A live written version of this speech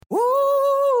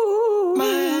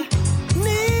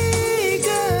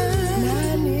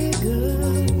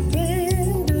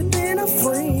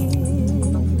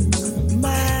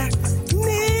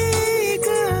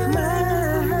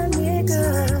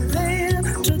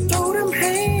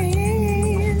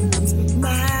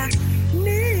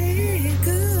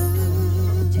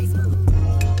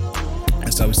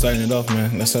starting it off,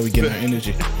 man. That's how we get our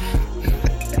energy.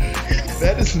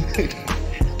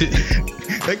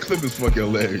 That clip is fucking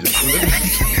hilarious.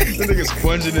 That nigga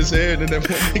sponging his hair, and then that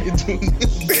one nigga doing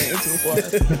this dance.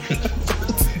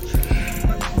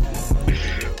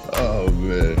 Oh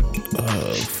man.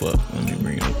 Oh fuck. Let me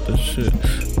bring up this shit.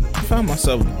 I found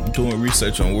myself doing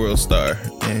research on World Star,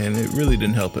 and it really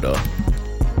didn't help at all.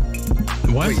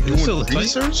 Why? Wait, It's still a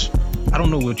research? site? I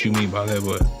don't know what you mean by that,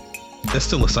 but that's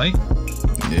still a site?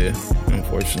 Yeah,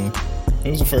 unfortunately. It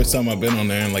was the first time I've been on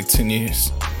there in like 10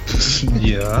 years.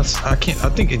 Yeah, I can't. I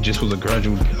think it just was a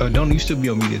gradual. Don't used to be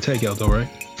on Media Takeout though, right?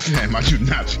 Man, I do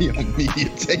not be on Media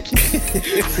Takeout.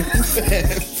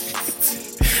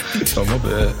 Oh my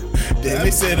bad. Yeah,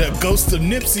 they said Ghost of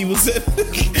Nipsey was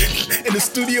in the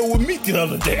studio with me the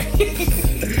other day.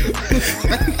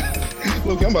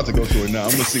 Look, I'm about to go to it now.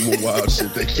 I'm gonna see what wild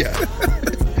shit they got.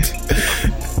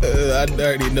 I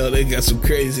already know they got some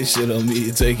crazy shit on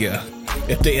Media Takeout.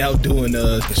 If they out doing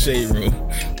Shade Room.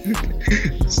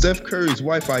 Steph Curry's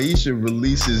wife Aisha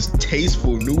releases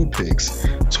tasteful nude pics.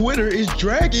 Twitter is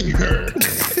dragging her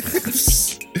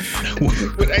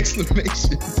with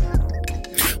exclamations.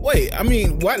 Wait, I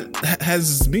mean, what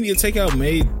has Media Takeout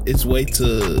made its way to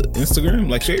Instagram,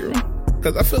 like Shade Room?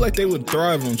 Because I feel like they would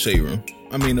thrive on Shade Room.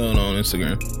 I mean, on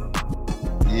Instagram.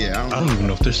 Yeah, I don't even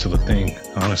know if there's still a thing,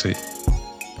 honestly.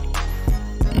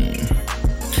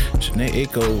 Janae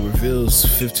Aiko reveals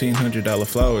 $1,500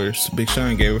 flowers Big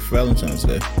Sean gave her for Valentine's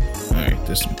Day. All right,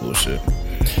 that's some bullshit.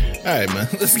 All right, man,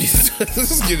 let's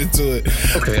get into it.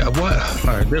 Okay, what?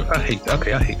 All right, I hate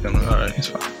them. All right, it's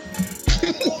fine.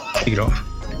 Take it off.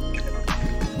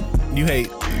 You hate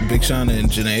Big Sean and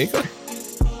Janae Aiko?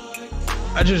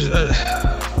 I just,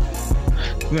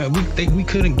 man, we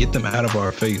couldn't get them out of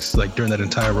our face like during that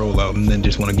entire rollout, and then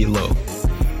just want to get low.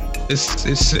 It's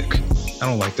sick. I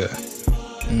don't like that.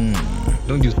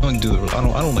 Don't do the.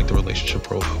 I don't like the relationship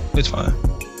rollout. It's fine.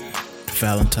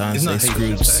 Valentine's Day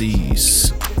screwed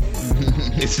C's.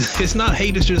 It's not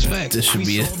hate. It's just facts. This should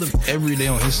be saw them every day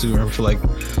on Instagram for like.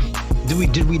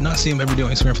 Did we not see them every day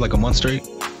on Instagram for like a month straight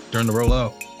during the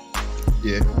rollout?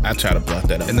 yeah. I try to block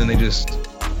that out. And then they just.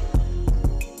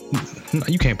 No,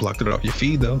 you can't block it off your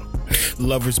feed though.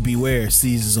 Lovers beware.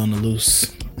 C's is on the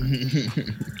loose.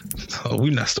 Oh,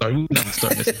 we're not starting this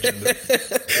agenda.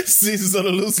 C's on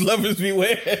the loose. Lovers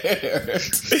beware.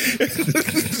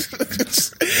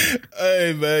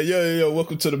 Hey man, yo,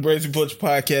 welcome to the Brazy Butch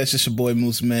Podcast. It's your boy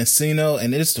Moose Mancino,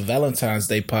 and it's the Valentine's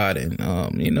Day pod. And I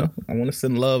want to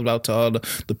send love out to all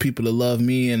the people that love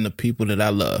me and the people that I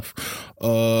love.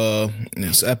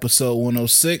 It's episode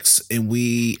 106, and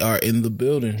we are in the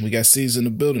building. We got C's in the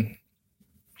building.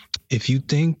 If you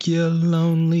think you're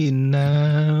lonely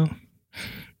now,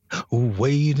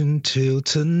 wait until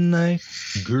tonight,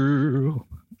 girl.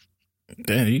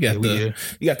 Damn, you got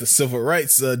the civil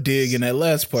rights dig in that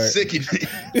last part. Sickening.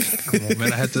 Come on,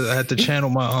 man. I had to channel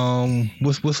my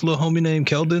what's little homie name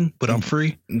Keldon, but I'm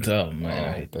free. Oh man,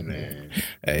 I hate that man.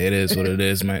 Hey, it is what it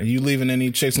is, man. You leaving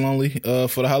any chicks lonely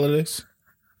for the holidays?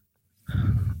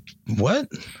 What?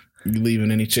 You leaving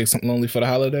any chicks lonely for the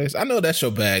holidays? I know that's your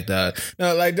bag, dog.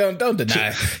 No, like don't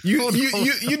deny. You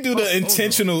do the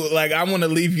intentional, like I want to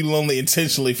leave you lonely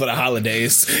intentionally for the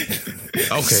holidays.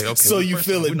 Okay. So you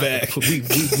feel it back.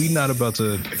 We not about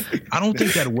to. I don't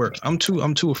think that'll work. I'm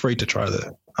too afraid to try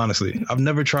that. Honestly, I've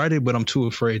never tried it, but I'm too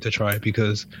afraid to try it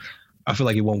because I feel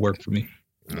like it won't work for me.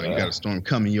 You got a storm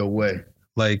coming your way.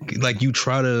 Like you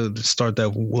try to start that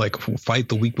like fight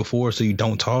the week before so you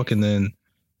don't talk, and then.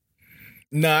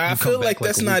 Nah, I feel like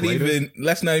that's not even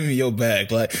your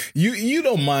bag. Like you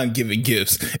don't mind giving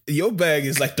gifts. Your bag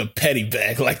is like the petty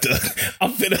bag, like the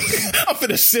I'm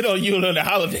finna sit on you on the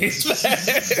holidays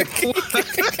bag.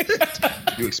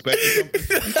 You expecting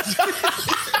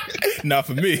something? Not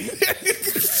for me.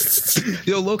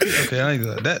 Yo, Loki. Okay, I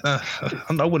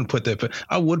wouldn't put that.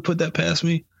 I would put that past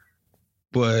me,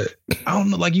 but I don't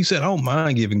know. Like you said, I don't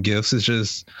mind giving gifts. It's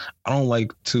just I don't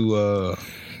like to.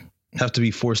 Have to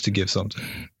be forced to give something.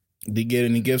 Did you get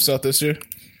any gifts out this year?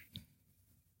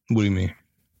 What do you mean?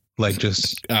 Like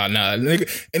just nah.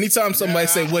 Anytime somebody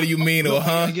say "What do you mean?" or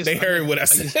they heard what I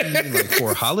said. Like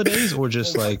for holidays or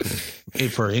just like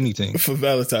for anything. For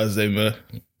Valentine's Day, man.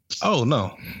 Oh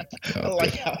no. I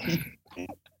like how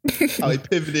he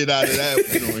pivoted out of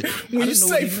that. When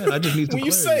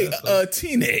you say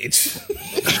teenage,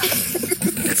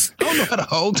 I don't know how to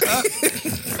hold that.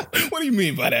 What do you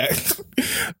mean by that?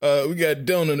 We got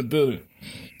Donut in the building.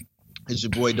 It's your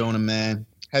boy Donut, man.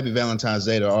 Happy Valentine's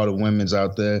Day to all the women's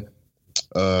out there.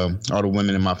 All the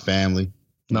women in my family.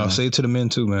 No, say it to the men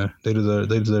too, man. They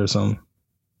deserve something.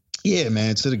 Yeah,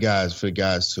 man. To the guys, for the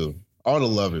guys too. All the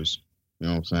lovers. You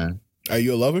know what I'm saying? Are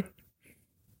you a lover?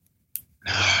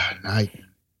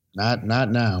 Not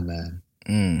now, man.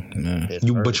 No.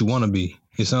 But you want to be.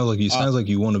 It sounds like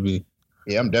you want to be.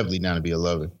 Yeah, I'm definitely down to be a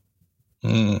lover.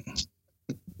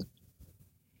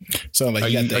 Sound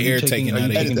like you got the air taken out of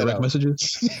you. Taking direct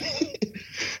messages?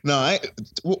 No,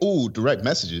 direct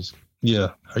messages. Yeah.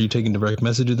 Are you taking direct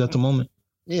messages at the moment?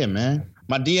 Yeah, man.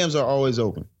 My DMs are always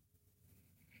open.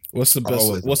 What's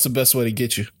the best way to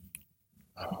get you?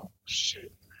 Oh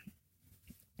shit.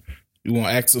 You want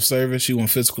acts of service? You want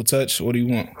physical touch? What do you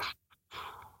want?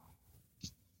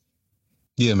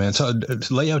 Yeah, man. So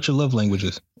lay out your love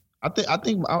languages. I think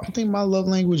my love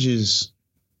language is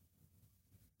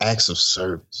acts of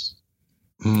service.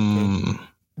 Okay.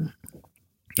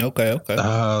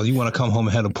 You want to come home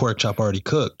and have a pork chop already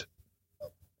cooked?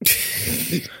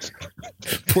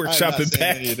 Pork chop and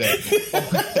pack. He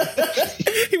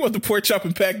want the pork chop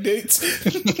and pack dates.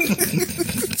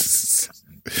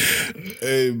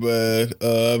 Hey man,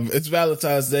 it's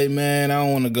Valentine's Day, man. I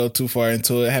don't want to go too far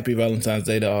into it. Happy Valentine's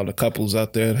Day to all the couples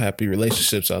out there. Happy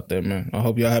relationships out there, man. I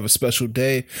hope y'all have a special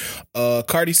day.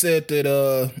 Cardi said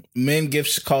that men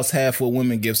gifts cost half what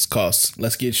women gifts cost.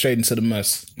 Let's get straight into the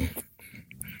mess.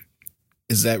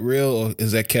 Is that real or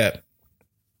is that cap?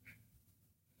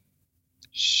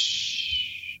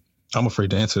 I'm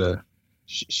afraid to answer that.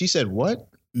 She said what?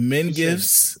 Men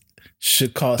gifts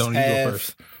should cost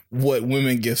half what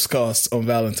women gifts cost on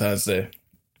Valentine's Day.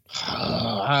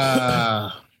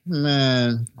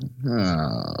 Man.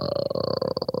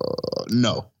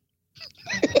 No.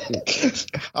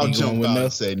 I'll jump out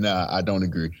and say, nah, I don't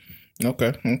agree.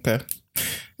 Okay.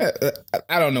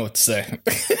 I don't know what to say.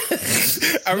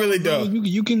 I really don't.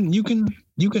 You can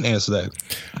answer that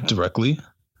directly.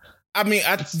 I mean,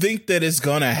 I think that it's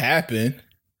gonna happen.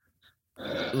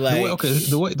 Like,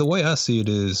 the way I see it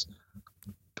is,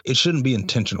 it shouldn't be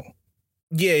intentional.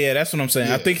 Yeah, that's what I'm saying.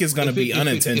 Yeah. I think it's gonna be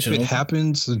unintentional. If it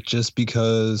happens just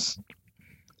because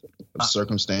of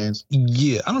circumstance.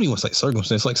 Yeah, I don't even want to say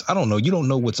circumstance. Like, I don't know. You don't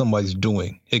know what somebody's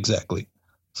doing exactly.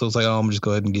 So it's like, I'm just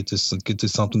go ahead and get this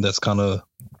something that's kind of.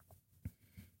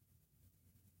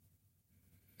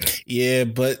 Yeah,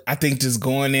 but I think just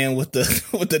going in with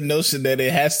the notion that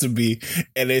it has to be,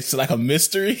 and it's like a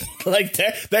mystery, like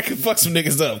that could fuck some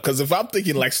niggas up. Because if I'm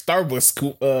thinking like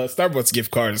Starbucks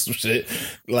gift card or some shit,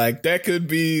 like that could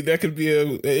be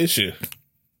an issue.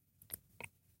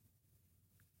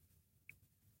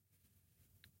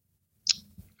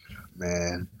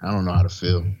 Man, I don't know how to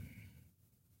feel.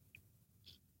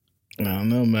 I don't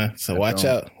know, man. So watch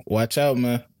out,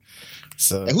 man.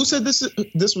 So, and who said this?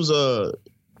 This was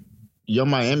Young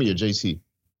Miami or JT?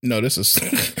 No, this is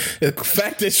the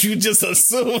fact that you just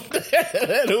assumed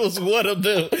that it was one of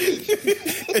them.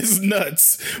 It's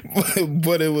nuts,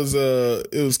 but it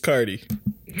was Cardi.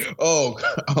 Oh,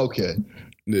 okay.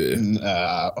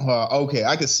 Yeah. Okay,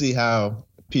 I could see how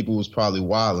people was probably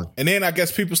wilding. And then I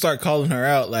guess people start calling her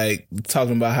out, like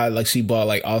talking about how like she bought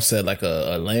like Offset like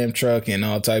a lamb truck and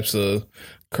all types of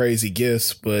crazy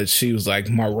gifts, but she was like,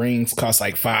 my rings cost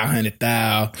like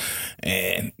 $500,000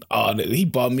 and he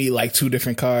bought me like 2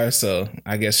 different cars, so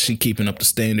I guess she keeping up the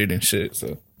standard and shit.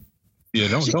 So yeah,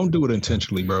 don't do it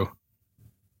intentionally, bro.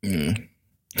 Yeah.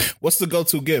 What's the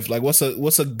go-to gift? Like what's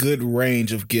a good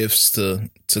range of gifts to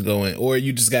go in, or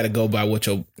you just got to go by what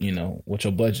your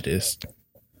budget is?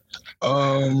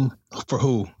 For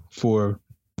who? For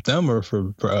them or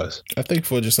for us? I think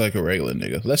for just like a regular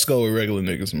nigga. Let's go with regular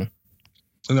niggas, man.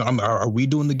 No, are we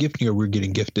doing the gifting or we're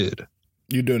getting gifted?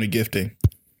 You're doing the gifting.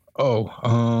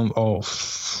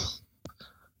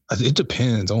 It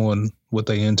depends on what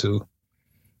they into.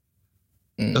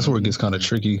 That's where it gets kind of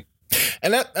tricky.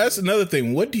 And that's another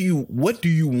thing. What do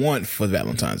you want for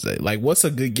Valentine's Day? Like, what's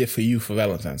a good gift for you for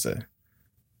Valentine's Day?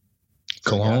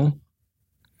 Cologne.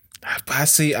 I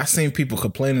seen people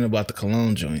complaining about the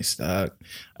cologne joints, dog.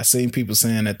 I seen people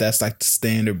saying that that's like the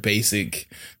standard basic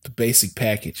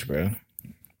package, bro.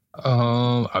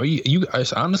 You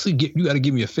honestly you got to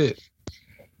give me a fit.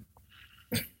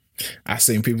 I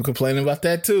seen people complaining about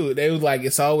that too. They was like,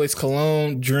 it's always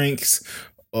cologne, drinks,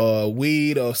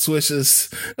 weed, or swishes,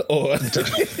 or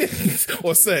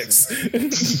sex.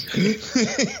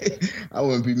 I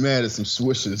wouldn't be mad at some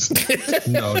swishes.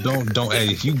 No, don't. Hey,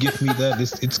 if you give me that,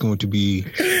 it's going to be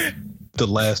the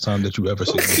last time that you ever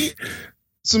see me.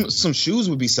 Some shoes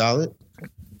would be solid.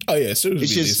 Oh yeah,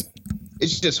 shoes.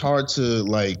 It's just hard to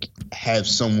like have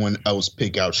someone else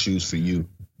pick out shoes for you.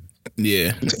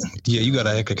 Yeah. Yeah, you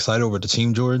gotta act excited over the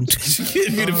Team Jordans.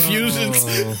 Give me the fusions.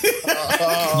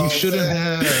 You shouldn't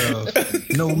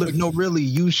have. No, really,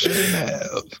 you shouldn't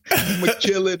have. I'm gonna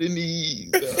kill it in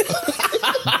these.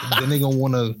 Then they gonna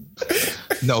want to.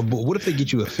 No, but what if they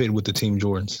get you a fit with the Team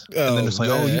Jordans, and then it's like,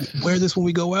 man. you wear this when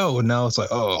we go out, and now it's like,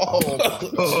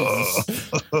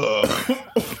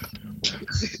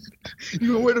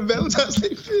 You gonna wear the Valentine's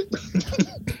Day fit?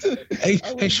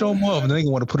 hey, show them off, and then they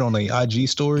gonna want to put it on the IG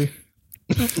story.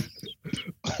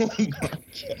 Oh my God.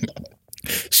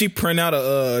 She print out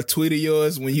a tweet of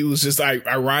yours when you was just like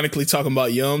ironically talking about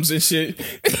yums and shit.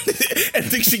 I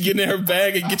think she get in her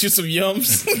bag and get you some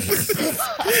yums.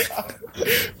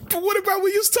 But what about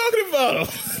when you was talking about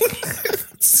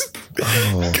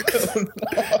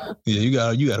them?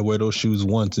 Yeah, you gotta wear those shoes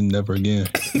once and never again.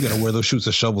 You gotta wear those shoes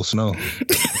to shovel snow.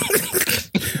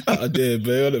 I did,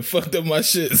 man. I done fucked up my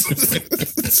shit.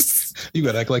 You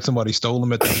gotta act like somebody stole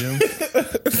them at the gym.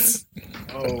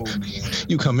 Oh man.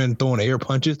 You come in throwing air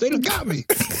punches. They done got me.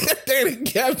 They done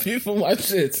got me for my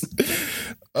shits.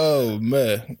 Oh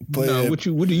man. But no, what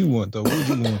do you want though? What would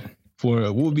you want for?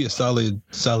 What would be a solid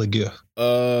gift? I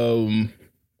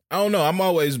don't know. I'm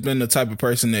always been the type of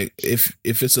person that if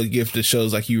it's a gift that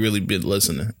shows like you really been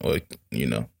listening or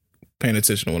paying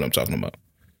attention to what I'm talking about.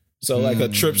 So like a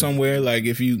trip somewhere, like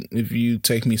if you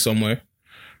take me somewhere,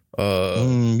 you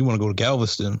want to go to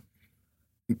Galveston?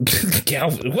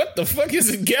 Galveston? What the fuck is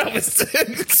in Galveston?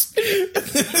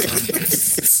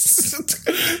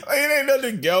 It ain't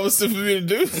nothing Galveston for me to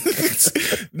do.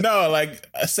 No, like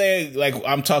I say, like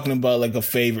I'm talking about like a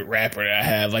favorite rapper that I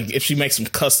have. Like if she makes some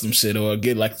custom shit or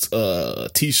get like a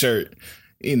t-shirt,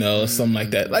 something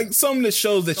like that. Like something that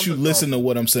shows that you listen to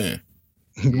what I'm saying.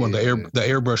 You want the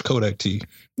airbrush Kodak tee?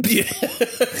 Yeah.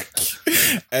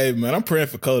 Hey man, I'm praying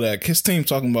for Kodak. His team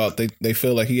talking about they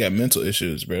feel like he got mental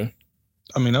issues, bro.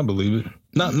 I mean, I believe it.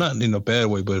 Not in a bad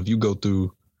way, but if you go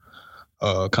through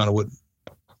kind of what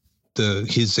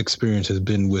his experience has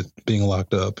been with being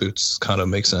locked up, it's kind of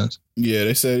makes sense. Yeah,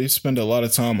 they said he spent a lot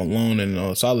of time alone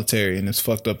and solitary, and it's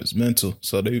fucked up his mental.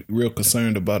 So they real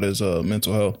concerned about his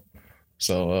mental health.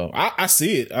 So I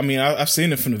see it. I mean, I've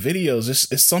seen it from the videos.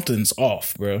 It's something's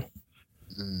off, bro.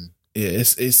 Mm. Yeah,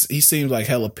 it's he seems like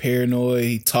hella paranoid.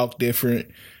 He talk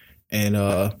different. And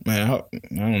man, I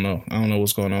don't know. I don't know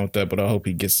what's going on with that, but I hope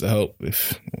he gets the help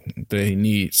that he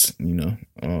needs. I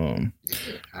ain't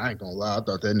gonna lie. I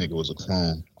thought that nigga was a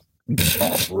clone.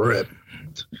 Off rip.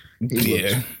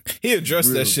 He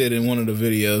addressed that shit in one of the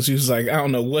videos. He was like, I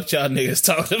don't know what y'all niggas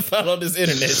talking about on this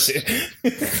internet shit.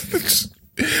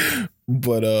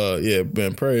 But yeah,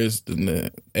 man, prayers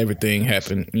that everything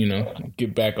happened.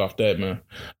 Get back off that, man.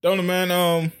 Don't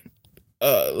man.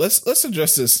 Let's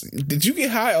address this. Did you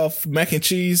get high off mac and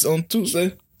cheese on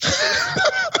Tuesday?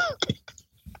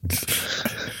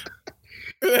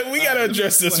 We gotta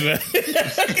address this, man.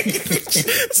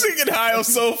 So you get high on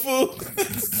soul food.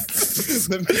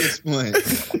 Let me explain.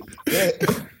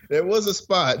 There was a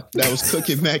spot that was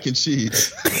cooking mac and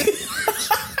cheese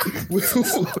with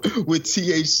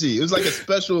THC. It was like a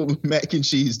special mac and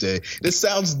cheese day. This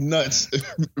sounds nuts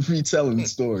retelling the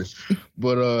story.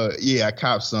 But yeah, I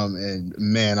copped some and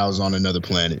man, I was on another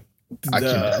planet.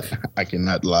 I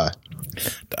cannot lie.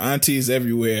 The aunties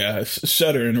everywhere are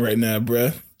shuddering right now,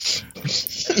 bruh.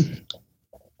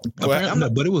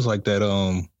 But it was like that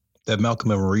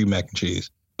Malcolm and Marie mac and cheese.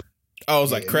 Oh, it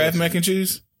was like Kraft mac and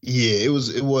cheese? Yeah, it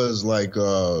was like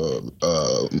the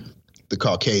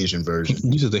Caucasian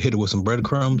version. You said they hit it with some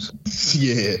breadcrumbs?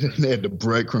 Yeah, they had the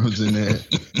breadcrumbs in there.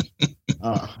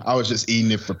 I was just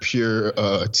eating it for pure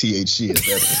THC at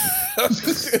that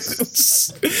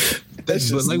point.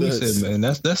 But like nuts. We said, man,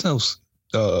 that sounds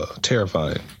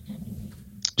terrifying.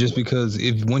 Just because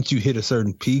once you hit a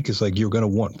certain peak, it's like you're gonna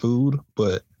want food,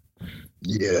 but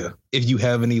yeah, if you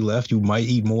have any left, you might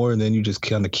eat more, and then you just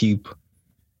kind of keep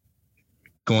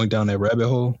going down that rabbit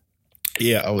hole.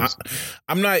 Yeah,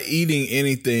 I'm not eating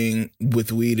anything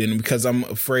with weed in because I'm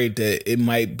afraid that it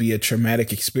might be a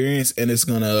traumatic experience and it's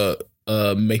gonna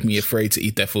make me afraid to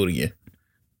eat that food again.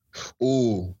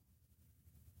 Ooh.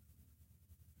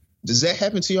 Does that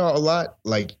happen to y'all a lot?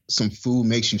 Like some food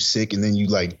makes you sick and then you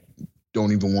like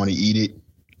don't even want to eat it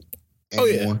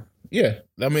anymore? Oh yeah.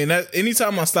 I mean,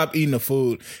 anytime I stop eating the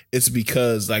food, it's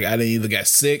because like I either got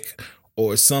sick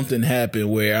or something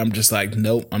happened where I'm just like,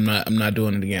 nope, I'm not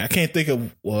doing it again. I can't think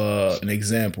of an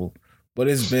example, but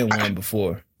it's been one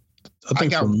before. I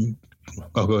think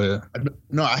go ahead.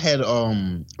 No, I had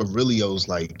Aurelio's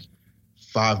like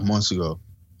 5 months ago,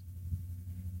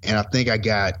 and I think I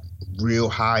got real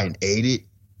high and ate it,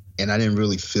 and I didn't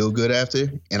really feel good after,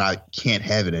 and I can't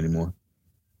have it anymore.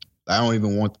 I don't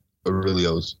even want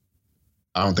Aurelio's.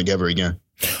 I don't think ever again.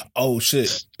 Oh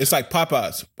shit! It's like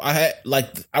Popeyes. I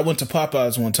went to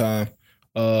Popeyes one time.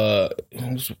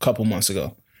 It was a couple months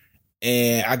ago,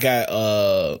 and I got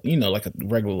like a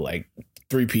regular like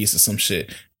 3-piece or some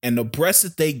shit, and the breast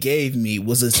that they gave me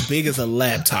was as big as a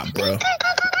laptop, bro.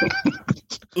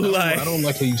 Like, I don't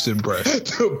like how you said breast.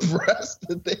 The breast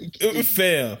that they gave.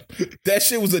 Fam, that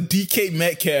shit was a DK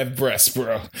Metcalf breast,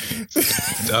 bro.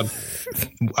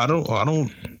 I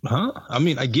don't. Huh? I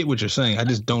mean, I get what you're saying. I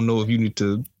just don't know if you need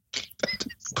to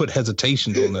put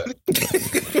hesitations on that.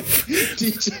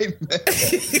 DJ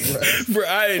Metcalf, bro.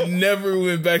 I had never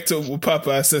went back to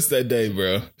Popeye since that day,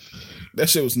 bro. That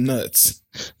shit was nuts.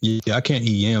 Yeah, I can't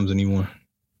eat yams anymore.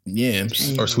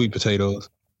 Yams or sweet potatoes.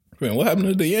 Man, what happened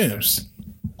to the yams?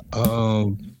 I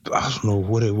don't know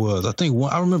what it was.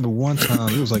 I remember one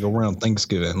time it was like around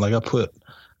Thanksgiving. Like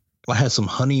I had some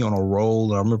honey on a roll,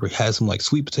 and I remember it had some like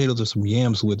sweet potatoes or some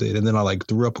yams with it, and then I like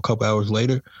threw up a couple hours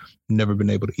later. Never been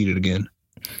able to eat it again.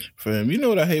 Fam, you know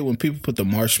what I hate when people put the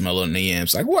marshmallow in the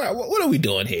yams? Like, what are we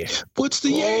doing here? What's the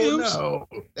yams? No.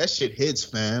 That shit hits,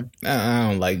 fam. I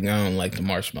don't like the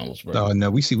marshmallows, bro. Oh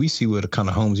no, we see what the kind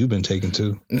of homes you've been taking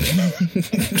to.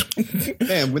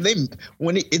 Man,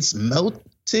 when it's melted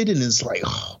and it's like,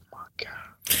 oh my god.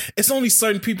 It's only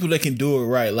certain people that can do it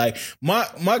right. Like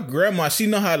my grandma, she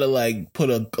know how to like put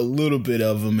a little bit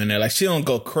of them in there. Like she don't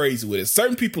go crazy with it.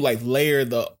 Certain people like layer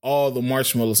all the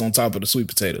marshmallows on top of the sweet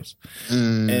potatoes,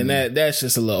 and that's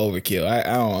just a little overkill. I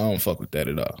don't fuck with that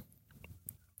at all.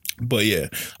 But yeah,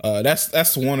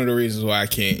 that's one of the reasons why I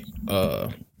can't.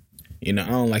 I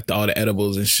don't like all the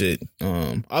edibles and shit.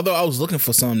 Although I was looking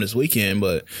for some this weekend,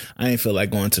 but I ain't feel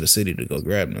like going to the city to go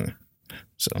grab none.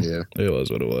 So yeah, it was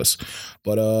what it was.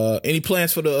 But any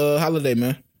plans for the holiday,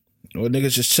 man? Or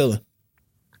niggas just chilling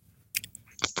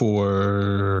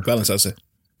for Valentine's Day?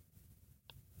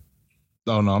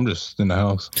 Oh no, I'm just in the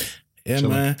house. Yeah,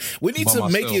 chilling. Man. We need to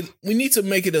make it. We need to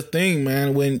make it a thing,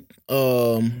 man. When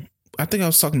I think I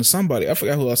was talking to somebody. I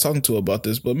forgot who I was talking to about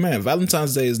this, but man,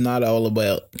 Valentine's Day is not all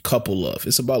about couple love.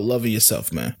 It's about loving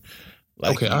yourself, man.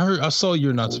 Like, okay, I saw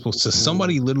you're not supposed to.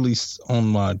 Somebody literally on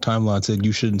my timeline said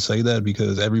you shouldn't say that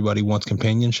because everybody wants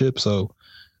companionship. So,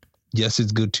 yes,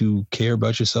 it's good to care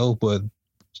about yourself, but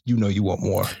you want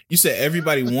more. You said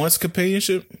everybody wants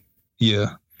companionship?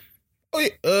 Yeah. Oh,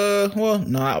 yeah. Well,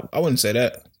 no, I wouldn't say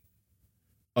that.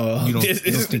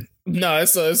 No,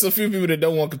 it's a few people that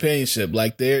don't want companionship.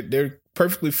 Like they're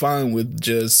perfectly fine with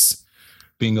just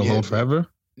being alone forever.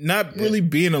 Not really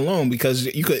being alone because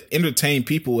you could entertain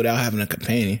people without having a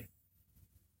companion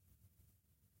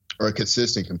or a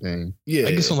consistent companion. Yeah,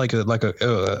 I guess on like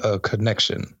a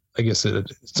connection. I guess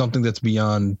it's something that's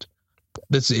beyond,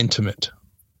 that's intimate.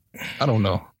 I don't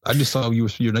know. I just thought you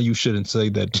shouldn't say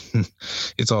that.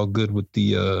 It's all good with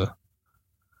the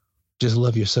just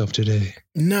love yourself today.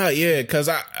 No, yeah, because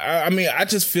I mean, I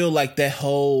just feel like that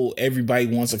whole everybody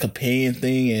wants a companion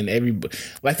thing and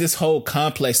like this whole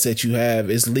complex that you have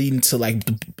is leading to like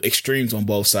the extremes on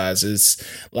both sides. It's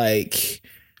like,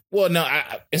 well, no,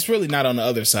 it's really not on the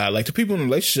other side. Like the people in a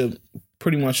relationship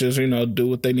pretty much just, do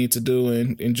what they need to do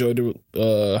and enjoy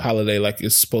the holiday like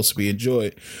it's supposed to be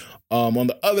enjoyed. On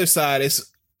the other side,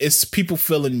 it's people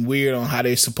feeling weird on how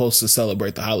they're supposed to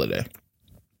celebrate the holiday.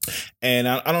 And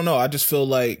I don't know. I just feel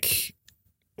like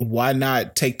why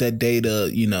not take that day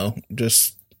to,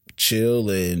 just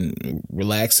chill and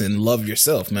relax and love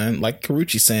yourself, man. Like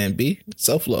Karuchi's saying, be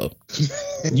self-love.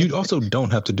 You also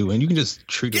don't have to do it. And you can just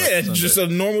treat it like just a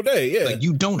normal day. Yeah. Like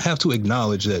you don't have to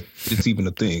acknowledge that it's even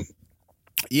a thing.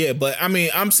 Yeah, but I mean,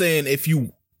 I'm saying if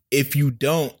you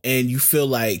don't and you feel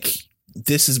like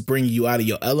this is bringing you out of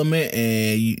your element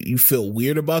and you feel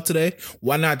weird about today,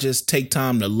 why not just take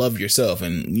time to love yourself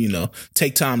and,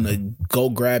 take time to go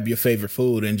grab your favorite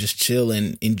food and just chill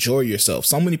and enjoy yourself.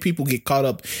 So many people get caught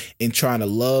up in trying to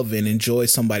love and enjoy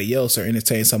somebody else or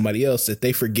entertain somebody else that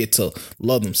they forget to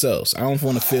love themselves. I don't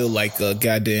want to feel like a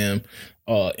goddamn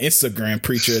Instagram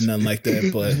preacher or nothing like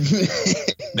that, but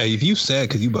now if you sad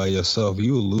because you by yourself,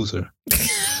 you a loser.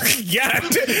 God,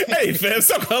 hey fam,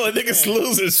 stop calling niggas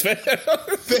losers, fam.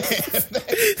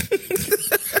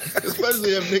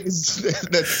 Especially if niggas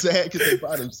that's sad because they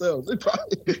by themselves.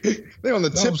 They on the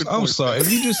tip. I'm sorry.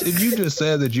 If you just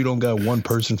said that you don't got one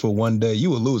person for one day,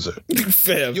 you a loser.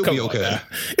 Fam, you'll be okay.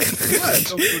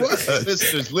 What?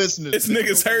 Listeners, this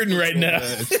nigga's hurting right now.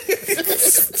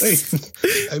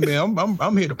 Hey man,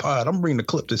 I'm here to pod. I'm bringing the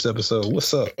clip this episode.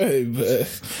 What's up? Hey man,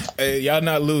 hey y'all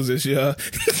not losers, y'all.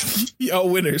 Y'all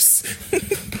winners.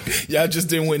 Y'all just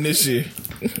didn't win this year.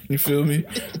 You feel me?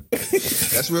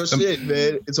 That's real shit,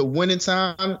 man. It's a winning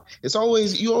time. You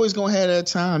always gonna have that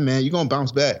time, man. You're gonna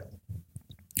bounce back.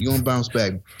 You're gonna bounce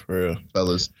back, For real.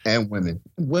 fellas and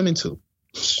women too.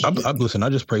 Listen, I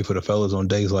just pray for the fellas on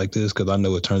days like this because I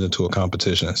know it turns into a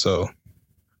competition. So,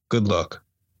 good luck.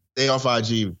 Stay off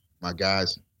IG, my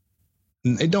guys.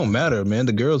 It don't matter, man.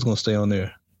 The girl's gonna stay on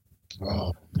there.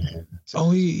 Oh man.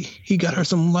 Oh, he got her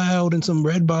some loud and some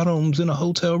red bottoms in a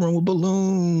hotel room with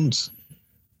balloons.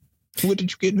 What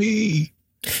did you get me?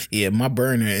 Yeah, my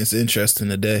burner is interesting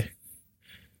today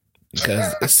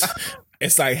because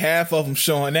it's like half of them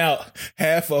showing out,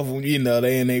 half of them,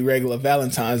 they in their regular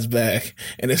Valentine's bag,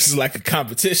 and it's like a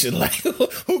competition. Like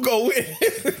who go win?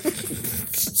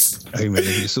 Hey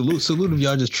man, salute if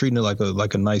y'all just treating it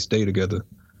like a nice day together.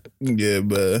 Yeah,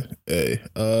 but hey,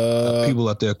 people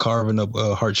out there carving up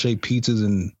heart-shaped pizzas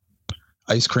and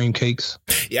ice cream cakes.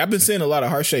 Yeah, I've been seeing a lot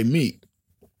of heart-shaped meat.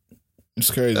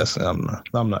 It's crazy.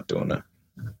 I'm not doing that.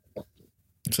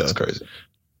 So, that's crazy.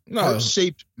 No,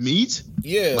 heart-shaped meat.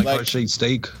 Yeah, like heart-shaped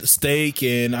steak,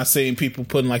 and I seen people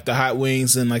putting like the hot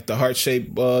wings in like the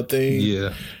heart-shaped thing.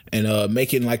 Yeah, and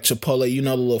making like Chipotle. The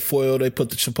little foil they put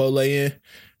the Chipotle in.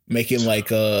 Making like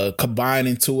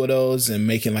combining two of those and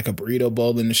making like a burrito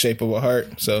bowl in the shape of a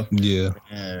heart. So yeah,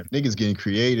 niggas getting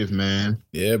creative, man.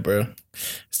 Yeah, bro.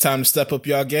 It's time to step up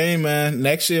y'all game, man.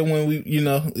 Next year when we,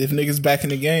 if niggas back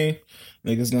in the game,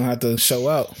 niggas gonna have to show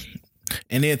out.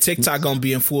 And then TikTok gonna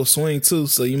be in full swing too,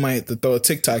 so you might have to throw a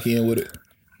TikTok in with it.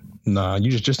 Nah,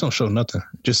 you just don't show nothing.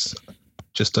 Just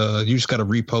you just gotta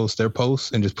repost their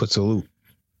posts and just put salute.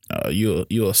 You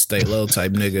a stay low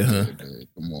type nigga, huh?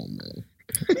 Come on, man.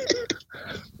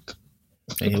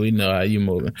 Hey, we know how you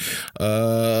moving.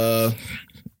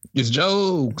 It's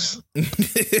jokes. We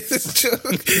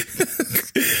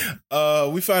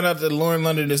found out that Lauren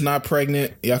London is not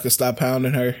pregnant. Y'all can stop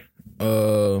hounding her.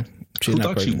 She's Who not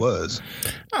thought pregnant. she was?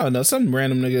 I don't know. Some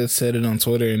random nigga said it on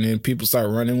Twitter, and then people start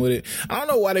running with it. I don't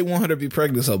know why they want her to be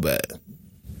pregnant so bad.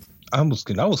 I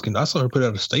saw her put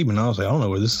out a statement. I was like, I don't know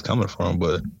where this is coming from,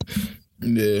 but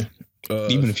yeah.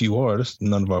 Even if you are, that's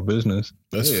none of our business.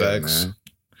 That's facts. Man.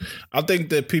 I think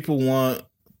that people want.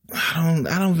 I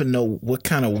don't even know what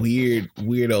kind of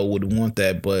weirdo would want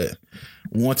that, but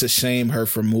want to shame her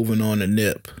for moving on to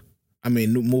Nip. I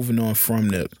mean, moving on from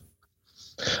Nip.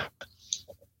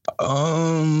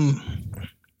 I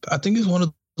think it's one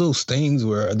of those things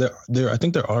where I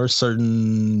think there are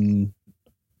certain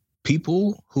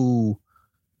people who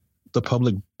the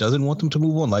public doesn't want them to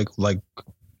move on, like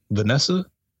Vanessa.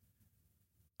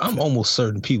 I'm almost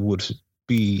certain people would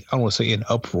be, I don't want to say in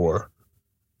uproar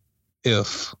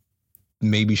if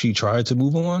maybe she tried to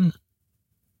move on.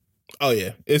 Oh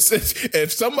yeah, it's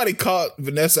if somebody caught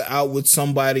Vanessa out with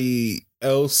somebody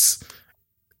else,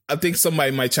 I think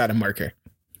somebody might try to mark her.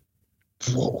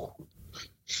 Whoa.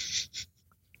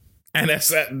 And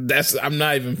that's I'm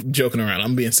not even joking around.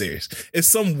 I'm being serious. It's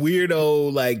some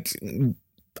weirdo like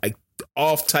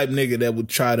off type nigga that would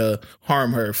try to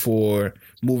harm her for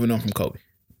moving on from Kobe.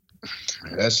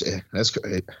 That's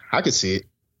great. I could see it.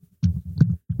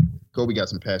 Kobe got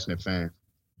some passionate fans.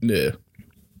 Yeah.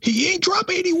 He ain't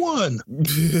drop 81.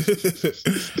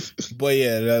 But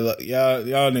yeah,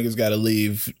 y'all niggas gotta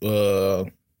leave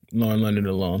Lauren London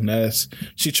alone.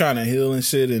 She trying to heal and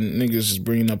shit, and niggas just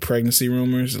bringing up pregnancy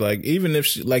rumors. Like, even if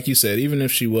she, like you said, even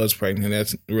if she was pregnant,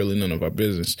 that's really none of our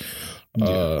business.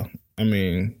 Yeah. I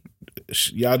mean,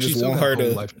 y'all just want her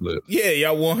to,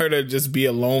 y'all want her to just be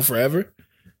alone forever.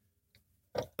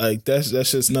 Like, that's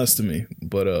just nuts to me.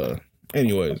 But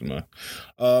anyways, man,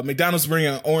 McDonald's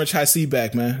bringing Orange High C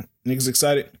back, man. Niggas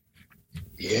excited?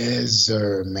 Yes,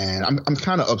 sir, man. I'm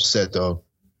kind of upset though,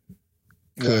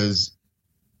 because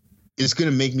it's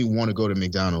gonna make me want to go to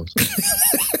McDonald's,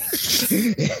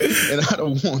 and I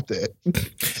don't want that.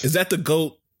 Is that the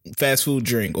GOAT fast food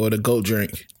drink or the GOAT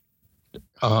drink?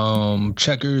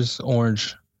 Checkers,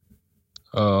 orange,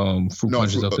 fruit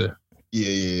punches up there.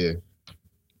 Yeah.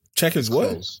 Checkers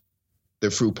what?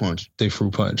 They're fruit punch. They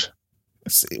fruit punch.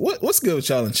 See, what's good with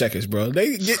y'all in Checkers, bro?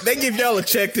 They give y'all a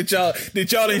check that y'all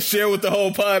didn't share with the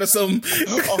whole pod or something.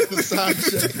 Off the side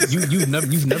check.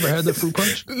 You've never had the fruit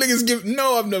punch?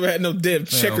 Niggas I've never had no damn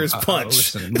Checkers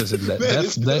punch. Listen,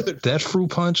 that fruit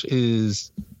punch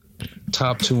is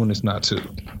top 2 and it's not 2.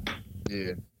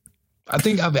 Yeah. I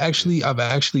think I've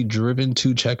actually driven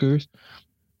to Checkers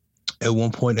at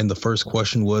one point, and the first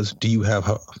question was, do you have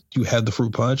the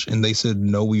fruit punch? And they said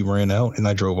no, we ran out, and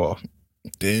I drove off.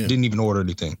 Damn. Didn't even order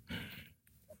anything.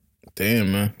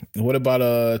 Damn, man. What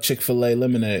about Chick-fil-A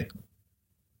lemonade?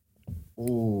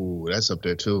 Ooh, that's up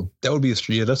there too. That would be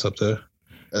that's up there.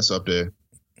 That's up there.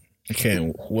 I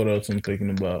can't. What else I'm thinking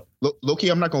about? Low-key,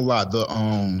 I'm not gonna lie.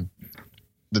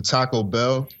 The Taco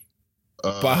Bell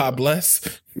Baja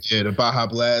Blast. Yeah, the Baja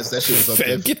Blast. That shit was up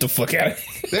there. Get the fuck out of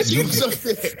here. That shit was up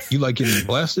there. You like getting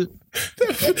blasted?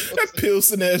 That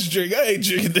Pilsen ass drink. I ain't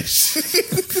drinking this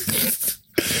shit.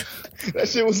 That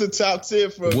shit was the top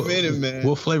 10 for a minute, man.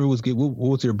 What flavor was good? What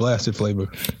was your blasted flavor?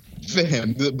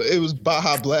 Fam, it was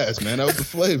Baja Blast, man. That was the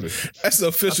flavor. That's the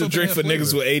official drink for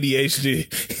niggas with ADHD.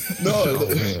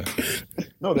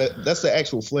 No, that's the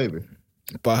actual flavor.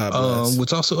 Baja Blast.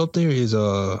 What's also up there is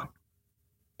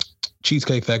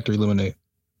Cheesecake Factory lemonade.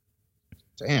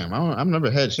 Damn, I've never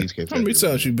had Cheesecake Factory. How many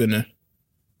times you been there?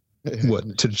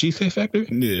 What, to the Cheesecake Factory?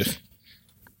 Yeah.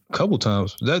 A couple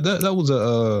times. That was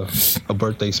a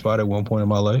birthday spot at one point in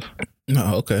my life.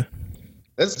 No, okay.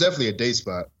 That's definitely a day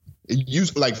spot. It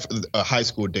used like a high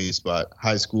school day spot,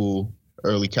 high school,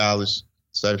 early college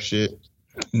type shit.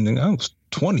 I was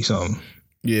 20 something.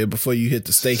 Yeah, before you hit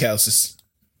the steakhouses.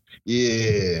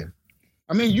 Yeah,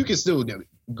 I mean you can still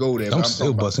go there. I'm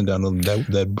still busting down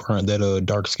that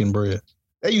dark skin bread.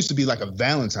 That used to be like a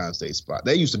Valentine's Day spot.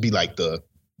 That used to be like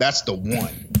that's the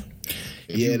one.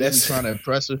 Yeah, that's really trying to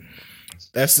impress her.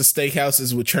 That's the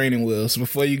steakhouses with training wheels.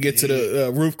 Before you get to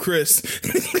the Roof Chris,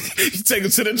 you take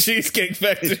them to the Cheesecake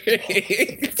Factory.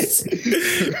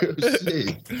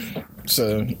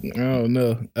 So I don't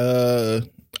know.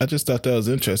 I just thought that was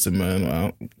interesting,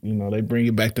 man. They bring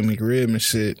it back to McRib and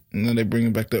shit. They bring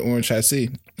it back to Orange High C.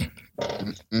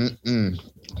 Didn't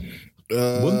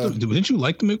you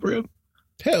like the McRib?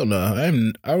 Hell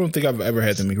no. I don't think I've ever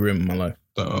had the McRib in my life.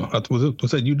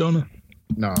 Was that you, Donna?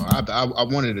 No, I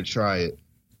wanted to try it.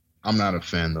 I'm not a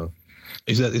fan though.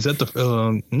 Is that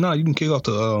the no? You can kick off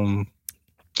the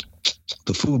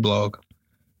food blog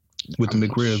with the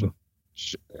McRib.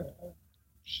 Shit,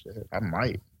 I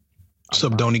might. What's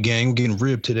up, Donny gang? Getting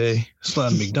rib today.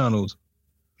 Sliding McDonald's.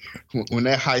 When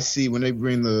that high C, when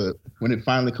it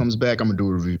finally comes back, I'm gonna do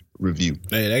a review.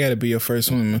 Hey, that gotta be your first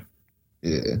one, man.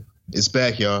 Yeah, it's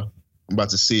back, y'all. I'm about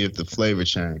to see if the flavor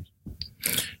changed.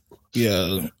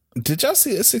 Yeah. Did y'all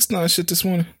see the 6ix9ine shit this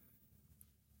morning?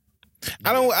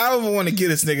 I don't want to give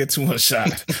this nigga too much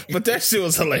shot, but that shit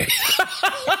was hilarious.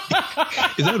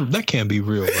 That can't be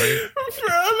real, right? Bro,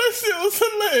 that shit was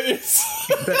hilarious.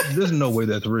 There's no way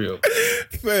that's real.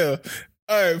 Well,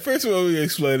 all right, first of all, we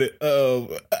explain it.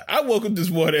 I woke up this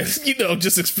morning,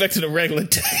 just expecting a regular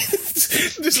day.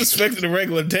 Just expecting a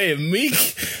regular day. And Meek,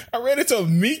 I read into a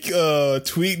Meek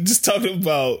tweet just talking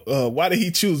about why did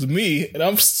he choose me? And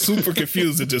I'm super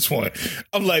confused at this point.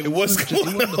 I'm like, what's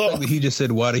going on? He just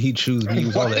said, why did he choose me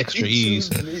with all the extra E's?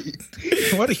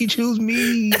 Why did he choose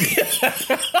me?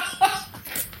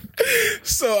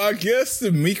 So I guess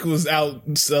the Meek was out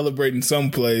celebrating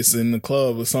someplace in the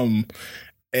club or something.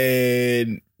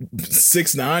 And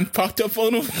 6ix9ine popped up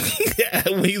on him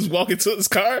when he was walking to his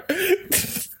car.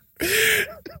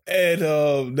 And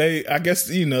I guess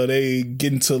they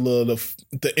get into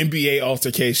the NBA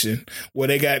altercation where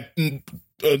they got a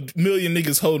million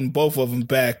niggas holding both of them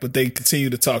back, but they continue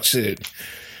to talk shit.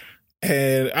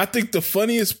 And I think the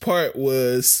funniest part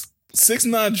was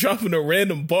 6ix9ine dropping a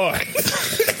random bar.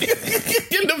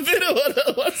 In the middle of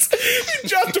he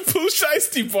dropped a Pooh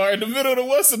Shiesty bar in the middle of the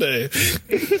what's the name?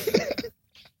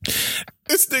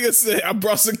 This nigga said, I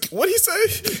brought some, what'd he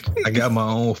say? I got my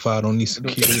own fight, don't need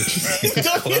security in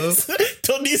the club.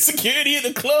 Don't need security in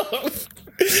the club.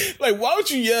 Like, why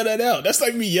would you yell that out? That's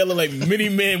like me yelling like, many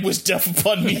men wish death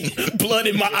upon me. Blood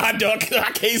in my eye, dog,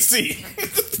 I can't see.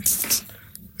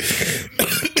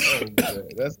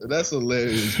 That's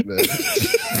hilarious, man.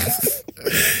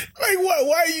 Like,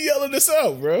 why are you yelling this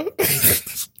out, bro?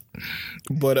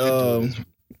 But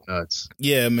nuts.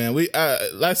 Yeah, man.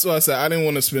 That's why I said I didn't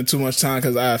want to spend too much time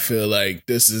because I feel like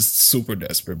this is super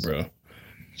desperate, bro.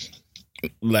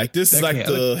 Like this is like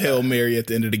the Hail Mary at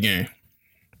the end of the game.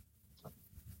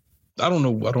 I don't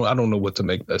know. I don't know what to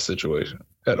make of that situation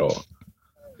at all.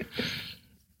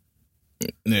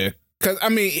 Yeah. Because, I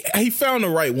mean, he found the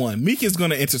right one. Meek is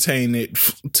going to entertain it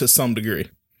to some degree.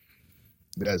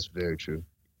 That's very true.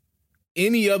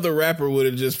 Any other rapper would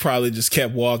have just probably just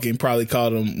kept walking, probably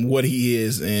called him what he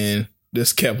is, and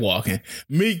just kept walking.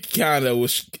 Meek kind of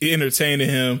was entertaining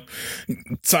him,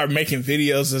 started making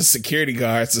videos of security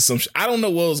guards or some shit. I don't know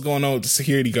what was going on with the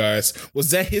security guards. Was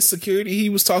that his security he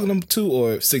was talking to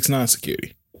or 6ix9ine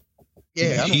security?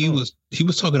 Yeah, he was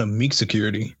talking to Meek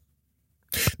security.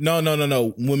 No.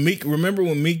 When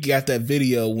Meek got that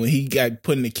video when he got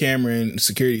putting the camera in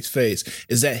security's face,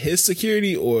 is that his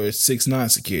security or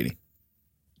 6ix9ine security?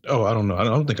 Oh, I don't know. I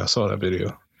don't think I saw that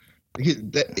video.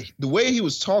 The way he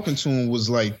was talking to him was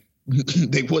like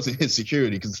they wasn't his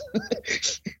security because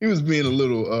he was being a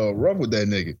little rough with that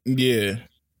nigga. Yeah.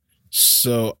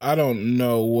 So I don't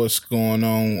know what's going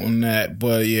on that,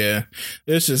 but yeah,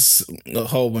 it's just a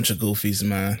whole bunch of goofies,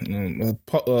 man.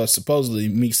 Supposedly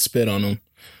Meek spit on them.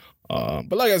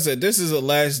 But like I said, this is a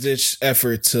last ditch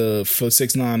effort for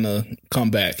 6ix9ine to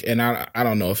come back, and I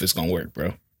don't know if it's gonna work,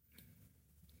 bro.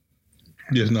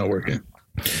 Yeah, it's not working.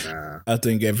 I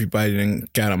think everybody done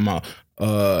got him out.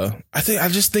 I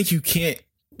just think you can't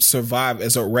survive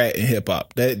as a rat in hip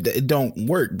hop. That it don't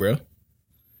work, bro.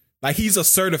 Like, he's a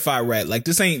certified rat. Like,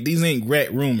 these ain't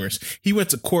rat rumors. He went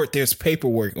to court. There's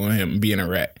paperwork on him being a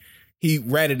rat. He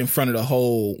ratted in front of the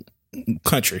whole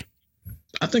country.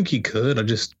 I think he could. I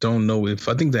just don't know if.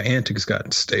 I think the antics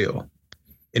got stale,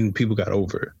 and people got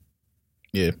over it.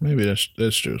 Yeah, maybe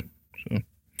that's true.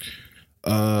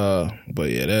 So,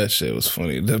 but yeah, that shit was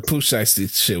funny. The Pooh Shiesty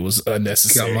shit was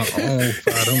unnecessary. Got my own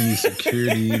fight. I don't need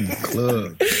security in the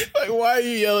club. Like, why are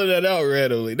you yelling that out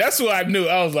randomly? That's what I knew.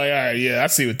 I was like, all right, yeah, I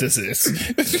see what this is.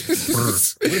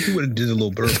 What if you would have did a little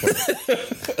bird part?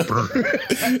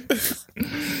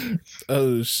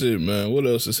 Oh shit, man. What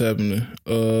else is happening?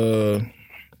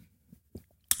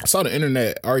 I saw the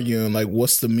internet arguing like,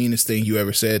 what's the meanest thing you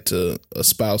ever said to a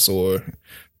spouse or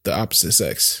the opposite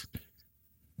sex?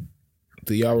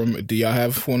 Do y'all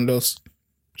have one of those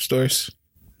stories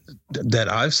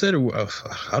that I've said? Or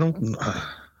I don't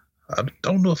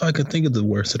know if I can think of the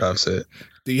worst that I've said.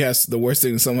 Do you have the worst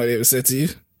thing somebody ever said to you?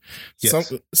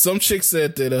 Yes. Some chick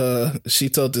said that she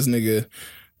told this nigga,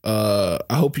 I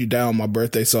hope you die on my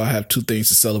birthday so I have 2 things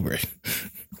to celebrate.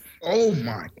 Oh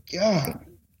my God.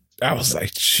 I was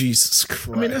like, Jesus Christ.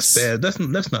 I mean, that's bad. That's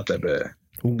not that bad.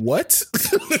 What?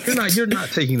 You're not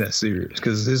taking that serious,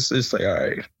 because it's like, all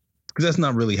right, because that's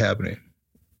not really happening.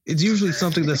 It's usually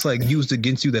something that's like used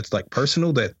against you, that's like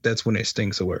personal. That's when it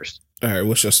stings the worst. All right,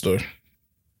 what's your story?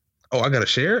 Oh, I gotta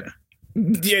share it?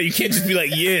 Yeah, you can't just be like,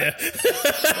 yeah.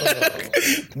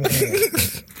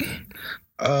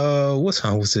 What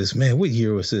time was this, man? What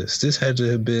year was this? This had to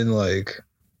have been like,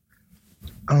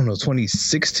 I don't know,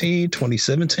 2016,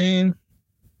 2017.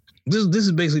 This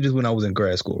is basically just when I was in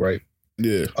grad school, right?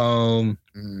 Yeah. Oh,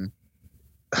 man,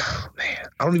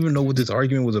 I don't even know what this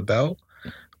argument was about,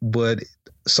 but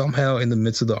somehow in the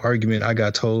midst of the argument, I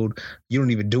got told, you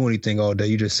don't even do anything all day.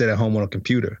 You just sit at home on a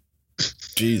computer.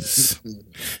 Jesus,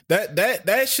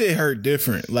 that shit hurt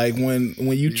different. Like when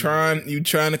you trying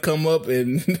to come up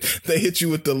and they hit you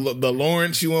with the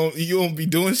Lawrence, you won't be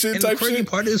doing shit. And type the crazy shit.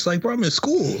 part is, like, bro, I'm in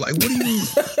school. Like, what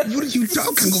are you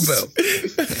talking about?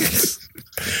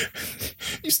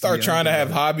 You start trying to have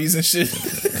hobbies and shit.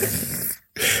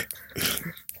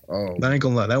 Oh, I ain't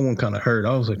gonna lie, that one kind of hurt.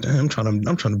 I was like, damn, I'm trying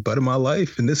to better my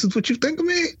life, and this is what you think of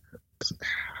me?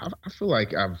 I feel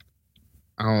like I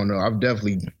don't know. I've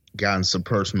definitely gotten some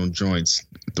personal joints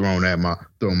thrown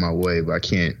my way, but I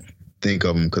can't think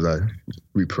of them because I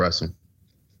repress them.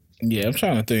 Yeah, I'm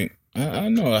trying to think. I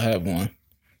know I have one.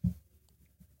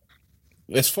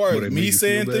 As far as me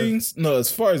saying things, I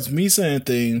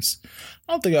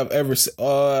don't think I've ever said.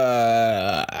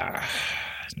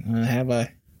 Have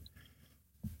I?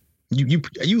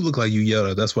 You look like you yelled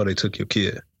at. That's why they took your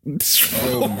kid.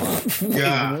 Oh my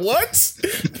God! What?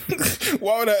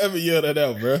 Why would I ever yell that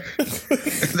out, bro?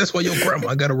 That's why your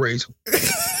grandma got to raise him.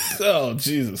 Oh,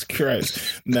 Jesus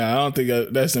Christ! Nah, I don't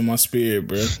think that's in my spirit,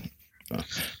 bro. I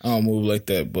don't move like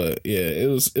that, but yeah, it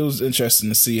was interesting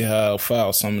to see how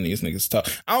foul some of these niggas talk.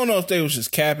 I don't know if they was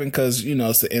just capping because, you know,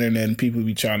 it's the internet and people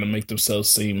be trying to make themselves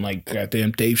seem like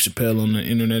goddamn Dave Chappelle on the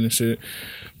internet and shit,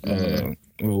 or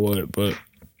what. But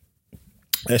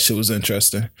that shit was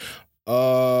interesting.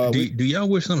 Do y'all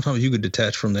wish sometimes you could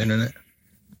detach from the internet?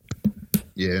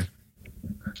 Yeah.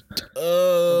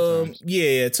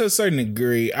 Yeah, to a certain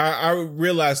degree. I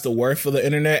realized the worth of the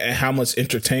internet and how much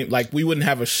entertainment, like, we wouldn't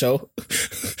have a show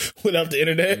without the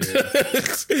internet.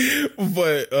 Yeah.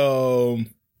 But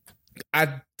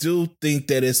I do think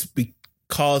that it's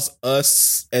caused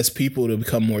us as people to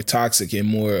become more toxic and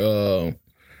more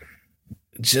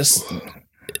just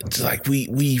like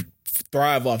we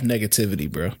thrive off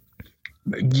negativity, bro.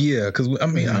 Yeah, because I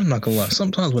mean, I'm not gonna lie.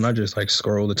 Sometimes when I just like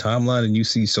scroll the timeline and you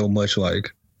see so much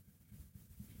like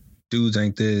dudes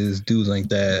ain't this, dudes ain't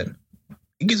that,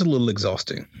 it gets a little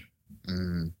exhausting.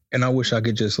 And I wish I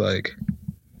could just like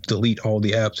delete all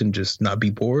the apps and just not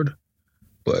be bored.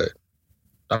 But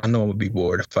I know I'm gonna be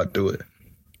bored if I do it.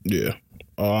 Yeah.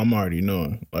 Oh, I'm already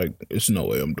knowing. Like, it's no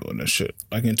way I'm doing that shit.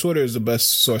 Like, and Twitter is the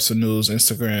best source of news.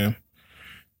 Instagram,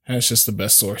 that's just the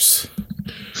best source.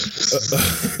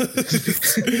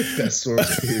 Best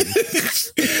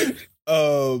source.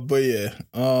 But yeah.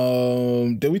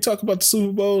 Did we talk about the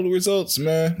Super Bowl results,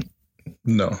 man?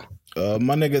 No.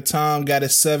 My nigga Tom got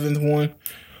his 7th one.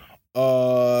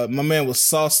 My man was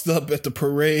sauced up at the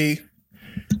parade.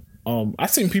 I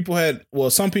seen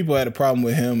some people had a problem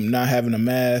with him not having a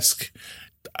mask.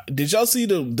 Did y'all see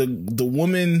the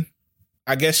woman?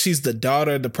 I guess she's the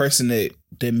daughter of the person that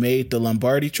made the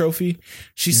Lombardi trophy.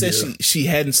 She said she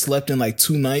hadn't slept in like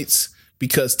 2 nights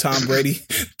because Tom Brady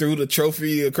threw the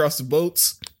trophy across the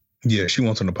boats. Yeah, she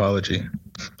wants an apology.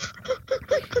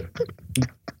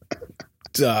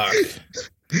 Dog.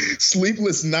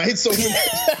 Sleepless nights over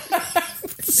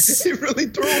he really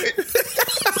threw it.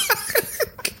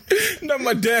 Not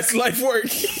my dad's life work.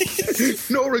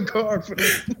 No regard for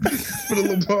the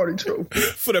Lombardi trophy.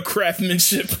 For the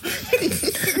craftsmanship.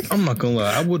 I'm not gonna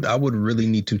lie. I would really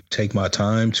need to take my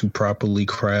time to properly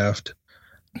craft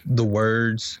the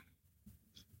words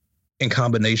and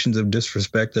combinations of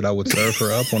disrespect that I would serve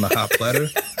her up on a hot platter.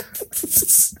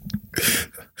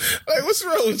 Like, what's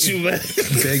wrong with you, man?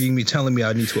 Begging me, telling me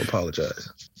I need to apologize.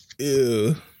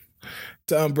 Ew.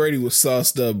 Tom Brady was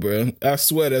sauced up, bro. I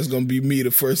swear that's gonna be me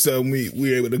the first time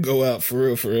we able to go out for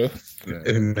real, for real.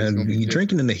 Yeah, man,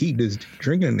 drinking in the heat is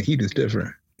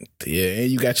different. Yeah,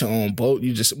 and you got your own boat.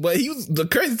 But the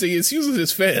crazy thing is, he was with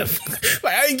his fam.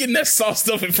 Like, I ain't getting that sauced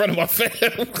up in front of my fam.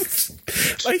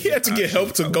 Like, he had to get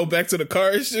help to go back to the car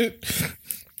and shit.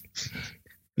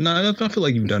 Nah, I feel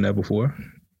like you've done that before.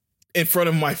 In front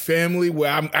of my family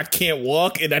where I can't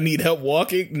walk and I need help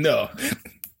walking? No.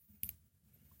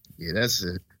 Yeah, that's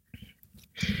it.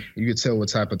 You can tell what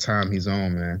type of time he's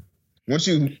on, man. Once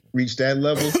you reach that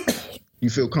level, you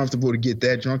feel comfortable to get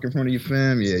that drunk in front of your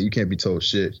fam. Yeah, you can't be told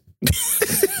shit.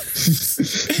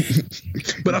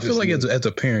 But I feel like as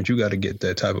a parent, you got to get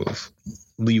that type of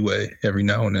leeway every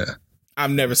now and then.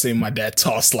 I've never seen my dad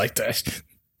toss like that.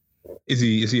 Is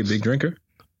he a big drinker?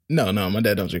 No, my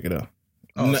dad don't drink it all.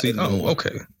 Oh,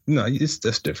 okay. No,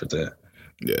 that's different. That.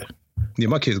 Yeah. Yeah,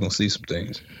 my kid's gonna see some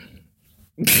things.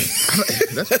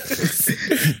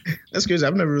 That's crazy.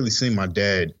 I've never really seen my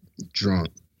dad drunk.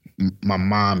 My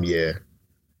mom, yeah,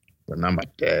 but not my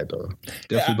dad though.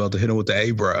 Definitely about to hit him with the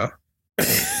A-brow.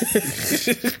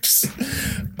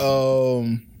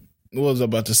 What was I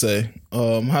about to say?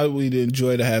 How did we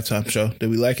enjoy the halftime show? Did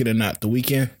we like it or not? The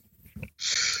weekend?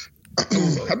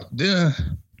 Yeah.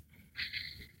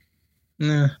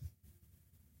 Nah.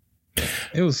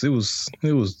 It was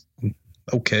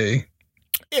okay.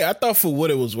 Yeah, I thought for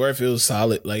what it was worth, it was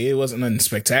solid. Like, it wasn't nothing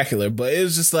spectacular, but it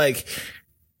was just like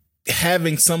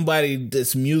having somebody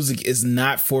that's music is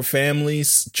not for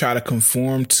families try to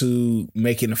conform to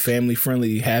making a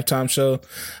family-friendly halftime show.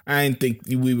 I didn't think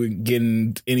we were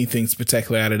getting anything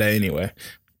spectacular out of that anyway.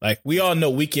 Like, we all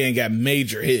know Weeknd got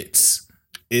major hits.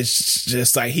 It's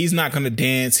just like, he's not going to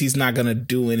dance. He's not going to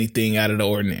do anything out of the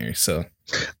ordinary. So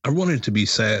I wanted it to be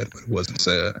sad, but it wasn't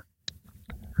sad.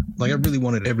 Like, I really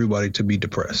wanted everybody to be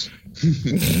depressed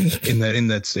in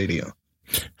that stadium.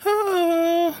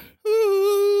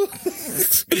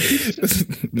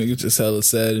 Nigga just hella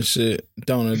sad and shit.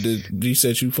 Donna, did you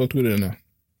say you fucked with it or no?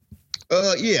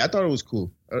 Yeah, I thought it was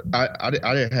cool. I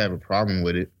didn't have a problem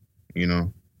with it, you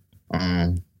know.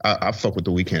 I fuck with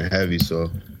the Weeknd heavy,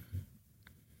 so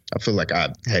I feel like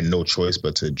I had no choice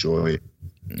but to enjoy it.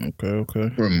 Okay.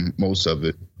 From most of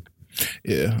it.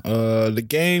 Yeah. The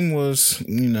game was,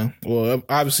 well,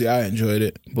 obviously I enjoyed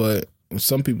it, but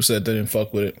some people said they didn't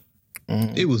fuck with it.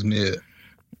 It was mid.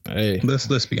 Hey,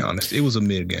 let's be honest. It was a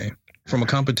mid game. From a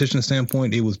competition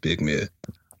standpoint, it was big mid.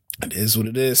 It is what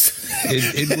it is.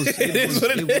 It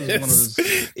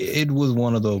was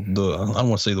one of the I don't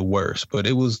want to say the worst, but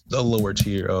it was the lower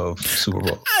tier of Super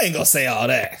Bowl. I ain't gonna say all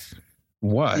that.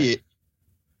 Why? Yeah.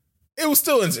 It was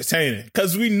still entertaining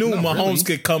because we knew Mahomes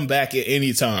could come back at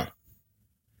any time.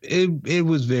 It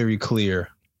was very clear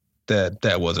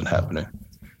that wasn't happening.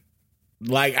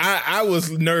 Like, I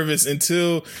was nervous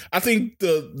until I think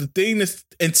the thing is,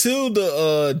 until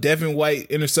the Devin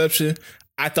White interception,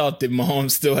 I thought that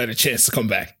Mahomes still had a chance to come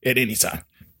back at any time.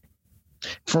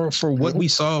 For what we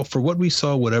saw,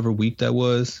 whatever week that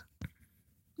was,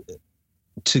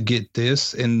 to get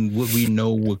this and what we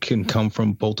know what can come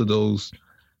from both of those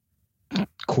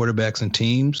quarterbacks and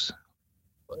teams,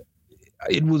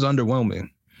 it was underwhelming.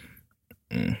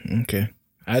 Okay.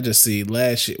 I just see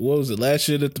last year. What was it? Last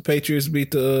year that the Patriots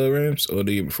beat the Rams, or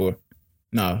the year before?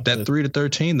 No, that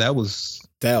 3-13. That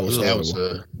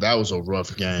was a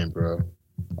rough game, bro.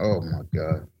 Oh my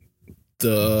god.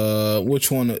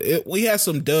 Which one? We had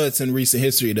some duds in recent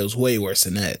history that was way worse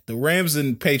than that. The Rams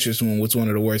and Patriots one was one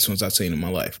of the worst ones I've seen in my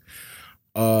life.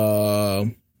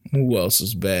 Who else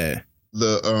is bad?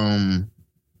 The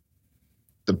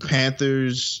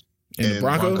Panthers. And the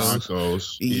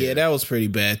Broncos? Yeah, that was pretty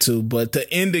bad too. But the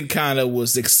ending kind of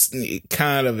was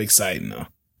kind of exciting though.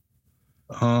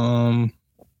 Um,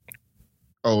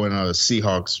 Oh, and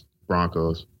Seahawks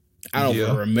Broncos. I don't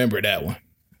even remember that one.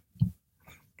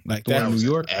 Like the that one in New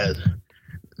York?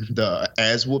 The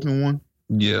ass whooping one?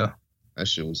 Yeah. That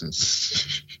shit was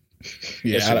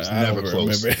Yeah, I don't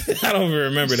remember. I don't even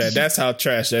remember that. That's how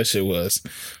trash that shit was.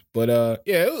 But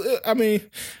yeah, I mean,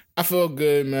 I feel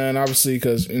good, man. Obviously,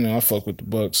 because I fuck with the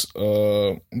Bucks.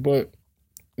 But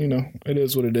it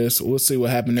is what it is. We'll see what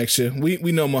happens next year.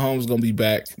 We know Mahomes gonna be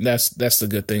back. That's the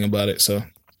good thing about it. So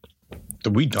I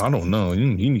don't know. You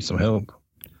need some help.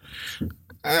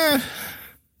 I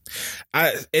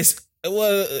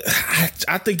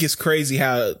think it's crazy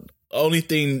how only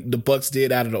thing the Bucks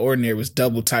did out of the ordinary was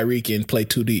double Tyreek and play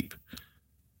too deep.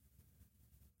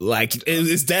 Like,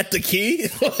 is that the key?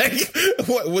 Like,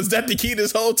 what was that the key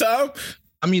this whole time?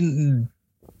 I mean,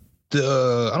 I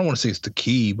don't want to say it's the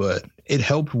key, but it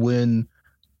helped when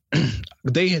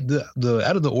they had the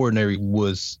out of the ordinary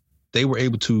was they were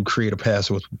able to create a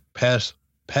pass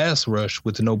rush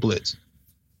with no blitz,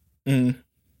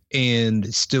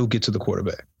 and still get to the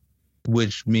quarterback,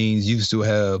 which means you still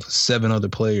have 7 other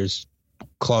players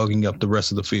clogging up the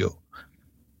rest of the field.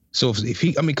 So if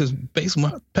he, because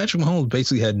basically Patrick Mahomes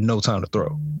basically had no time to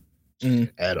throw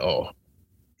at all.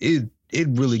 It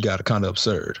really got kind of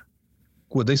absurd.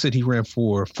 What they said, he ran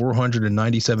for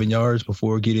 497 yards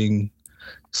before getting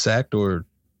sacked or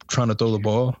trying to throw the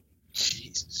ball.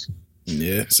 Jesus.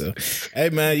 Yeah. So, hey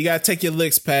man, you gotta take your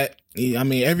licks, Pat. I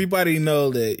mean, everybody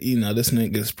know that this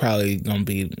nigga's probably gonna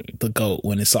be the GOAT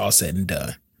when it's all said and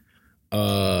done.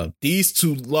 These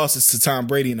 2 losses to Tom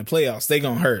Brady in the playoffs, they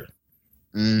gonna hurt.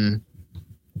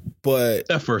 But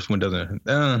that first one doesn't.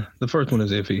 The first one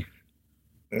is iffy.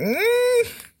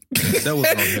 That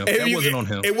wasn't on him. That wasn't on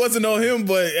him. It wasn't on him,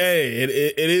 but hey,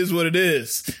 it is what it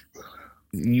is.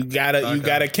 You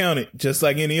gotta count it just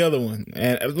like any other one.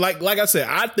 And like I said,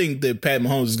 I think that Pat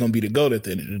Mahomes is gonna be the GOAT at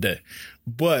the end of the day.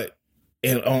 But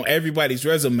on everybody's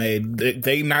resume,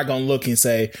 they not gonna look and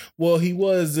say, well, he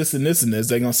was this and this and this.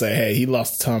 They're gonna say, hey, he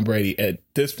lost to Tom Brady at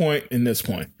this point and this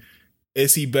point.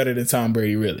 Is he better than Tom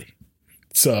Brady really?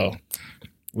 So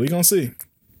we gonna see.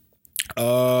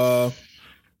 What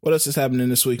else is happening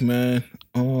this week, man?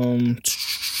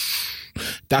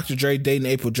 Dr. Dre dating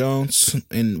April Jones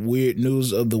in weird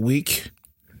news of the week.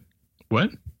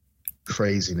 What?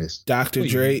 Craziness. Dr.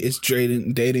 Dre is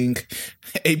dating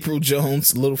April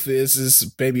Jones, Little Fizz's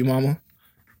baby mama.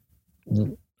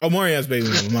 Omarion's baby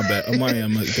mama. My bad.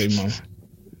 Omarion's baby mama.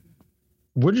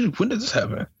 When did this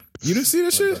happen? You didn't see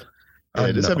this shit?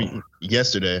 Yeah, this happened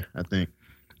yesterday, I think.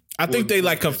 I think they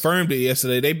confirmed it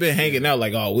yesterday. They've been hanging out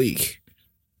all week.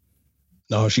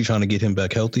 No, she's trying to get him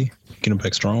back healthy, get him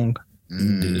back strong.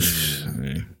 Can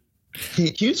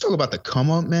you talk about the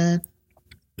come up, man?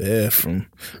 Yeah, from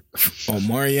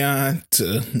Omarion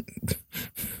to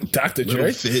Dr.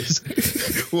 Dre.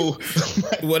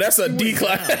 well, that's a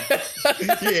decline.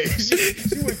 Yeah,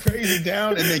 she went crazy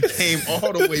down and then came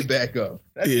all the way back up.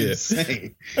 That's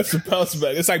insane. That's a bounce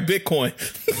back. It's like Bitcoin.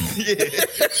 Yeah.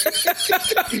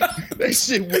 That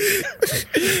shit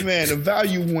went, man, the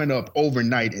value went up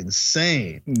overnight.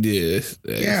 Insane. Yeah.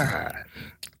 God.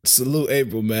 Salute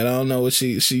April, man. I don't know what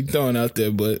she throwing out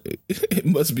there, but it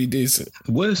must be decent.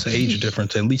 What is the age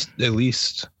difference? At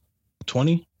least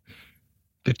 20?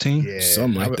 15? Yeah,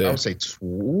 something like that. I would say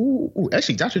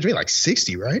actually Dr. Dre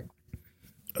 60, right?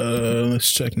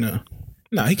 Let's check now.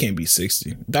 No, he can't be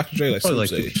 60. Dr. Dre probably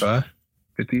 55.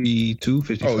 52,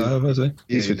 55, I'd say. Yeah,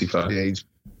 he's 55. Yeah,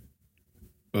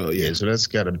 yeah, so that's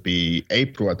got to be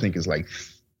April, I think is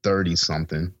 30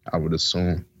 something, I would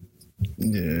assume.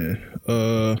 Yeah.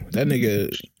 That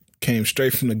nigga came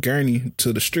straight from the gurney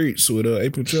to the streets with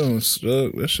April Jones.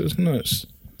 That's just nuts.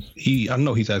 I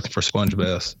know he's asking for sponge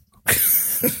baths.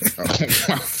 Oh,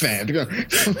 my fan.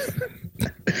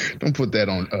 Don't put that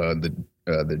on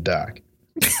the doc.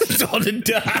 It's on the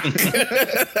doc.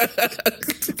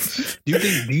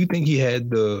 Do you think he had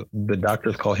the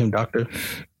doctors call him doctor?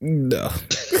 No.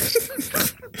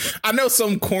 I know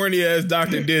some corny ass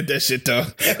doctor did that shit though.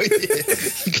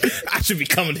 I should be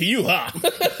coming to you, huh?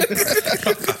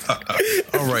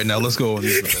 All right, now let's go on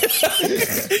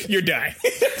this. You're dying.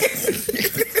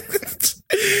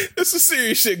 There's some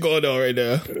serious shit going on right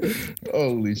now.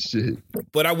 Holy shit.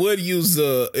 But I would use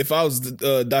if I was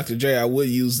Dr. J, I would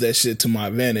use that shit to my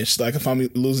advantage. Like if I'm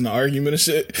losing the argument and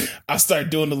shit, I start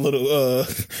doing the little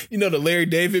the Larry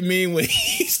David meme when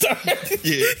he start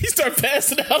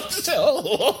passing out.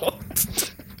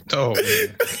 Oh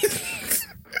man.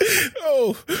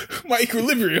 Oh, my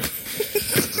equilibrium.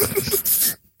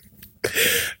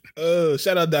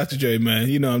 Shout out Dr. J,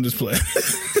 man. I'm just playing.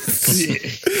 He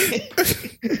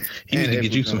need to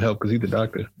get you some help because he's the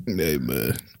doctor. Hey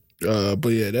man. But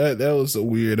yeah, that was a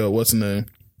weird. What's the name?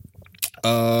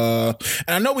 And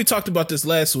I know we talked about this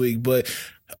last week, but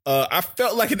I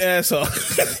felt like an asshole.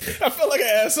 I felt like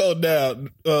an asshole now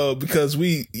because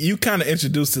you kind of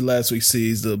introduced it last week.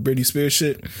 Sees the Britney Spears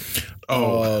shit.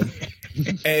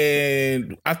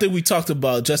 And I think we talked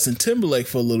about Justin Timberlake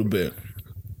for a little bit.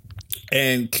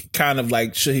 And kind of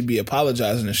like, should he be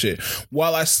apologizing and shit?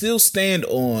 While I still stand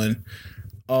on,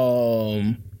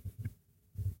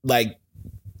 like,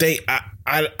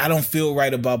 I don't feel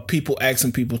right about people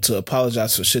asking people to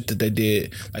apologize for shit that they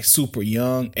did like super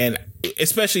young, and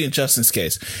especially in Justin's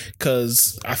case,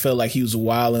 because I felt like he was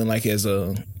wilding like as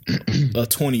a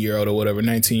 20-year-old or whatever,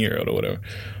 19-year-old or whatever.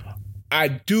 I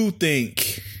do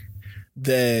think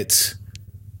that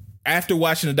after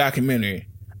watching the documentary,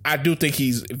 I do think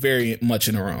he's very much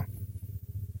in the wrong.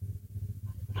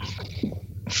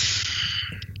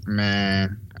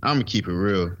 Man, I'm gonna keep it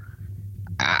real.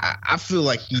 I feel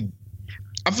like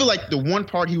the one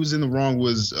part he was in the wrong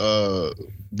was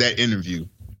that interview.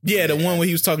 Yeah, the one where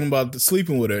he was talking about the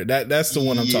sleeping with her. That's the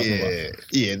one I'm talking about.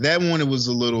 Yeah, that one, it was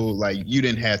a little like you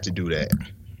didn't have to do that.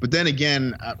 But then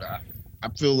again, I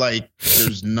feel like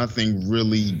there's nothing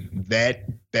really that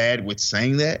bad with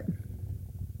saying that.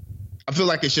 I feel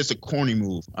like it's just a corny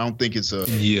move. I don't think it's a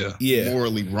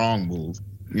morally wrong move.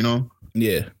 You know?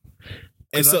 Yeah.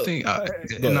 And so I think I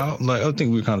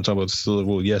think we were kind of talking about this a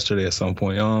little yesterday at some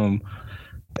point.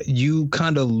 You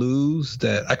kind of lose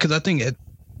that because I think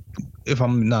if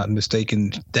I'm not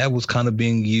mistaken, that was kind of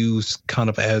being used kind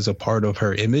of as a part of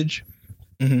her image.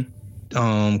 Mm-hmm.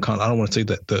 I don't want to say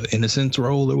that the innocence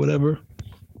role or whatever,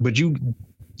 but you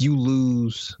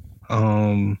lose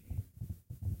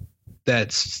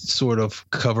that sort of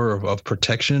cover of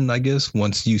protection, I guess,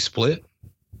 once you split.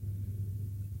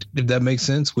 If that makes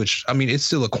sense, which I mean, it's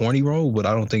still a corny role, but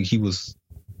I don't think it was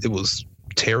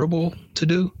terrible to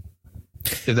do.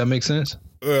 If that makes sense.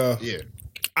 Yeah.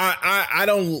 I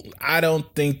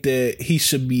don't think that he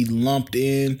should be lumped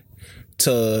in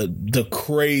to the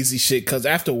crazy shit, because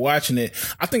after watching it,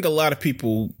 I think a lot of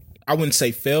people, I wouldn't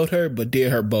say failed her, but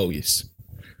did her bogus.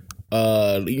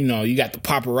 You got the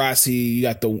paparazzi, you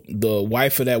got the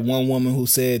wife of that one woman who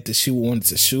said that she wanted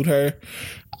to shoot her.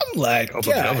 I'm like,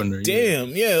 God damn,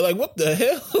 yeah, like what the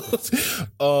hell?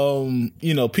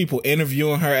 People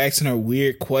interviewing her, asking her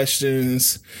weird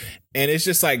questions, and it's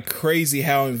just like crazy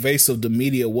how invasive the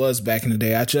media was back in the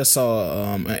day. I just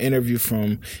saw an interview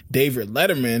from David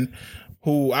Letterman,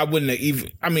 who I wouldn't have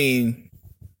even. I mean,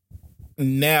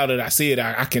 now that I see it,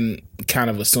 I can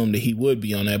kind of assume that he would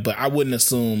be on that, but I wouldn't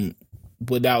assume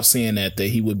without seeing that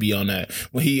he would be on that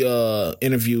when he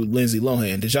interviewed Lindsay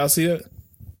Lohan. Did y'all see that?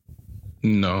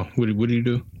 No. What did he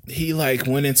do? He like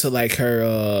went into like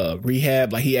her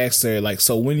rehab. Like he asked her like,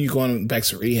 so when are you going back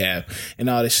to rehab and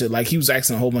all this shit? Like he was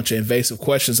asking a whole bunch of invasive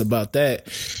questions about that.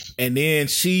 And then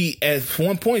she, at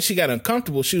one point, she got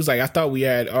uncomfortable. She was like, I thought we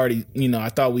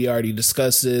already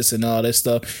discussed this and all this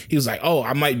stuff. He was like, oh,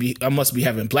 I must be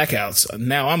having blackouts.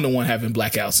 Now I'm the one having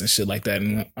blackouts and shit like that.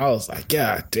 And I was like,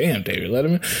 God damn, David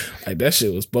Letterman. Like that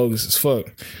shit was bogus as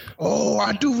fuck. Oh,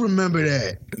 I do remember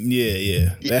that.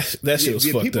 Yeah. That shit was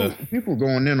fucked up. People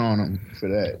going in on him for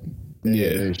that.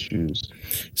 Yeah. Issues.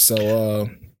 So,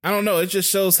 I don't know. It just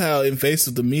shows how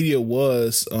invasive the media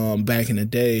was back in the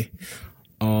day.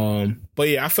 But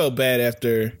yeah, I felt bad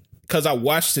after, because I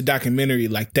watched the documentary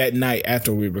like that night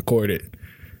after we recorded,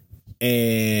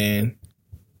 and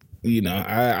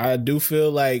I do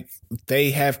feel like they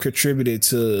have contributed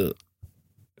to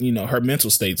her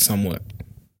mental state somewhat.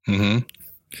 Mm-hmm.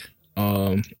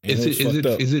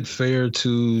 Is it fair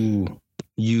to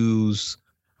use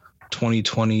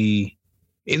 2020?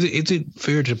 Is it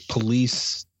fair to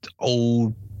police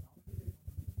old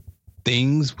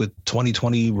things with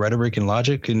 2020 rhetoric and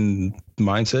logic and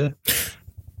mindset?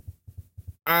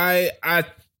 I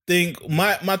think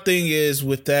my thing is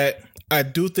with that, I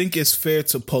do think it's fair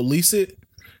to police it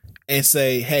and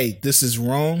say, hey, this is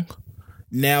wrong.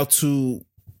 Now to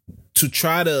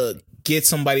try to get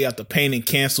somebody out the pain and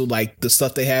cancel like the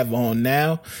stuff they have on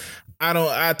now,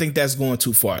 I think that's going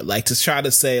too far. Like to try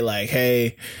to say like,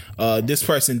 hey, this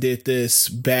person did this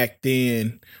back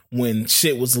then when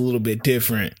shit was a little bit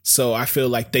different, so I feel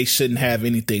like they shouldn't have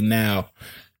anything now.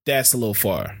 That's a little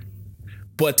far.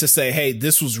 But to say, hey,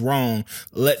 this was wrong,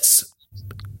 let's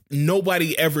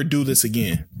nobody ever do this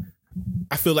again,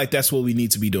 I feel like that's what we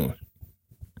need to be doing.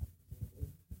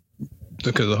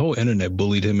 Because the whole internet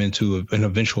bullied him into an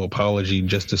eventual apology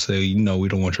just to say, we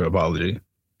don't want your apology.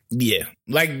 Yeah,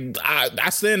 like I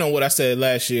stand on what I said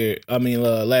last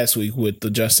week with the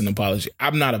Justin apology.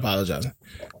 I'm not apologizing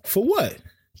for what.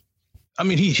 I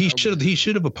mean, he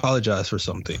should have apologized for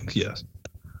some things. Yes,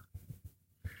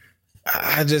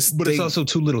 but it's also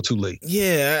too little, too late.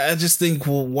 Yeah, I just think,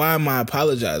 well, why am I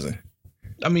apologizing?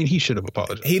 I mean, he should have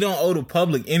apologized. He don't owe the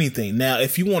public anything. Now,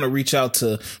 if you want to reach out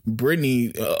to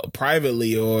Brittany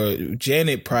privately or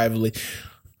Janet privately,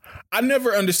 I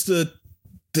never understood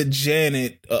the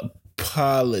Janet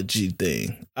apology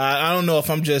thing. I don't know if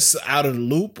I'm just out of the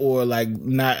loop or like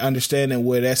not understanding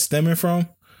where that's stemming from.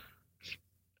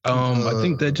 I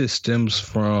think that just stems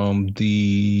from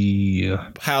the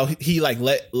how he like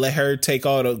let her take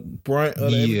all the brunt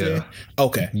of everything.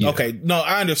 Okay. No,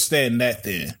 I understand that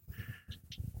then.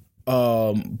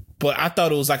 But I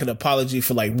thought it was like an apology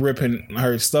for like ripping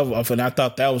her stuff off, and I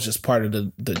thought that was just part of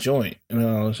the joint. I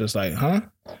was just like, huh?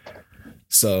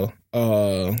 So,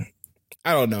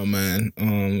 I don't know, man.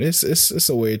 It's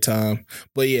a weird time,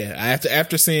 but yeah,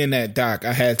 after seeing that doc,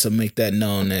 I had to make that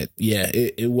known that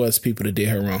it was people that did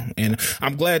her wrong, and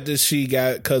I'm glad that she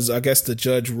got, because I guess the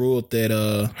judge ruled that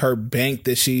her bank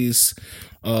that she's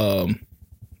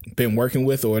been working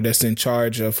with, or that's in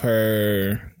charge of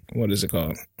her, what is it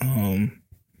called,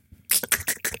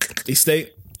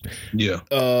 estate. Yeah.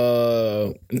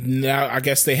 Now I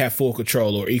guess they have full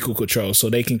control or equal control, so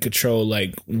they can control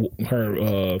like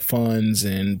her funds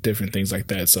and different things like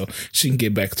that, so she can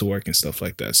get back to work and stuff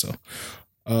like that. So,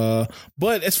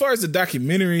 but as far as the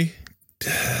documentary,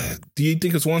 do you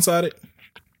think it's one-sided?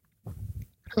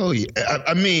 Oh yeah,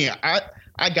 I mean, I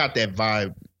got that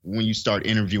vibe when you start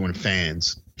interviewing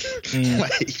fans.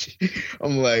 Like,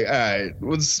 I'm like, all right,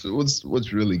 what's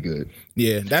really good?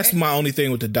 Yeah, that's my only thing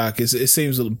with the doc, is it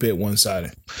seems a bit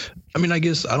one-sided. I mean, I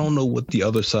guess I don't know what the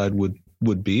other side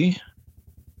would be.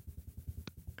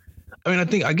 I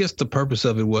mean, I guess the purpose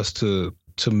of it was to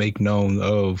make known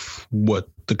of what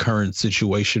the current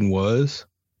situation was,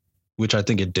 which I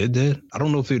think it did that. I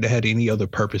don't know if it had any other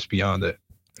purpose beyond that.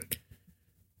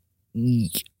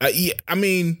 Yeah, I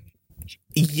mean,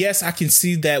 yes, I can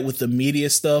see that with the media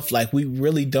stuff. Like, we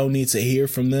really don't need to hear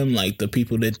from them, like the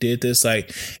people that did this.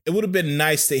 Like, it would have been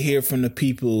nice to hear from the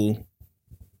people.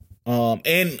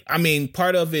 And I mean,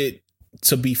 part of it,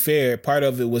 to be fair, part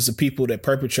of it was the people that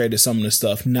perpetrated some of the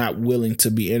stuff not willing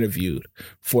to be interviewed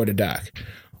for the doc.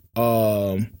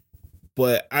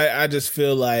 But I just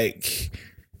feel like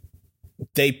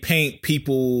they paint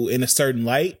people in a certain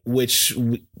light, which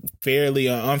fairly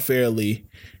or unfairly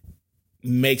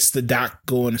makes the doc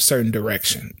go in a certain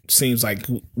direction. Seems like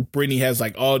Brittany has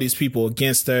like all these people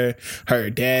against her. Her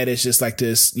dad is just like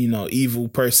this, evil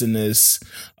person is,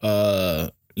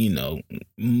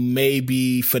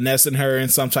 maybe finessing her in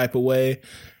some type of way.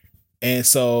 And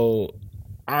so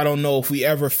I don't know if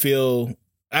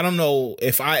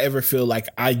I ever feel like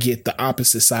I get the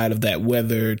opposite side of that,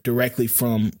 whether directly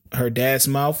from her dad's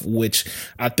mouth, which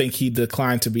I think he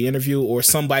declined to be interviewed, or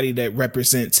somebody that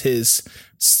represents his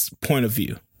point of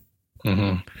view.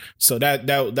 Mm-hmm. So that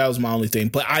was my only thing.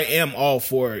 But I am all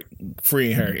for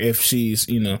freeing her if she's,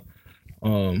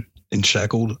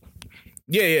 shackled.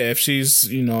 Yeah. If she's,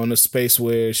 in a space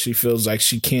where she feels like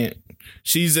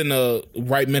she's in the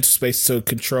right mental space to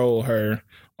control her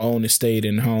own estate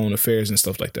and her own affairs and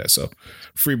stuff like that. So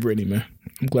free Brittany, man.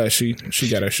 I'm glad she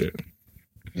got her shit.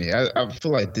 Yeah, I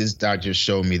feel like this doc just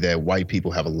showed me that white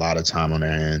people have a lot of time on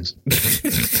their hands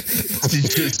to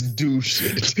just do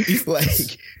shit.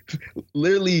 Like,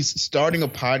 literally starting a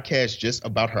podcast just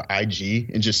about her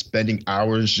IG and just spending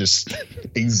hours just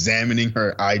examining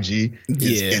her IG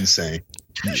is insane.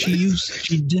 She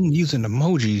didn't use an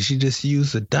emoji. She just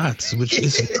used the dots, which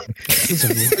isn't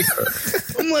like her.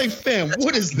 I'm like, fam,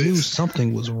 what is this? Knew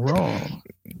something was wrong.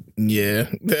 Yeah,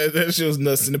 that shit was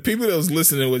nuts, and the people that was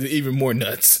listening was even more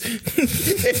nuts. What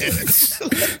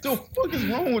the fuck is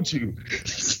wrong with you,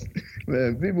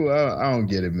 man? People, I don't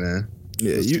get it, man.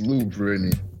 Yeah, Salute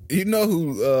Brittany. You know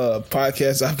who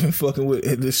podcast I've been fucking with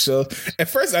in this show? At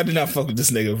first, I did not fuck with this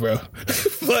nigga, bro.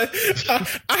 But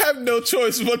I have no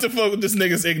choice but to fuck with this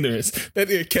nigga's ignorance.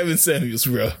 That is Kevin Samuels,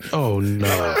 bro. Oh,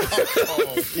 no.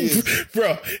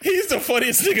 Bro, he's the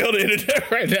funniest nigga on the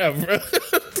internet right now, bro.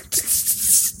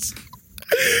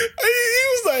 He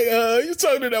was like, you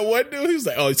talking to that one dude? He was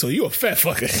like, oh, so you a fat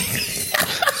fucker.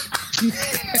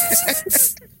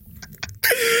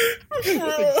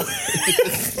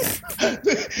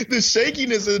 The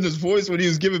shakiness in his voice when he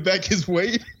was giving back his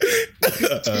weight.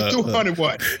 200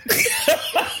 what?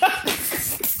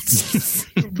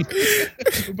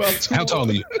 How tall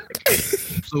are you?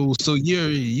 So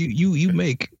you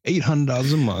make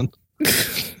 $800 a month,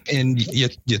 and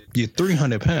you're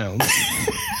 300 pounds.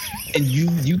 And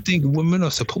you think women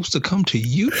are supposed to come to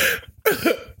you?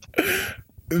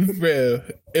 Bro,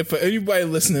 if for anybody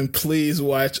listening, please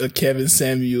watch a Kevin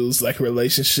Samuels like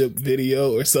relationship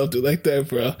video or something like that,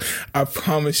 bro. I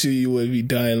promise you would be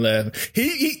dying laughing.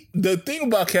 He the thing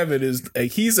about Kevin is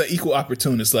like, he's an equal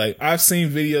opportunist. Like I've seen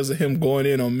videos of him going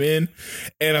in on men,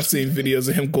 and I've seen videos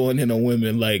of him going in on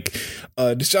women. Like,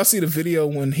 did y'all see the video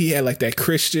when he had like that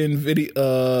Christian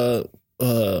video?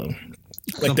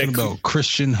 Like something that about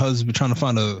Christian husband trying to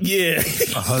find a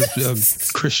husband, a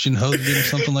Christian husband, or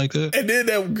something like that. And then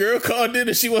that girl called in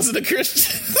and she wasn't a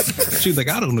Christian. She was like,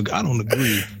 I don't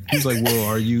agree. He's like, well,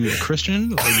 are you a Christian?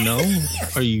 Like, no.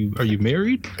 Are you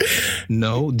married?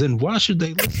 No. Then why should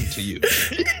they listen to you?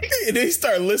 And then he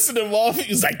started listening them off.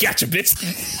 He was like, gotcha, bitch.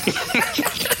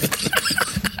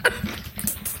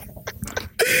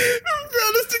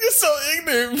 Bro, this thing is so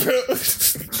ignorant, bro.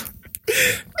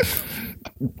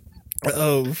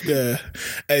 Oh god!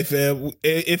 Hey fam,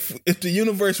 if the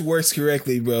universe works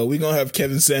correctly, bro, we gonna have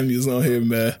Kevin Samuels on here,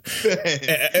 man.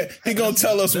 He gonna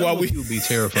tell us why we would be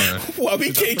terrifying. Why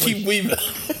we can't keep weaving.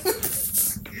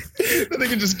 They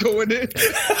can just go in there.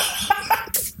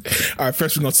 All right,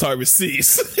 first we're gonna start with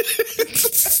C's.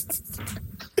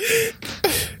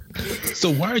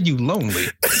 So why are you lonely?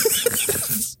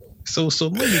 So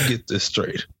let me get this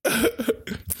straight.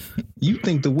 You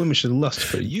think the women should lust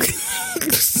for you?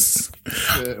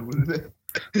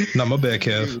 Nah, my bad,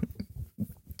 Kev.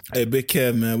 Hey, Big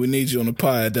Kev, man, we need you on the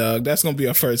pod, dog. That's gonna be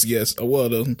our first guest. Well,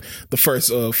 the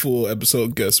first full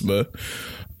episode guest, man.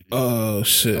 Oh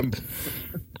shit.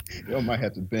 Y'all might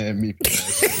have to ban me for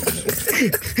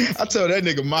that. I tell that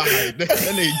nigga my height. That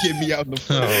nigga get me out in the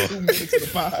first 2 minutes of the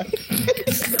pod.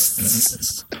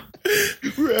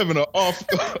 We're having an off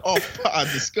pod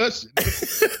discussion.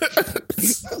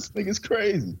 This nigga's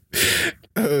crazy.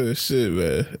 Oh shit,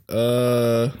 man.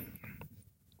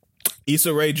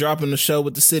 Issa Rae dropping the show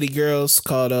with the City Girls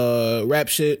called Rap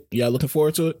Shit. Y'all looking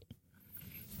forward to it?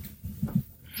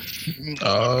 I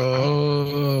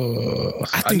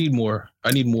need more.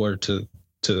 I need more to.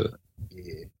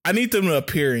 Yeah. I need them to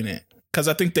appear in it because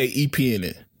I think they EP in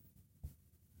it.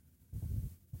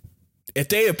 If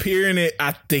they appear in it,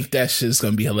 I think that shit's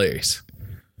gonna be hilarious.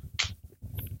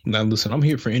 Now listen, I'm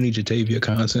here for any Jatavia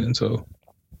content, so.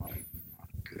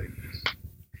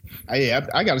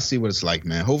 I got to see what it's like,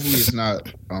 man. Hopefully it's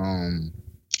not, I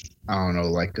don't know,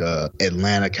 like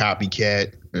Atlanta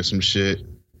copycat or some shit.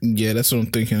 Yeah, that's what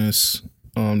I'm thinking is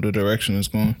the direction it's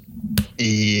going.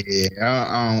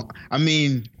 Yeah, I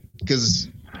mean, because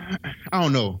I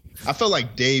don't know. I felt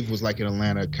like Dave was like an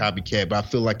Atlanta copycat, but I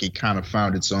feel like it kind of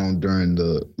found its own during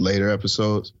the later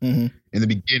episodes. Mm-hmm. In the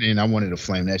beginning, I wanted to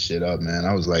flame that shit up, man.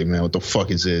 I was like, man, what the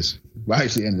fuck is this? But I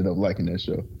actually ended up liking that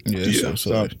show. Yeah.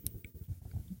 So.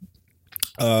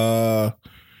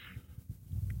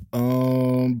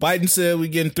 Biden said we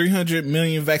getting 300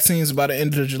 million vaccines by the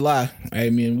end of July. I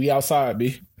mean, we outside,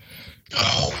 B.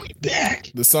 Oh, we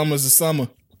back. The summer's the summer.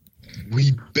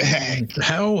 We back.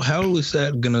 How is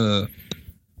that gonna,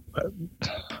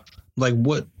 like,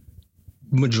 what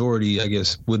majority, I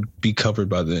guess, would be covered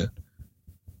by then?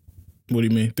 What do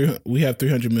you mean? We have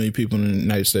 300 million people in the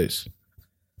United States.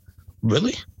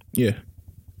 Really? Yeah.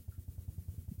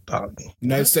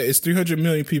 United States. It's 300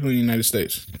 million people in the United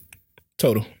States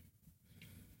total.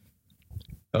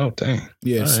 Oh, dang.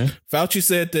 Yes. Right. Fauci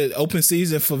said that open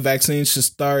season for vaccines should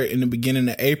start in the beginning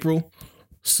of April.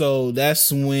 So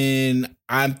that's when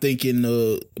I'm thinking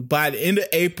by the end of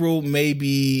April,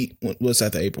 maybe, what's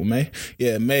after April? May?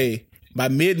 Yeah, May. By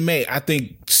mid-May, I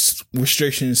think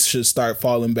restrictions should start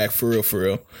falling back for real.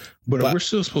 But we're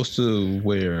still supposed to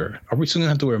are we still going to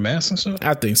have to wear masks and stuff?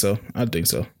 I think so.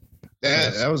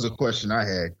 That was a question I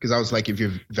had because I was like, if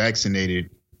you're vaccinated,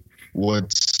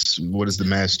 what is the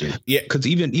mask do? Yeah, because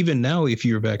even now, if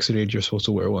you're vaccinated, you're supposed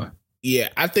to wear one. Yeah,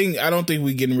 I don't think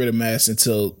we're getting rid of masks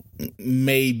until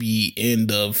maybe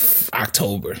end of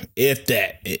October, if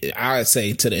that. I'd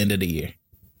say to the end of the year.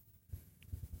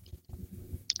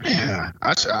 Yeah,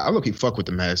 I look at fuck with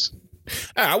the mask.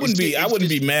 I wouldn't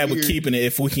be mad with keeping it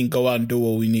if we can go out and do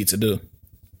what we need to do.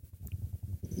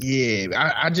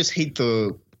 Yeah, I just hate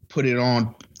to put it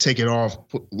on, take it off,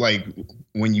 like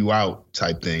when you out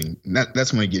type thing.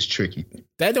 That's when it gets tricky.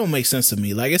 That don't make sense to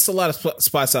me. Like, it's a lot of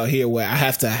spots out here where I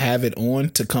have to have it on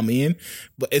to come in,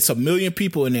 but it's a million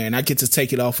people in there and I get to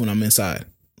take it off when I'm inside.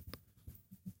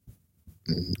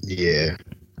 Yeah,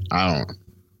 I don't.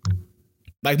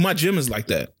 Like, my gym is like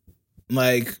that.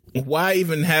 Like, why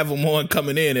even have them on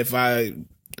coming in if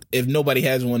nobody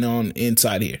has one on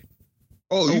inside here?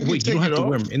 Oh, wait, you don't have to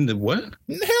wear them in the what? Hell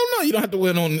no, you don't have to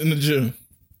wear it on in the gym.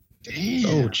 Damn.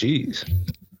 Oh, jeez.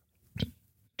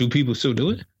 Do people still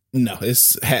do it? No,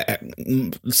 it's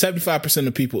 75%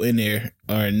 of people in there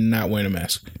are not wearing a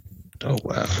mask. Oh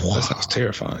wow, that sounds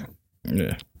terrifying.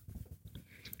 Yeah.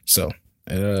 So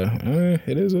it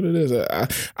is what it is.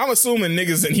 I'm assuming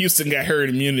niggas in Houston got herd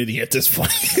immunity at this point.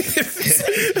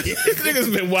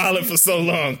 Niggas been wilding for so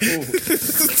long.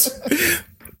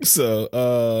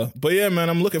 So, but yeah, man,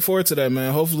 I'm looking forward to that,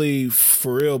 man. Hopefully,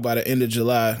 for real, by the end of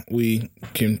July, we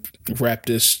can wrap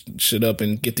this shit up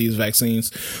and get these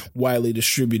vaccines widely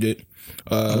distributed.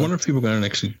 I wonder if people are going to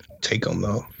actually take them,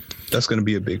 though. That's going to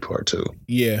be a big part, too.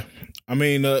 Yeah. I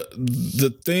mean,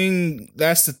 the thing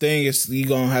is you're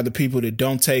going to have the people that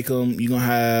don't take them. You're going to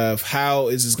have, how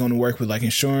is this going to work with like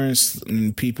insurance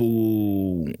and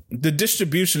people? The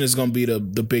distribution is going to be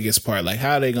the biggest part. Like,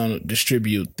 how are they going to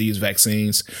distribute these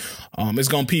vaccines? It's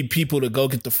going to be people to go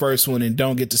get the first one and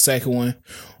don't get the second one.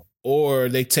 Or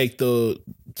they take the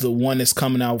one that's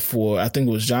coming out for, I think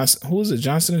it was Johnson. Who was it?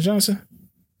 Johnson & Johnson?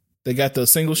 They got the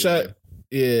single shot.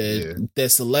 Yeah.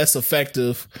 That's less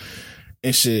effective.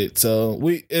 And shit, so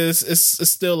it's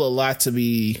still a lot to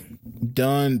be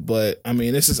done, but I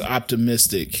mean, this is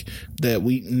optimistic that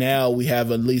we have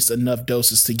at least enough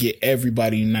doses to get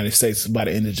everybody in the United States by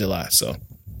the end of July. So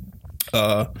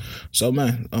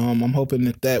man, I'm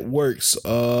hoping that works.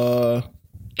 What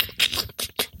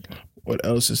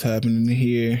else is happening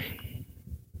here?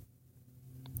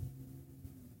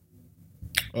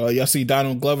 Y'all see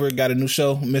Donald Glover got a new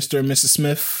show, Mr. and Mrs.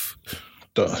 Smith.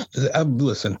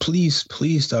 Listen, please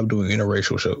stop doing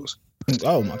interracial shows.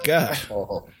 Oh my god!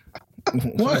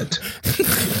 What?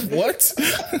 What?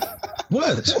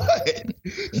 What?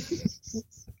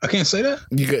 I can't say that.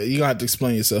 You gonna have to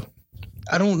explain yourself.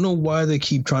 I don't know why they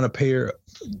keep trying to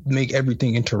make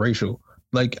everything interracial.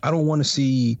 Like, I don't want to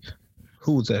see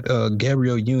who's that?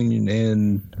 Gabrielle Union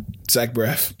and Zach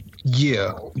Braff.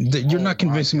 Yeah, you're not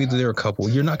convincing me that they're a couple.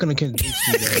 You're not going to convince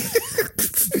me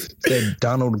that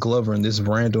Donald Glover and this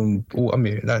random. Oh, I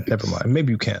mean, never mind.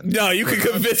 Maybe you can. No, you can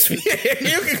convince me.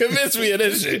 You can convince me of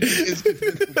this shit.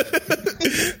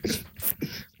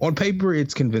 On paper,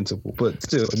 it's convincible, but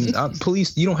still,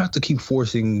 police. You don't have to keep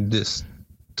forcing this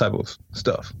type of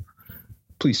stuff.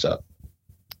 Please stop.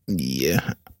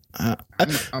 Yeah, I'm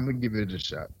gonna give it a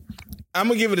shot. I'm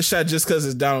gonna give it a shot just because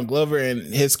it's Donald Glover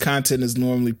and his content is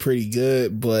normally pretty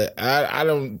good, but I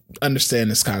don't understand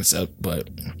this concept. But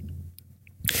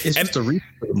it's just a reboot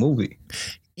of the movie.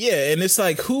 Yeah, and it's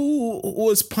like, who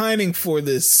was pining for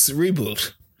this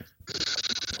reboot?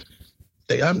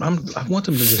 I want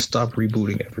them to just stop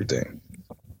rebooting everything.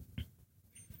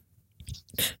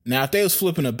 Now, if they was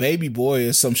flipping a baby boy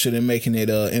or some shit and making it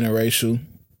interracial,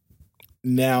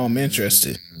 now I'm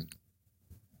interested.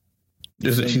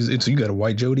 You got a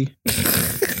white Jody?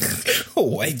 A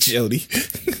white Jody.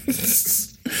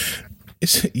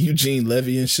 It's Eugene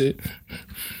Levy and shit.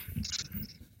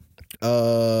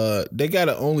 They got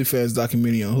an OnlyFans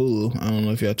documentary on Hulu. I don't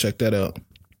know if y'all checked that out.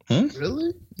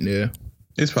 Really? Yeah.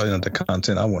 It's probably not the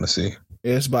content I want to see.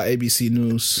 Yeah, it's by ABC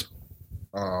News.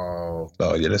 Oh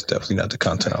yeah, that's definitely not the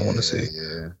content I want to see.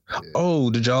 Yeah. Oh,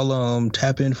 did y'all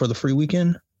tap in for the free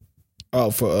weekend?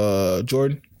 Oh, for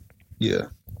Jordan? Yeah.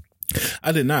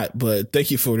 I did not, but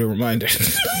thank you for the reminder.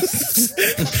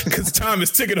 Because time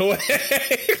is ticking away.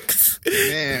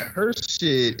 Man, her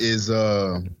shit is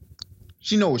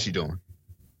she know what she doing.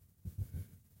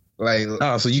 Like,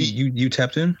 so you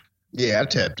tapped in? Yeah, I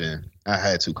tapped in. I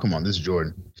had to. Come on, this is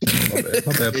Jordan. My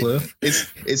bad, player.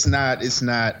 It's not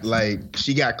like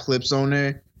she got clips on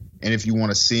there, and if you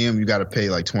want to see them, you got to pay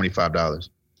like $25,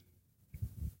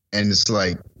 and it's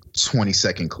like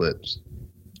 20-second clips.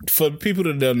 For people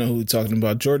that don't know who we're talking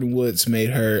about, Jordan Woods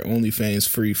made her OnlyFans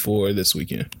free for this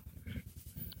weekend.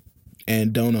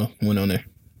 And Dona went on there.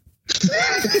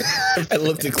 I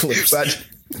looked at clips.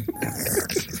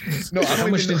 No, how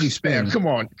much did you spend? Come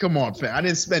on, fam. I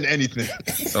didn't spend anything.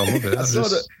 Oh, okay.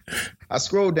 I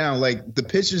scrolled down, like the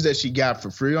pictures that she got for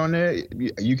free on there,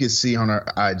 you can see on her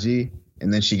IG,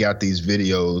 and then she got these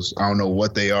videos. I don't know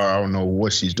what they are. I don't know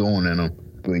what she's doing in them,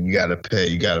 but you gotta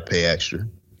pay extra.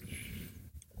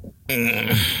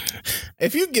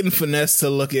 If you're getting finessed to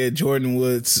look at Jordan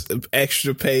Woods'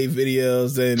 extra pay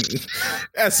videos, then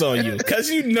that's on you, because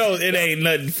you know it ain't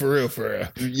nothing for real.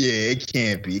 Yeah, it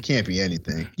can't be. It can't be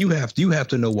anything. You have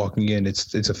to know walking in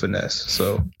it's a finesse.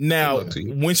 So now,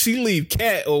 when she leave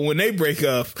Kat or when they break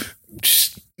up,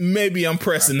 maybe I'm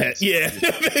pressing that. Yeah,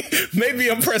 maybe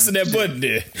I'm pressing that button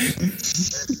there.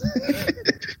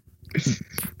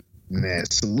 Man,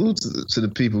 salute to the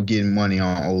people getting money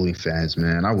on OnlyFans,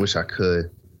 man. I wish I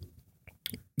could.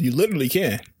 You literally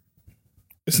can.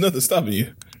 It's nothing stopping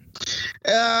you.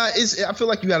 I feel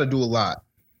like you got to do a lot.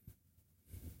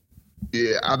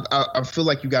 Yeah, I feel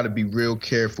like you got to be real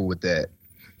careful with that,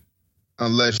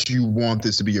 unless you want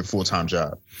this to be your full-time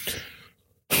job.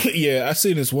 Yeah, I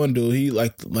seen this one dude. He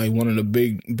like one of the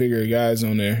bigger guys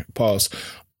on there. Pause.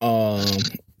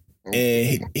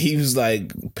 And he was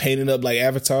like painted up like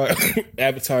Avatar,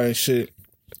 Avatar and shit.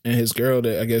 And his girl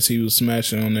that I guess he was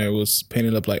smashing on there was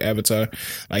painted up like Avatar.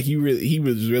 Like he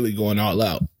was really going all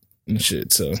out and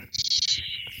shit. So,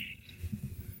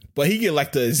 but he get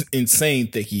like the insane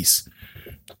thickies.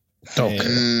 Okay.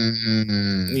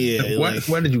 Yeah.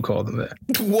 Why did you call them that?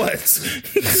 What?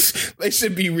 They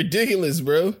should be ridiculous,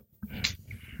 bro.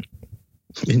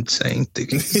 Insane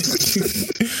thickies.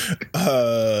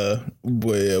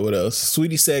 Boy, yeah, what else?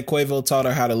 Sweetie said Quavo taught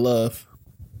her how to love.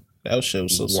 That shit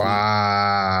was so sweet.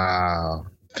 Wow.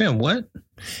 Fam, what?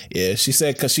 Yeah, she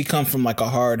said because she come from like a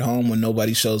hard home when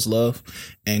nobody shows love,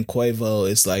 and Quavo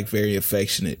is like very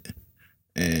affectionate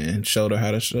and showed her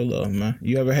how to show love, man.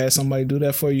 You ever had somebody do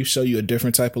that for you, show you a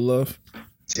different type of love?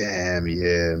 Damn,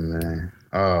 yeah, man.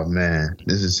 Oh man,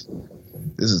 this is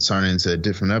turning into a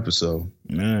different episode.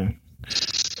 Man,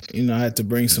 you know, I had to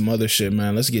bring some other shit,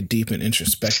 man. Let's get deep and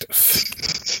introspective.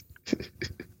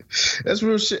 That's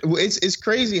real shit. It's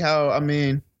crazy how, I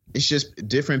mean, it's just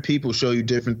different people show you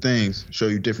different things, show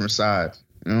you different sides.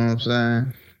 You know what I'm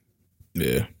saying?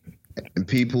 Yeah. And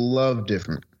people love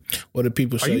different. What do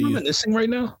people show you? Are you reminiscing right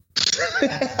now?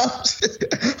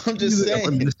 I'm just saying.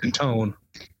 Reminiscent tone.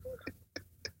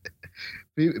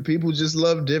 People just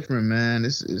love different, man.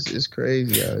 It's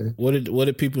crazy out here. What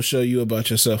did people show you about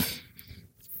yourself?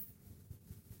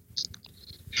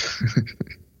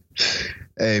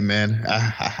 Hey, man,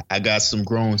 I got some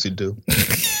growing to do.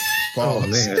 Oh,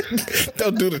 man.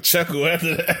 Don't do the chuckle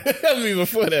after that. I mean,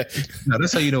 before that. No,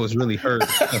 that's how you know it's really hurt.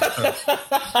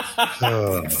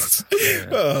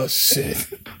 Oh, shit.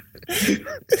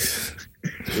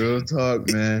 Real talk,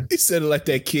 man. He said it like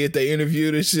that kid they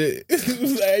interviewed and shit.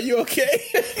 Like, are you okay?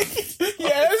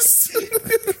 Yes.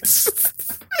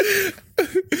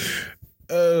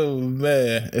 Oh,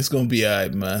 man. It's going to be all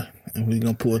right, man. And we're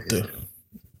going to pull it through.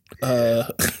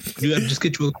 You gotta just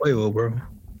get you a Quavo, bro.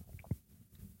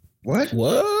 What?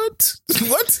 What?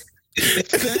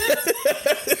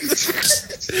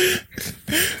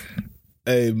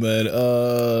 Hey, man.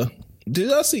 Did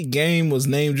y'all see Game was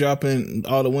name dropping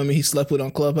all the women he slept with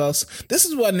on Clubhouse? This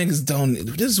is why niggas don't.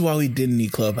 This is why we didn't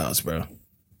need Clubhouse, bro.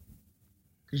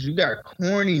 Cause you got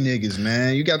corny niggas,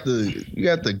 man. You got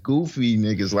the goofy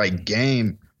niggas like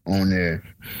Game on there.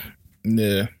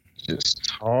 Yeah. Just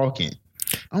talking.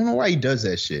 I don't know why he does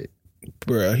that shit.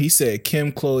 Bro, he said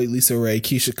Kim, Chloe, Lisa Ray,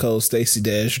 Keisha Cole, Stacey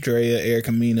Dash, Drea,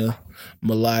 Erica Mena,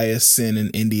 Malaya, Sin,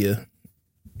 and India.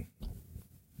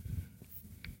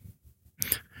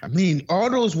 I mean, all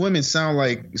those women sound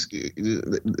like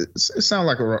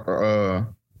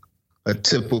a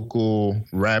typical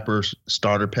rapper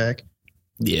starter pack.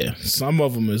 Yeah, some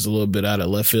of them is a little bit out of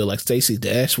left field, like Stacey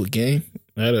Dash with Game.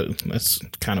 That's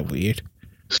kind of weird.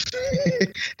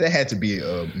 That had to be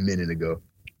a minute ago.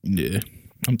 Yeah,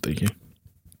 I'm thinking.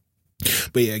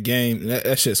 But yeah, Game,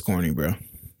 that shit's corny, bro.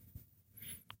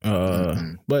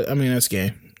 But I mean, that's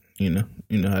Game. You know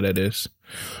how that is.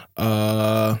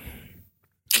 What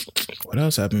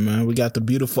else happened, man? We got the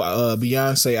beautiful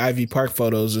Beyonce Ivy Park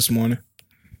photos this morning.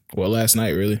 Well, last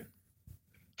night, really.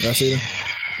 Y'all see them?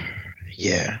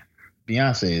 Yeah,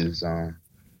 Beyonce is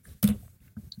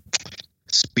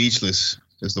speechless.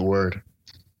 Is the word.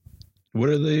 What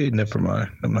are they? Never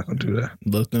mind. I'm not gonna do that.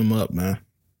 Look them up, man.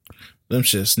 Them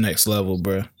shit's next level,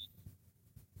 bro.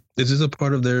 Is this a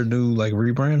part of their new like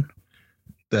rebrand?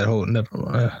 That whole never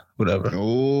mind. Whatever.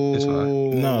 Oh, It's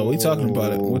fine. No, we talking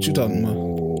about it. What you talking about?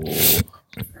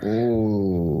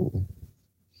 Oh,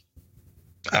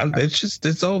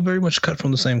 It's all very much cut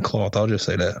from the same cloth. I'll just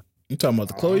say that. You talking about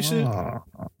the Chloe shit?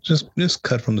 Just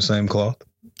cut from the same cloth.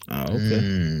 Oh,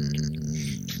 okay.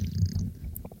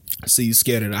 See, you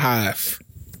scared of the hive.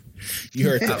 You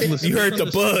heard the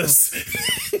buzz.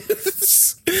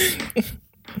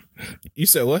 You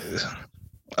said what?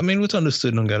 I mean, what's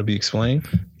understood don't got to be explained.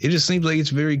 It just seems like it's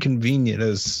very convenient it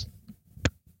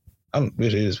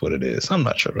is what it is. I'm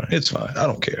not sure. It's fine. I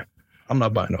don't care. I'm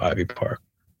not buying no Ivy Park.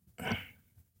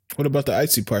 What about the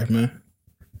Icy Park, man?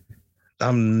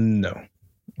 No.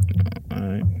 All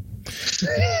right.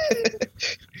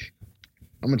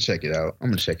 I'm gonna check it out.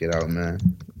 Man.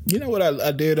 You know what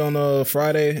I did on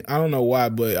Friday? I don't know why,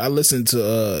 but I listened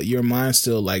to Your Mind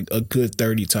Still like a good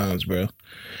 30 times, bro.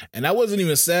 And I wasn't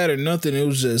even sad or nothing. It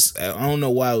was just, I don't know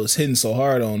why it was hitting so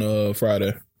hard on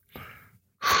Friday.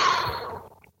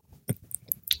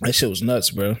 That shit was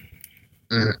nuts, bro.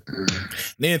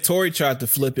 Then Tori tried to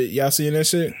flip it. Y'all seeing that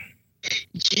shit?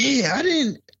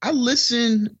 Yeah, I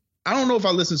listened. I don't know if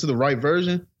I listened to the right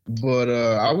version, but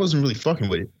I wasn't really fucking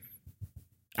with it.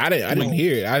 I didn't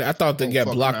hear it. I thought they got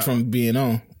blocked from being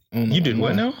on. You did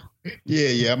what now?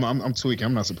 Yeah. I'm tweaking.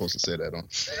 I'm not supposed to say that on.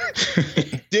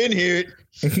 Didn't hear it.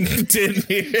 Didn't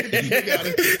hear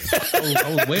it.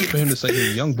 I was waiting for him to say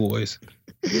his young boys.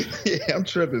 Yeah, I'm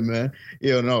tripping, man.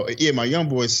 My young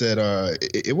boy said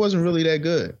it wasn't really that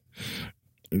good.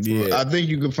 Yeah, I think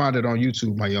you can find it on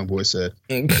YouTube. My young boy said.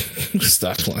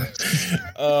 Stop playing.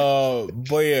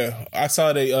 But yeah, I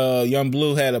saw that Young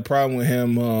Blue had a problem with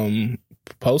him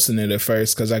posting it at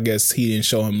first because I guess he didn't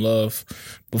show him love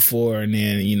before, and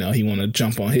then he want to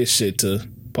jump on his shit to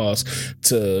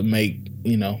make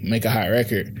a hot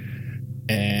record.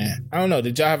 And I don't know.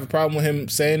 Did y'all have a problem with him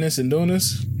saying this and doing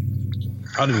this?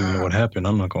 I didn't even know what happened.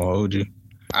 I'm not gonna hold you.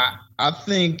 I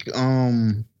think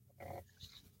I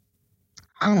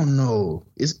don't know.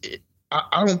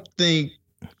 I don't think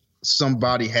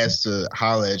somebody has to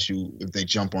holler at you if they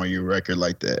jump on your record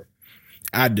like that.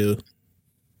 I do.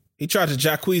 He tried to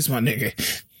Jacquees, my nigga.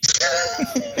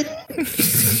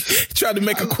 He tried to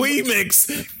make a Queen mix.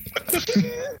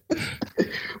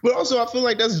 But also, I feel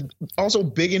like that's also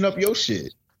bigging up your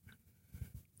shit.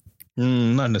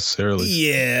 Not necessarily.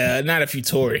 Yeah, not if you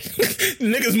Tory.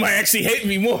 Niggas might actually hate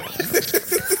me more.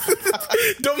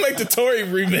 Don't make the Tory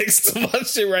remix to my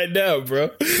shit right now, bro.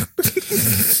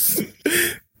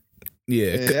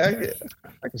 Yeah,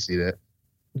 I can see that.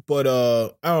 But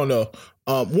I don't know.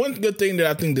 One good thing that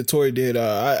I think that Tory did,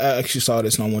 I actually saw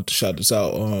this and I want to shout this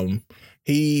out.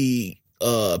 He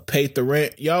paid the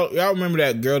rent. Y'all remember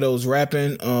that girl that was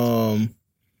rapping?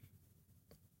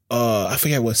 I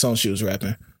forget what song she was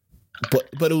rapping.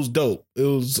 But it was dope. It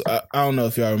was I don't know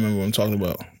if y'all remember what I'm talking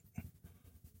about.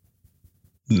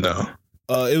 No.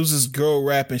 It was this girl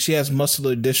rapping. She has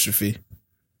muscular dystrophy.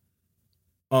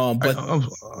 But are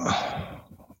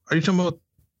you talking about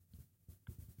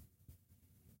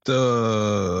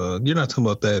you're not talking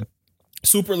about that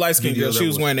super light skinned girl? She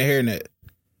was wearing a hairnet.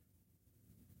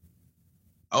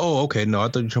 Oh, okay. No, I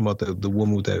thought you were talking about the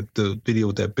woman with the video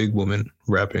with that big woman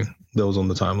rapping that was on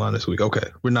the timeline this week. Okay,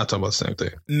 we're not talking about the same thing.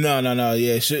 No.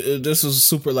 Yeah, this was a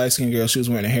super light skinned girl. She was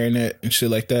wearing a hairnet and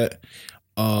shit like that.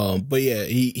 But yeah,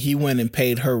 he went and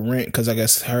paid her rent because I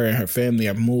guess her and her family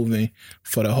are moving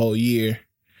for the whole year,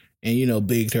 and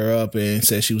bigged her up and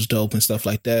said she was dope and stuff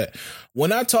like that.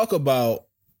 When I talk about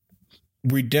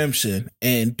redemption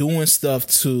and doing stuff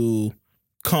to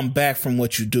come back from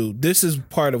what you do, this is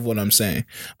part of what I'm saying.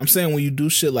 I'm saying when you do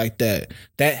shit like that,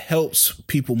 that helps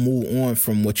people move on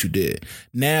from what you did.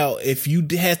 Now, if you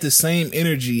had the same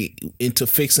energy into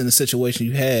fixing the situation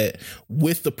you had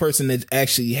with the person that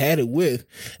actually had it with,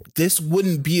 this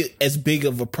wouldn't be as big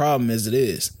of a problem as it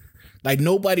is. Like,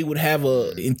 nobody would have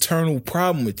a internal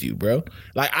problem with you, bro.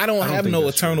 Like, I don't have no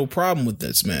internal problem with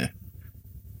this, man.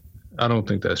 I don't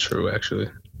think that's true, actually.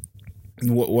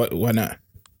 Why not?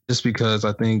 Just because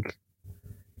I think,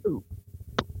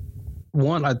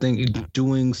 I think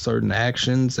doing certain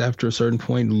actions after a certain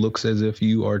point looks as if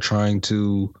you are trying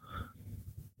to,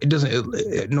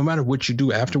 no matter what you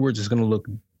do afterwards, it's going to look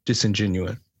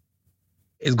disingenuous.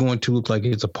 It's going to look like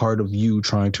it's a part of you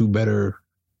trying to better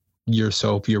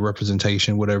yourself, your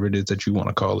representation, whatever it is that you want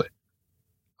to call it.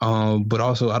 But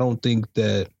also, I don't think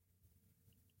that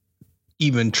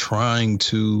even trying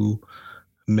to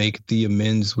make the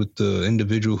amends with the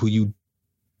individual who you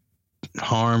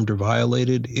harmed or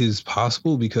violated is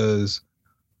possible, because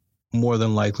more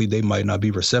than likely they might not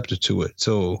be receptive to it.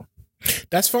 So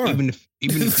that's fine.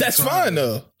 Even if that's fine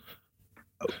though.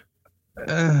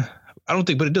 I don't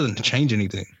think, but it doesn't change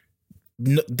anything.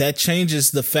 No, that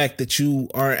changes the fact that you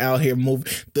aren't out here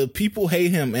moving. The people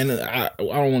hate him, and I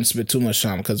don't want to spend too much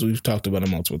time because we've talked about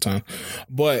him multiple times.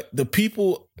 But the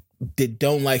people that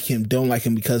don't like him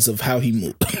because of how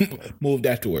he moved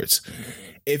afterwards.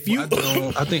 If you,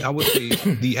 I think I would say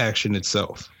the action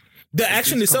itself. The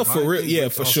action itself, for real, yeah,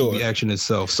 for sure. The action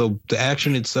itself. So the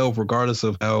action itself, regardless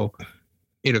of how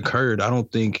it occurred, I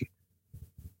don't think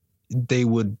they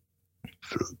would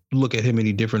look at him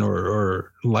any different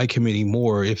or like him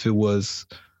anymore if it was,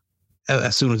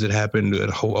 as soon as it happened,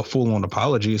 a full-on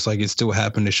apology. It's like it still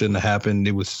happened. It shouldn't have happened.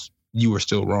 You were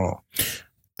still wrong.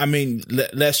 I mean,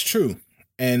 that's true.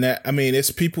 And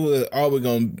it's people that are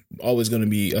always going to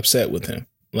be upset with him.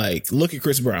 Like, look at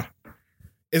Chris Brown.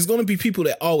 It's going to be people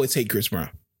that always hate Chris Brown,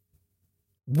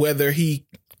 whether he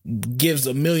gives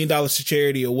 $1 million to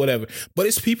charity or whatever. But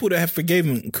it's people that have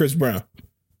forgiven Chris Brown,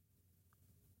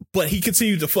 but he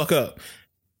continued to fuck up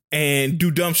and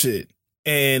do dumb shit.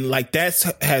 And like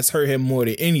has hurt him more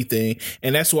than anything.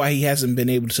 And that's why he hasn't been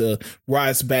able to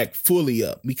rise back fully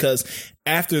up, because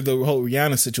after the whole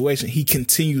Rihanna situation, he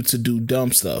continued to do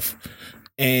dumb stuff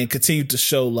and continued to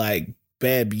show like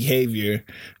bad behavior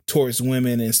towards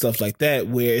women and stuff like that,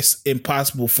 where it's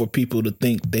impossible for people to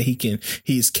think that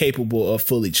he's capable of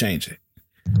fully changing.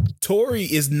 Tory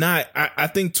is not, I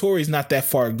think Tory's not that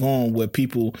far gone where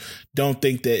people don't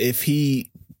think that if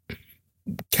he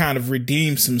kind of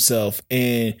redeems himself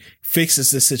and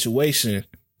fixes the situation,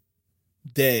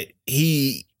 that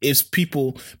he is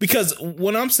people, because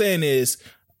what I'm saying is,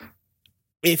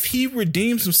 if he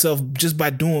redeems himself just by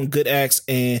doing good acts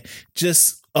and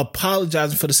just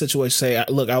apologizing for the situation, say,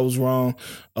 look, I was wrong,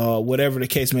 whatever the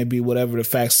case may be, whatever the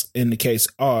facts in the case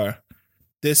are,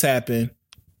 this happened,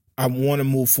 I want to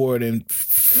move forward and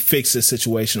fix the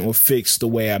situation or fix the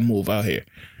way I move out here,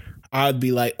 I'd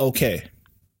be like, okay,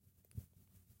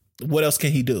 what else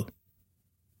can he do?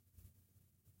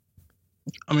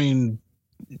 I mean,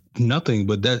 nothing,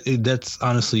 but that's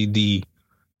honestly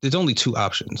there's only two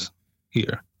options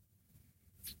here.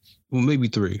 Well, maybe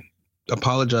three.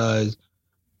 Apologize,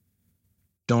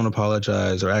 don't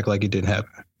apologize, or act like it didn't happen.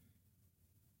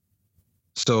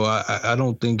 So I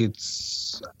don't think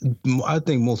I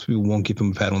think most people won't give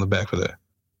him a pat on the back for that.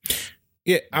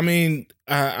 Yeah, I mean,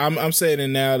 I'm saying it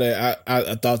now that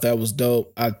I thought that was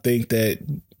dope. I think that,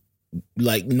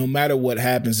 like, no matter what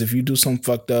happens, if you do something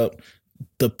fucked up,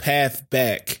 the path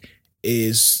back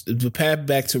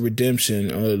to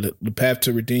redemption, or the path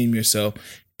to redeem yourself,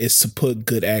 is to put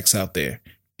good acts out there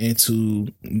and to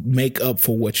make up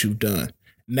for what you've done.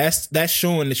 And that's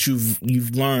showing that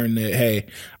you've learned that, hey,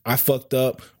 I fucked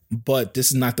up, but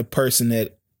this is not the person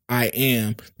that I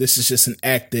am. This is just an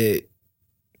act that,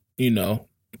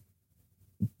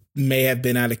 may have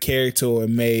been out of character, or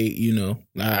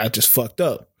I just fucked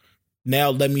up.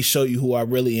 Now let me show you who I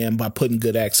really am by putting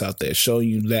good acts out there, showing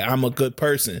you that I'm a good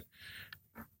person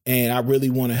and I really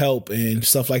want to help and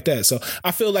stuff like that. So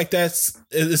I feel like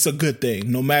it's a good thing,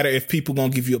 no matter if people gonna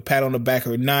give you a pat on the back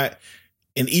or not.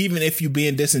 And even if you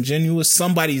being disingenuous,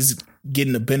 somebody's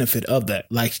getting the benefit of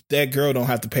that. Like, that girl don't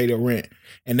have to pay their rent,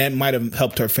 and that might have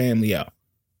helped her family out.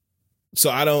 So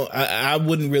I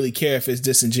wouldn't really care if it's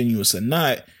disingenuous or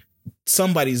not.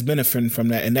 Somebody's benefiting from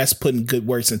that, and that's putting good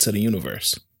works into the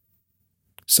universe.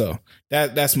 So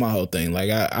that's my whole thing. Like,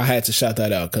 I had to shout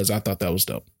that out because I thought that was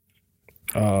dope.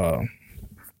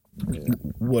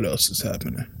 What else is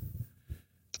happening?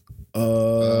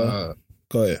 Go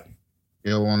ahead.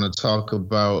 You want to talk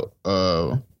about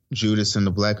Judas and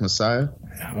the Black Messiah?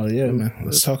 Oh yeah, man.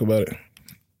 Let's talk about it.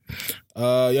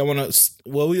 Y'all want to?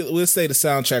 Well, we'll say the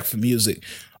soundtrack for music.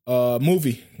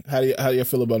 Movie. How do you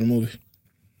feel about the movie?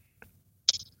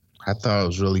 I thought it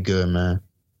was really good, man.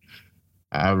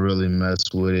 I really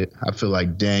messed with it. I feel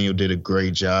like Daniel did a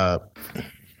great job.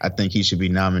 I think he should be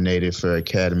nominated for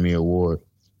Academy Award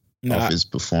off his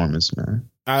performance, man.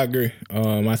 I agree.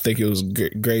 I think it was a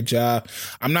great job.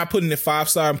 I'm not putting it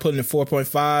 5-star. I'm putting it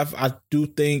 4.5. I do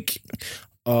think,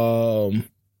 I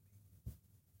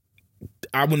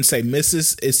wouldn't say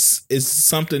misses. It's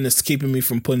something that's keeping me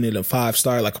from putting it a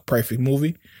 5-star, like a perfect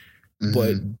movie. Mm-hmm.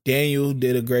 But Daniel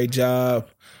did a great job.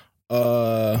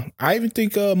 I even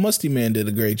think Musty Man did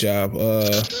a great job.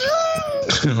 What's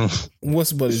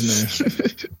his name?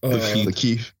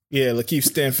 Lakeith. Yeah, Lakeith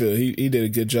Stanfield. He did a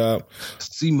good job.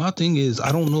 See, my thing is,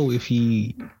 I don't know if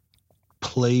he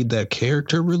played that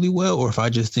character really well, or if I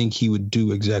just think he would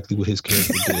do exactly what his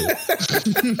character did,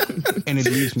 and it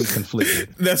leaves me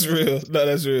conflicted. That's real. No,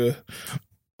 that's real.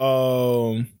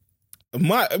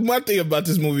 My thing about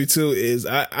this movie too is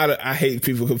I hate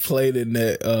people complaining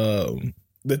that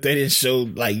they didn't show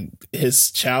like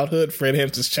his childhood, Fred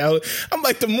Hampton's childhood. I'm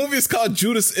like, the movie is called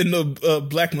Judas and the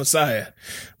Black Messiah.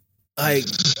 Like,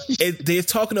 they're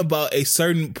talking about a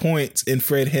certain point in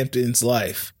Fred Hampton's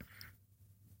life.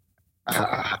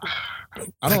 I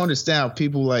don't understand how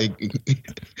people like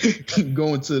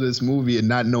go into this movie and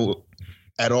not know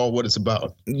at all what it's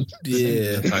about.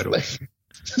 Yeah,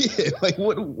 like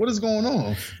what is going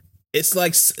on? It's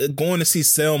like going to see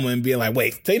Selma and being like,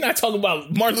 wait, they not talking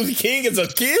about Martin Luther King as a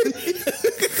kid?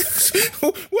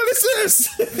 What is this?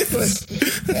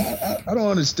 I don't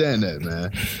understand that,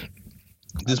 man.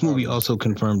 This movie also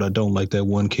confirmed I don't like that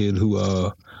one kid who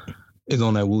is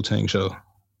on that Wu-Tang show.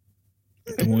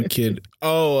 One kid.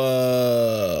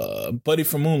 Buddy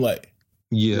from Moonlight.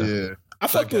 Yeah. I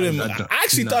fucked with him. I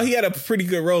actually thought he had a pretty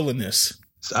good role in this.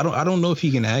 I don't know if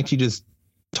he can actually just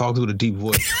talk with a deep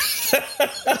voice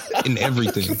in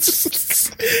everything.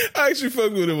 I actually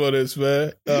fucked with him on this,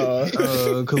 man.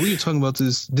 Because we were talking about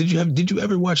this. Did you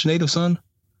ever watch Native Son?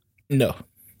 No.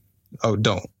 Oh,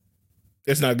 don't.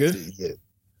 It's not good. Yeah,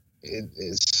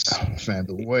 it's fan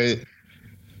the way.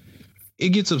 It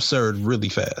gets absurd really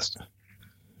fast.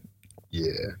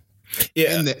 Yeah,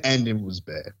 Yeah, and the ending was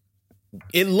bad.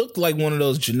 it looked like one of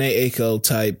those Janae Aiko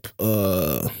type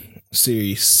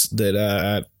series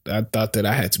that I thought that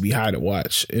I had to be high to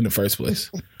watch in the first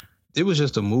place. It was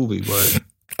just a movie, but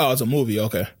Oh, it's a movie.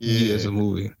 Okay. yeah, it's a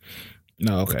movie.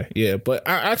 No, okay. Yeah, but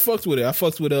I fucked with it. I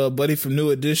fucked with Buddy from New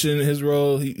Edition. His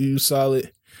role, he was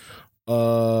solid.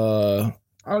 Oh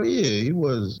yeah, he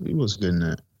was good in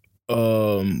that.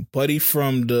 Buddy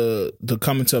from the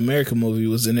Coming to America movie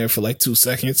was in there for like 2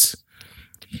 seconds.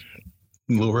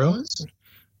 Lil Rel?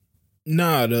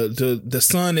 Nah, the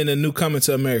son in the new Coming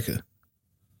to America.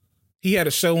 He had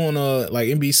a show on like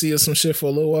NBC or some shit for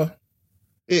a little while.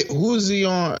 Who is he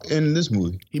on in this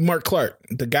movie? He Mark Clark,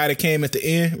 the guy that came at the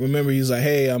end. Remember, he was like,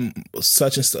 "Hey, I'm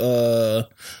such and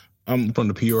I'm From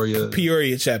the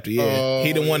Peoria chapter." Yeah,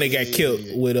 he the one that got killed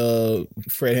with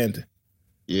Fred Hampton.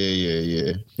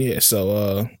 Yeah.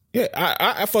 So yeah,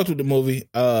 I fucked with the movie.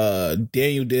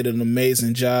 Daniel did an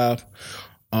amazing job.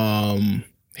 I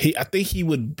think he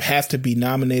would have to be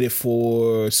nominated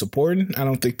for supporting. I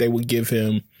don't think they would give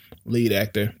him lead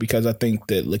actor because I think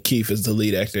that Lakeith is the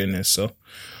lead actor in this. So,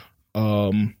 I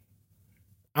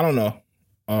don't know.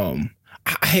 I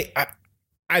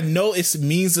know it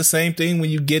means the same thing when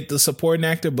you get the supporting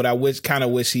actor, but I kind of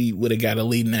wish he would have got a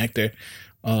leading actor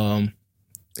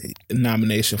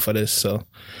nomination for this. So,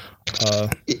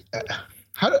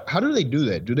 how do they do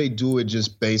that? Do they do it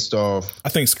just based off? I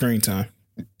think screen time.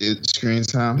 Screen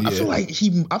time. Yeah. I feel like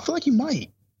he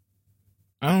might.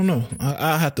 I don't know.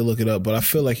 I'll have to look it up, but I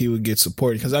feel like he would get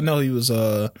supported because I know he was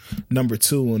number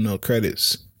 2 on the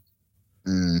credits.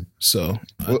 So,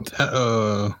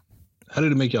 how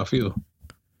did it make y'all feel?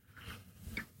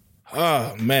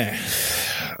 Oh man,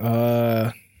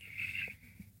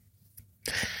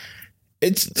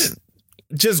 it's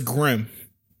just grim.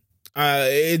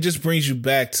 It just brings you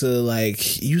back to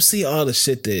like you see all the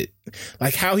shit that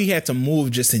like how he had to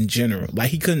move just in general. Like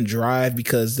he couldn't drive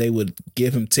because they would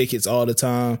give him tickets all the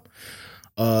time.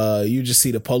 You just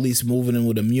see the police moving in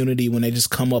with immunity when they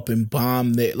just come up and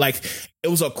bomb it. Like it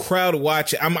was a crowd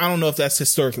watching. I don't know if that's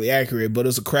historically accurate, but it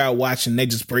was a crowd watching. They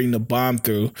just bring the bomb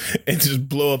through and just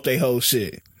blow up their whole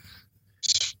shit.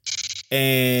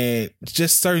 And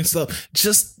just certain stuff,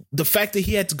 just the fact that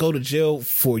he had to go to jail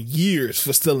for years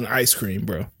for stealing ice cream,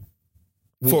 bro.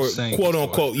 For quote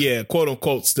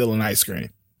unquote stealing ice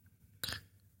cream.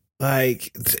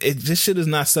 Like this shit is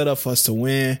not set up for us to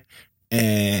win,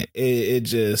 and it's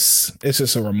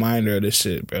just a reminder of this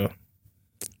shit, bro.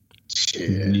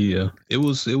 Yeah. It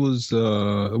was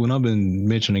when I've been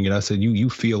mentioning it, I said you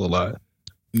feel a lot.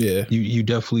 Yeah. You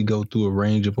definitely go through a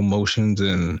range of emotions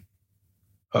and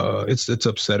it's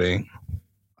upsetting.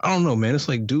 I don't know, man. It's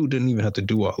like dude didn't even have to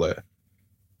do all that.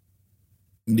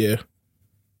 Yeah.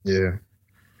 Yeah.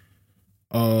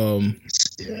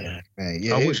 Yeah, man.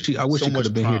 Yeah. I wish he could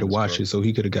have been here to watch it, so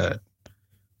he could have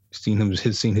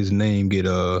seen his name get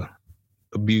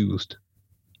abused.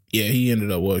 Yeah, he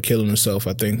ended up killing himself.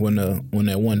 I think when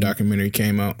that one documentary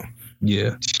came out.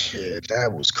 Yeah. Yeah,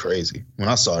 that was crazy. When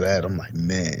I saw that, I'm like,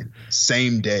 man,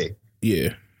 same day.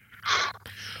 Yeah.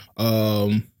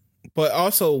 But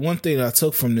also one thing I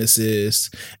took from this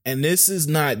is, and this is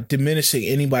not diminishing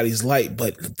anybody's light,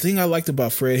 but the thing I liked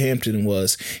about Fred Hampton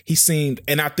was he seemed,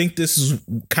 and I think this is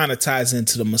kind of ties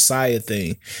into the Messiah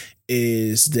thing,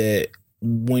 is that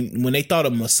when they thought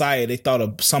of Messiah, they thought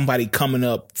of somebody coming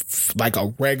up like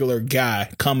a regular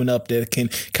guy coming up that can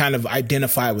kind of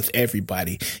identify with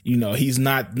everybody. You know, he's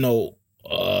not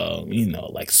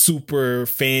like super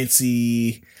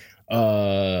fancy,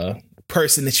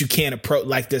 person that you can't approach,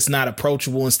 like that's not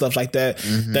approachable and stuff like that.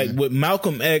 Mm-hmm. That with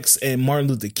Malcolm X and Martin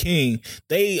Luther King,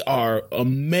 they are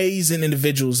amazing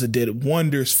individuals that did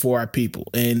wonders for our people,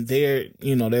 and their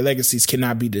legacies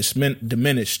cannot be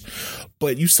diminished.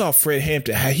 But you saw Fred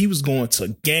Hampton, how he was going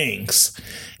to gangs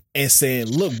and saying,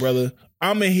 "Look, brother,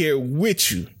 I'm in here with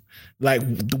you. Like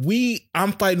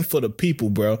I'm fighting for the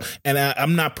people, bro. And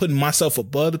I'm not putting myself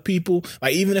above the people.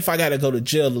 Like, even if I got to go to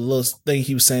jail, the little thing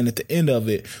he was saying at the end of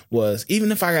it was,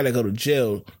 even if I got to go to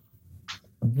jail,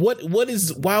 why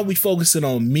are we focusing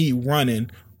on me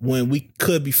running when we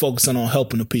could be focusing on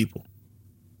helping the people?"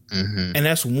 Mm-hmm. And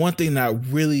that's one thing that I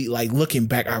really, like, looking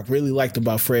back, I really liked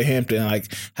about Fred Hampton,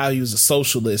 like how he was a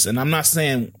socialist. And I'm not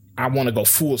saying I want to go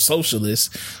full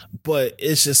socialist, but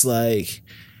it's just like,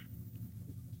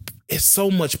 it's so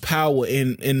much power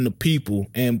in the people,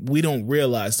 and we don't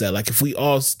realize that. Like, if we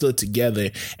all stood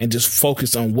together and just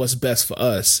focused on what's best for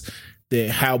us, then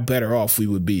how better off we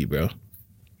would be, bro.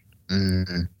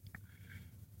 Mm-hmm.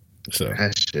 So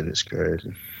that shit is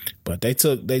crazy. But they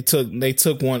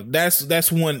took one. That's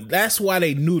why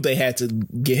they knew they had to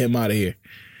get him out of here.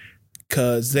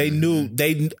 Cause they knew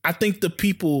I think the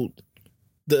people,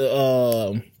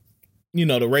 the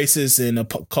the racists and the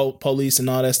police and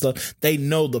all that stuff, they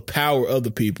know the power of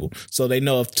the people. So they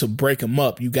know if to break them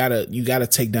up, you gotta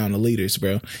take down the leaders,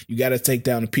 bro. You gotta take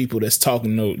down the people that's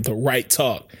talking the right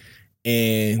talk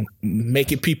and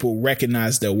making people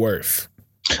recognize their worth.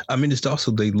 I mean, it's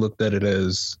also, they looked at it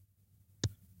as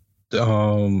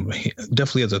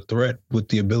definitely as a threat, with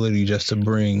the ability just to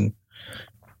bring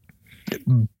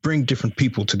different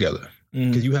people together.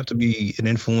 Because you have to be an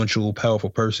influential, powerful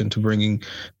person to bringing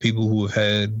people who have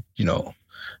had,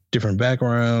 different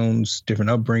backgrounds,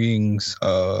 different upbringings,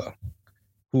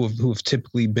 who have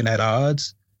typically been at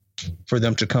odds, for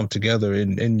them to come together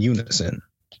in unison.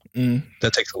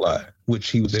 That takes a lot, which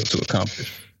he was able to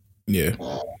accomplish. Yeah,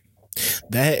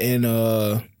 that, and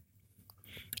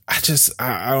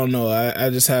I don't know. I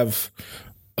just have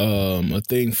a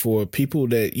thing for people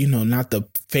that, not the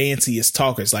fanciest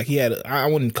talkers. Like, he had, I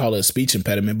wouldn't call it a speech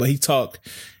impediment, but he talked,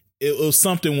 it was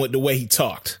something with the way he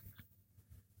talked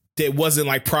that wasn't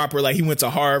like proper. Like, he went to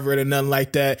Harvard or nothing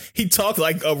like that. He talked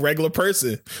like a regular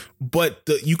person, but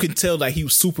you can tell that he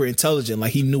was super intelligent.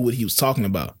 Like, he knew what he was talking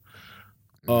about.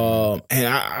 And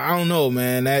I don't know,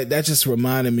 man, that just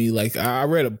reminded me, like, I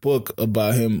read a book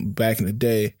about him back in the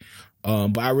day.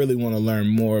 But I really want to learn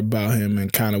more about him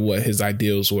and kind of what his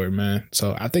ideals were, man.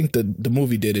 So I think the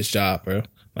movie did its job, bro.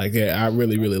 Like, yeah, I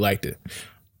really, really liked it.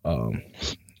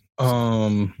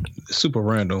 Super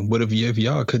random, but if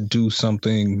y'all could do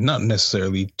something, not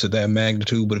necessarily to that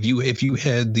magnitude, but if you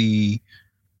had you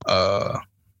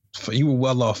were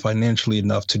well off financially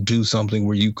enough to do something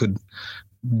where you could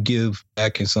give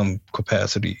back in some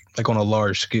capacity, like on a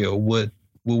large scale, what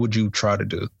would you try to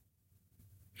do?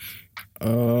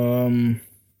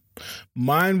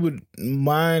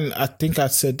 Mine, I think I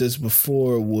said this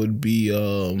before, would be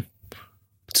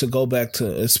to go back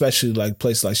to, especially like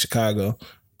places like Chicago,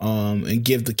 and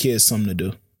give the kids something to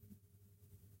do.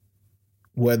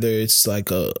 Whether it's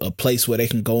like a place where they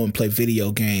can go and play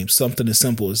video games, something as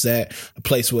simple as that, a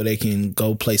place where they can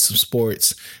go play some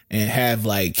sports and have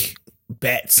like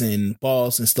bats and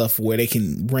balls and stuff where they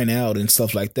can rent out and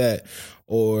stuff like that.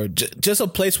 Or just a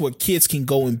place where kids can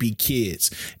go and be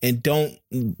kids and don't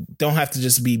have to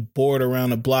just be bored around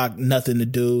the block, nothing to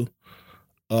do.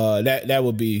 That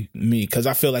would be me, because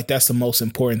I feel like that's the most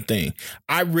important thing.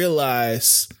 I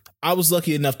was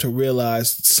lucky enough to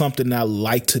realize something I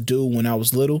liked to do when I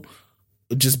was little,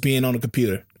 just being on a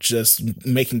computer, just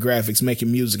making graphics, making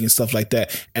music and stuff like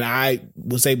that. And I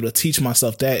was able to teach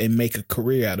myself that and make a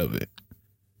career out of it.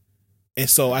 And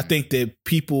so I think that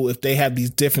people, if they have these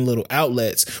different little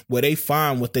outlets where they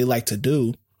find what they like to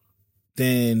do,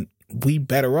 then we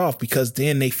better off, because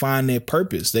then they find their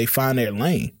purpose. They find their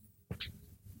lane.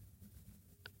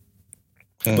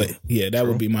 But yeah, that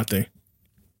would be my thing.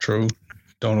 True.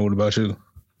 Don't know. What about you?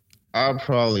 I'll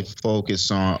probably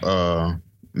focus on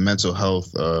mental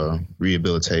health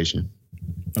rehabilitation.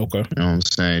 Okay. You know what I'm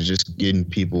saying? Just getting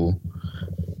people's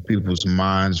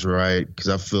minds right. Because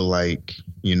I feel like,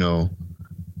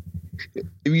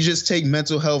 if you just take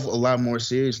mental health a lot more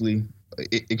seriously,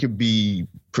 it could be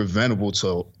preventable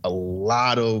to a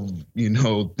lot of,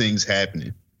 things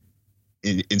happening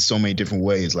in so many different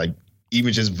ways, like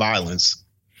even just violence.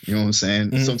 You know what I'm saying?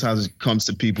 Mm-hmm. Sometimes it comes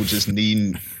to people just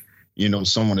needing,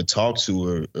 someone to talk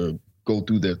to or go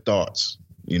through their thoughts,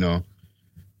 So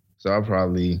I'll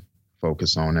probably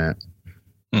focus on that.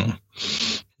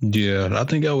 Yeah, I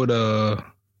think I would, I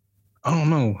don't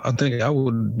know. I think I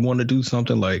would want to do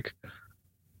something like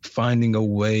finding a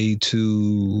way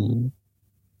to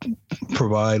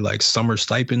provide like summer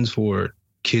stipends for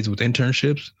kids with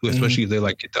internships, especially if they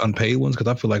like get the unpaid ones.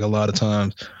 Because I feel like a lot of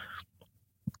times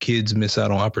kids miss out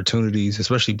on opportunities,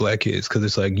 especially Black kids, because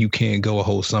it's like you can't go a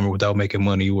whole summer without making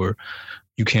money, or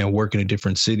you can't work in a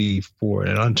different city for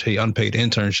an unpaid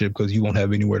internship because you won't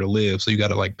have anywhere to live. So you got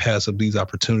to like pass up these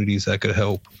opportunities that could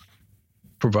help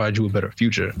provide you a better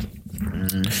future.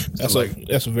 That's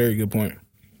a very good point.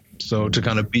 So to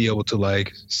kind of be able to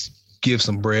like give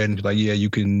some bread and be like, yeah,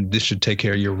 this should take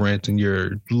care of your rent and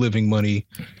your living money,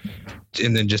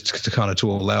 and then just to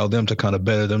allow them to kind of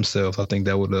better themselves. I think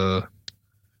that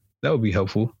would be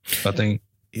helpful. I think.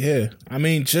 Yeah, I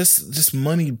mean, just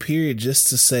money, period. Just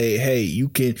to say, hey, you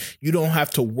don't have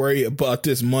to worry about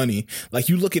this money. Like,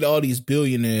 you look at all these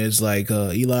billionaires like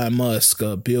Elon Musk,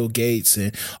 Bill Gates,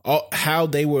 and how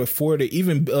they were afforded,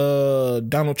 even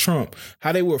Donald Trump,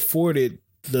 how they were afforded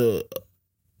the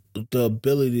the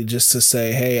ability just to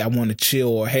say, hey, I want to chill,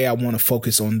 or hey, I want to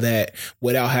focus on that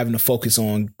without having to focus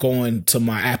on going to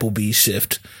my Applebee's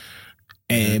shift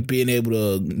and being able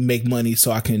to make money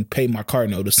so I can pay my car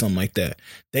note or something like that.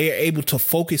 They are able to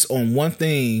focus on one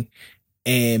thing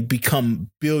and become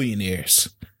billionaires.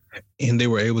 And they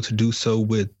were able to do so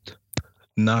with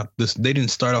not this. They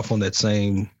didn't start off on that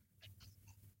same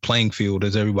playing field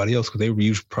as everybody else, because they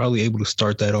were probably able to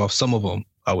start that off, some of them,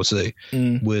 I would say,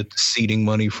 with seeding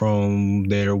money from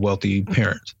their wealthy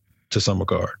parents to some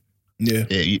regard. Yeah.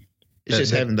 It's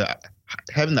just having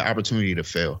the opportunity to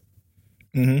fail.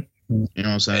 Mm-hmm. You know what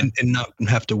I'm saying? And not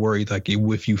have to worry, like,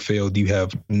 if you failed, you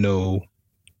have no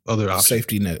other option.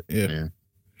 Safety net. Yeah.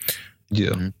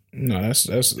 Mm-hmm. No,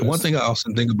 that's one thing I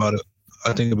also think about it.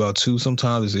 I think about too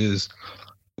sometimes is,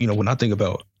 when I think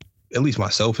about at least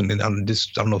myself, and then I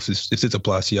don't know if this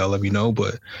applies to y'all, let me know,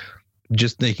 but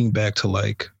just thinking back to,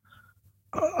 like,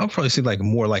 I'll probably say like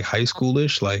more like high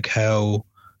schoolish, like how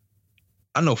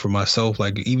I know for myself,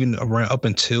 like even around up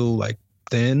until like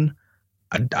then,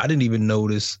 I didn't even know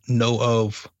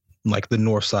of like the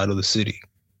north side of the city.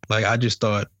 Like I just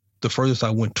thought the furthest I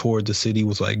went toward the city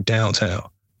was like downtown.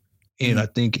 And I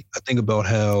think about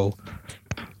how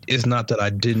it's not that I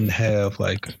didn't have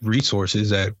like resources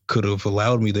that could have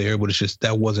allowed me there, but it's just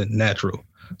that wasn't natural.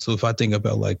 So if I think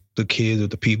about like the kids or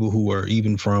the people who are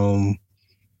even from,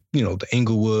 the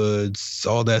Inglewoods,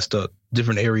 all that stuff,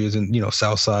 different areas in,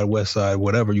 South Side, West Side,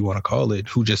 whatever you want to call it,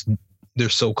 who just, they're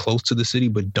so close to the city,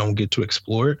 but don't get to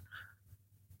explore it.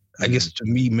 I guess to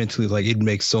me mentally, like it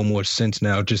makes so much sense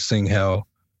now, just seeing how,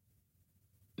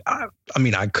 I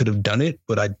could have done it,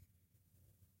 but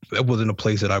that wasn't a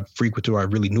place that I frequented or I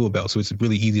really knew about. So it's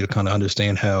really easy to kind of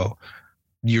understand how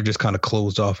you're just kind of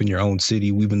closed off in your own city,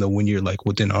 even though when you're like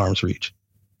within arm's reach.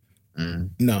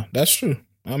 No, that's true.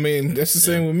 I mean, that's the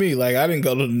same with me. Like I didn't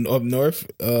go to up north.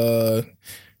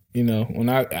 When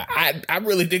I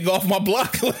really did go off my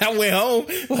block when I went home.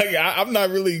 Like I'm not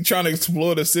really trying to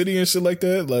explore the city and shit like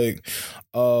that. Like,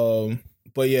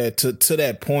 but yeah, to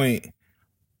that point,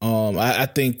 I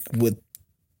think with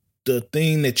the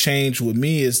thing that changed with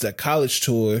me is the college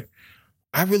tour.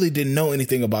 I really didn't know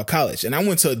anything about college, and I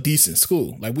went to a decent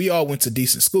school. Like we all went to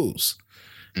decent schools,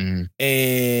 and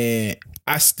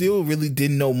I still really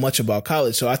didn't know much about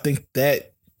college. So I think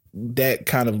that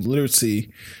kind of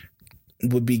literacy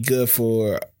would be good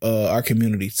for our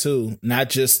community too. Not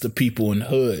just the people in the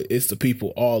hood. It's the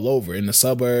people all over in the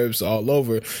suburbs, all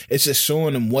over. It's just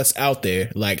showing them what's out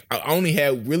there. Like I only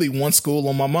had really one school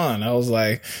on my mind. I was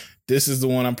like, this is the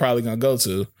one I'm probably going to go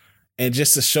to. And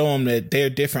just to show them that there are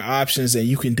different options and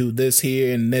you can do this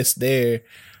here and this there,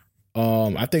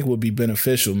 I think would be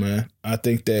beneficial, man. I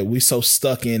think that we so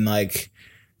stuck in like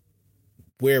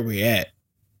where we're at,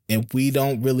 and we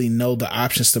don't really know the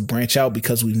options to branch out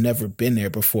because we've never been there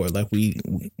before. Like we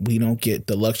don't get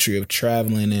the luxury of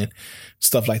traveling and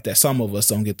stuff like that. Some of us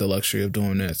don't get the luxury of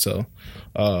doing that. So,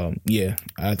 I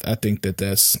think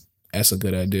that's a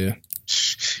good idea.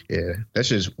 Yeah, that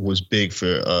just was big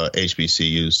for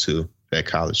HBCUs too, that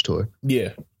college tour. Yeah.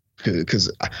 Because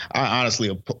I honestly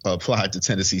applied to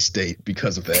Tennessee State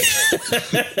because of that.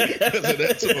 Because of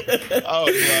that tour. Oh,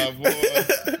 my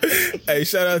boy. Hey,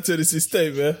 shout out to Tennessee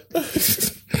State, man.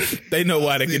 They know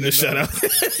why they're getting a shout out.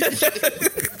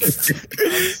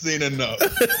 I've seen enough.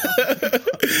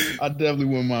 I definitely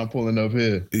wouldn't mind pulling up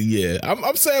here. Yeah,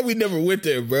 I'm sad we never went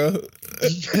there, bro.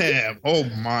 Damn! Oh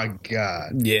my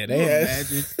god! Yeah,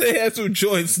 they had some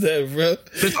joints there, bro.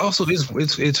 But also,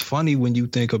 it's funny when you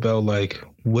think about like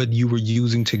what you were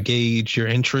using to gauge your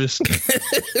interest.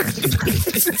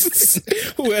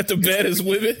 Who had the baddest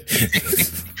women?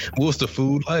 What's the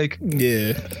food like?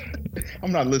 Yeah.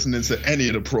 I'm not listening to any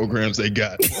of the programs they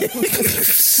got.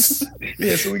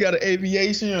 Yeah, so we got an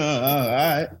aviation. All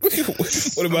right.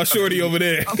 What about Shorty over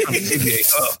there? Right,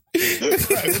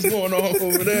 what's going on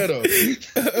over there, though?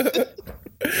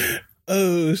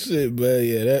 Oh, shit, man.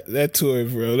 Yeah, that tour,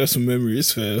 bro. That's some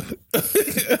memories, fam.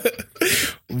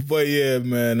 But, yeah,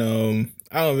 man,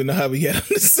 I don't even know how we got on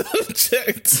this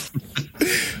subject.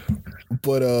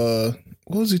 But,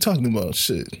 what was he talking about?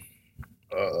 Shit.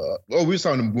 We was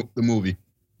talking the movie.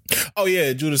 Oh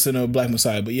yeah, Judas and the Black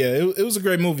Messiah. But yeah, it was a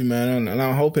great movie, man, and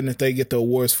I'm hoping that they get the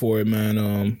awards for it, man.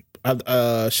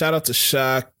 Shout out to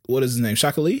Shaq. What is his name?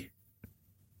 Shaka Lee.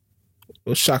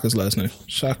 What's Shaka's last name?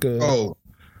 Shaka. Oh,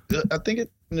 I think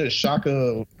it's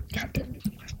Shaka. God damn it.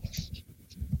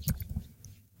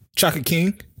 Shaka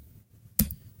King,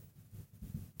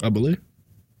 I believe.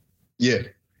 Yeah,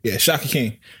 Shaka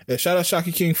King. Yeah, shout out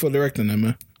Shaka King for directing that,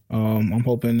 man. I'm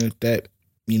hoping that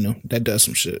does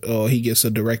some shit. Oh, he gets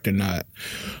a director nod.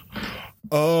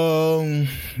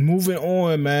 Moving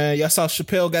on, man. Y'all saw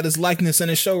Chappelle got his likeness and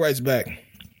his show rights back.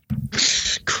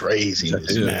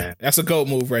 Craziness, man. That's a goat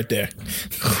move right there.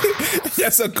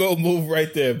 That's a goat move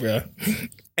right there, bro.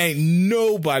 Ain't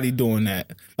nobody doing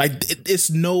that. Like, it's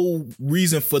no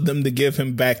reason for them to give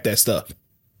him back that stuff.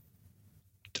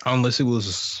 Unless it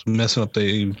was messing up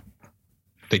they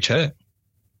chat.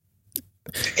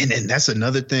 And then that's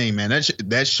another thing, man.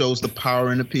 That shows the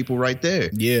power in the people right there.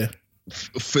 Yeah.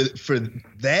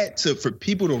 For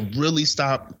people to really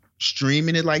stop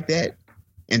streaming it like that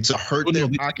and to hurt their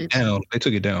pockets. They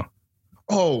took it down.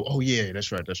 Oh yeah,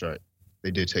 that's right.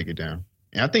 They did take it down.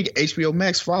 And I think HBO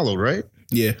Max followed, right?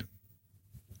 Yeah.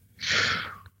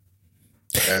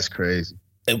 That's crazy.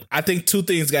 I think two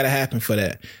things got to happen for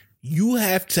that. You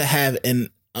have to have an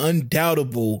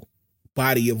undoubtable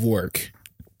body of work,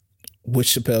 which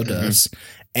Chappelle does,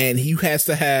 and he has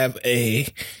to have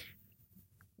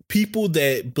people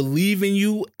that believe in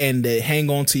you and that hang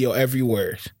on to your every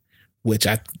word, which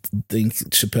I think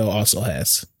Chappelle also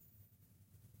has.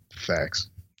 Facts.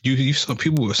 You saw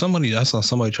I saw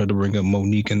somebody try to bring up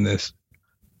Monique in this,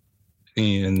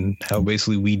 and how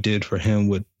basically we did for him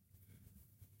what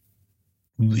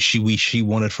she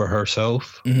wanted for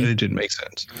herself, and it didn't make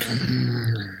sense.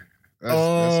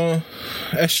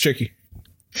 That's tricky.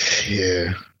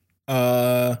 Yeah.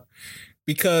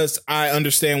 Because I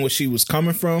understand where she was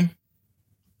coming from,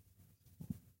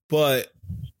 but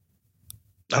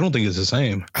I don't think it's the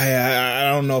same. I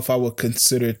don't know if I would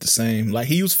consider it the same. Like,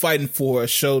 he was fighting for a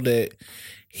show that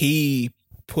he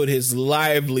put his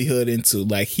livelihood into.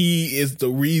 Like, he is the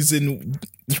reason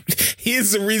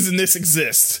this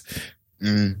exists.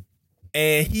 Mm.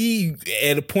 And he,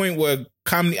 at a point where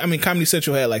Comedy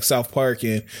Central had like South Park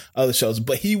and other shows,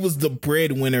 but he was the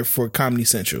breadwinner for Comedy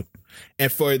Central.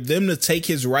 And for them to take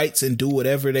his rights and do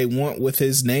whatever they want with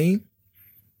his name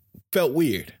felt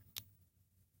weird.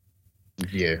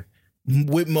 Yeah.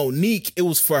 With Monique, it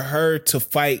was for her to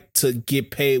fight to get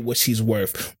paid what she's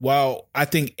worth. While I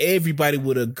think everybody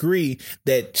would agree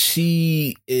that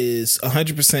she is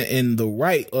 100% in the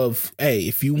right of, hey,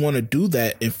 if you want to do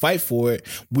that and fight for it,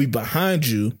 we behind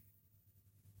you.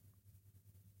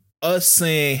 Us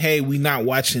saying, hey, we not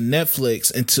watching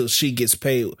Netflix until she gets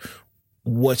paid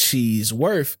what she's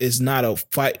worth is not a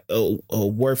fight, a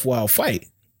worthwhile fight.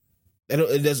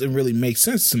 It doesn't really make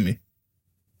sense to me.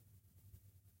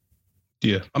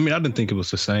 Yeah, I mean, I didn't think it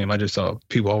was the same. I just thought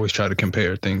people always try to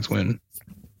compare things when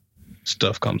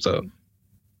stuff comes up.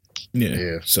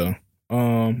 Yeah. So,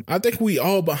 I think we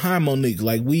all behind Monique.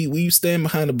 Like, we stand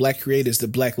behind the black creators, the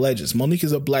black legends. Monique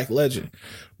is a black legend,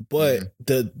 but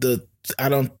the I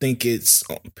don't think it's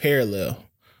parallel.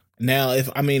 Now,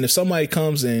 if somebody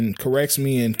comes and corrects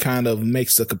me and kind of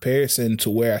makes the comparison to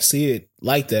where I see it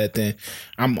like that, then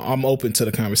I'm open to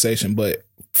the conversation. But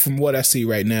from what I see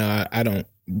right now, I don't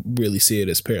really see it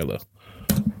as parallel.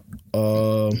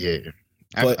 Yeah,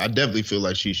 I definitely feel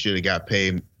like she should have got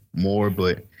paid more,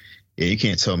 but yeah, you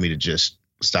can't tell me to just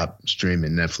stop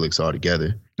streaming Netflix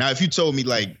altogether. Now, if you told me,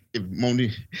 like, if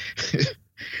Monique,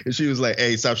 if she was like,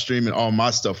 hey, stop streaming all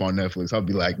my stuff on Netflix, I'll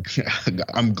be like,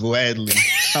 I'll gladly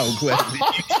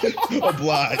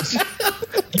oblige.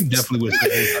 You definitely would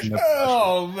say,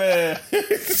 oh, man.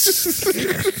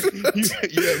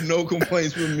 you have no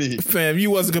complaints from me. Fam, you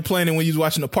wasn't complaining when you was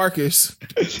watching the Parkers.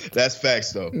 That's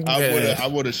facts, though. Yeah. I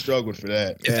would have struggled for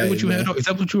that. Is that what you had? Is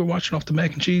that what you were watching off the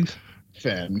mac and cheese?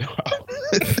 Fam, no.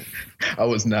 I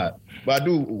was not. But I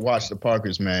do watch the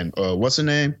Parkers, man. What's her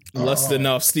name? Lusting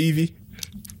off Stevie.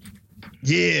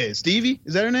 Yeah, Stevie?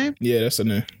 Is that her name? Yeah, that's her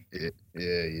name.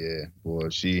 Yeah. Boy,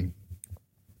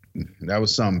 that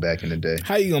was something back in the day.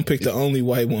 How you gonna pick the only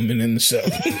white woman in the show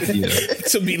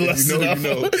to be lusting off?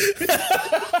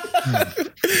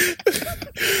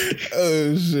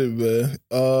 Oh shit, man.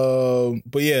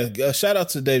 But yeah, shout out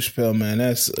to Dave Chappelle, man.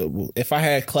 That's if I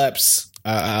had claps,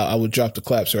 I would drop the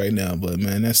claps right now. But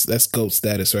man, that's GOAT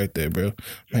status right there, bro.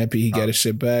 I'm happy he got his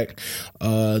shit back.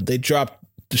 They dropped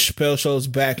the Chappelle shows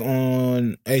back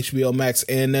on HBO Max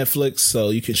and Netflix,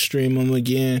 so you can stream them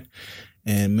again.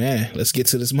 And man, let's get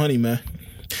to this money, man.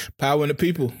 Power in the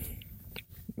people.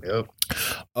 Yep.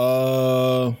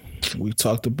 We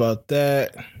talked about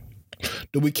that.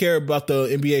 Do we care about the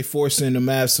NBA forcing the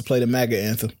Mavs to play the MAGA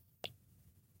anthem?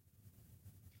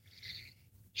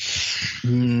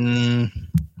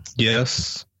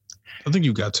 Yes. I think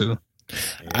you got to.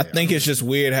 I think it's just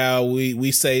weird how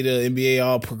we say the NBA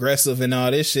all progressive and all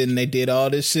this shit, and they did all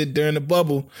this shit during the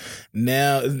bubble.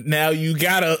 Now you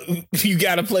gotta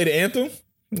play the anthem.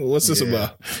 What's this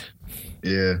about?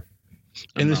 Yeah,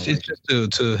 and it's just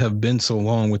to have been so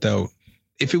long without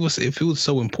if it was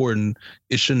so important,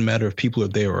 it shouldn't matter if people are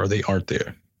there or they aren't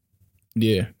there.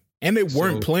 Yeah. And they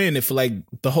weren't playing it for like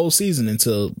the whole season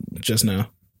until just now.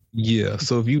 Yeah.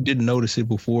 So if you didn't notice it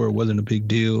before, it wasn't a big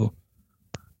deal.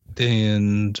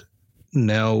 And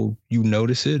now you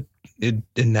notice it. And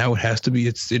now it has to be.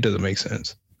 It doesn't make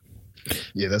sense.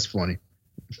 Yeah, that's funny.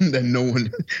 That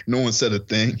no one said a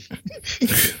thing.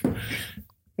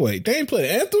 Wait, they ain't play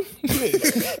the anthem?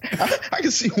 I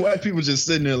can see why people just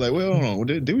sitting there like, well,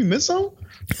 hold on, did we miss something?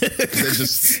 They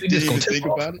just didn't even think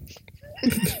about it.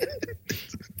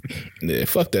 Yeah,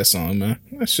 fuck that song, man.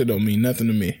 That shit don't mean nothing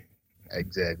to me.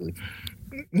 Exactly.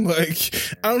 Like,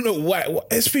 I don't know why.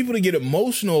 It's people to get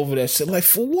emotional over that shit. Like,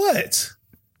 for what?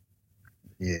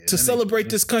 Yeah. To celebrate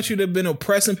this country that been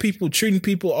oppressing people, treating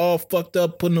people all fucked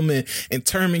up, putting them in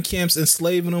internment camps,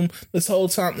 enslaving them this whole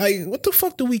time. Like, what the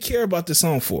fuck do we care about this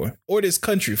song for? Or this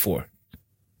country for?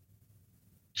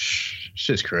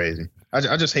 Shit's crazy.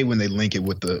 I just hate when they link it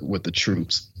with the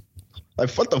troops. Like,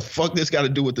 what the fuck this got to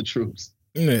do with the troops?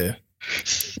 Yeah.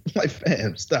 Like,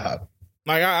 fam, stop.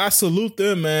 Like, I salute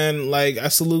them, man. Like, I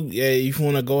salute, yeah, you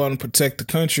want to go out and protect the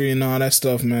country and all that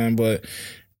stuff, man. But,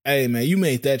 hey, man, you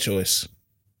made that choice.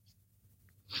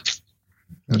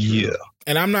 Yeah.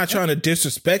 And I'm not trying to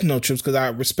disrespect no troops because I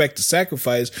respect the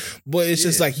sacrifice, but it's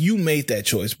just like you made that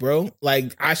choice, bro.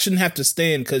 Like, I shouldn't have to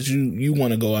stand because you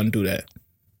want to go out and do that.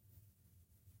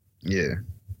 Yeah.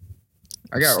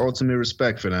 I got ultimate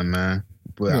respect for them, man.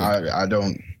 But I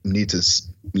don't need to,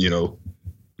 sing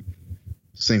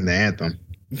the anthem.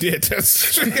 Yeah,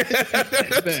 that's Man,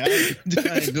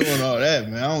 I ain't doing all that,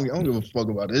 man. I don't give a fuck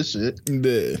about this shit.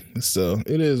 Yeah. So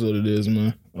it is what it is,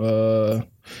 man. You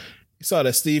saw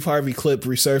that Steve Harvey clip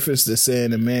resurfaced that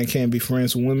saying a man can't be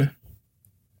friends with women.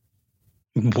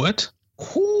 What?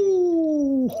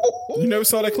 You never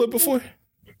saw that clip before?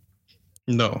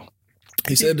 No.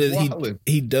 He said that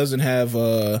he doesn't have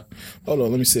hold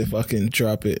on, let me see if I can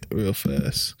drop it real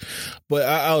fast. But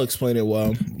I'll explain it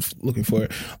while I'm looking for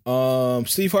it.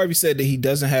 Steve Harvey said that he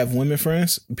doesn't have women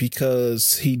friends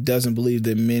because he doesn't believe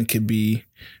that men can be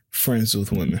friends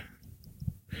with women.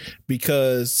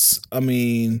 Because, I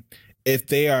mean, if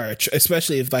they are,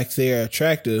 especially if like they're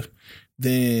attractive,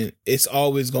 then it's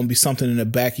always going to be something in the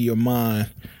back of your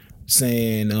mind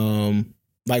saying,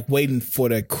 like waiting for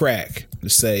the crack to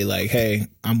say like, hey,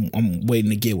 I'm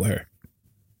waiting to get with her.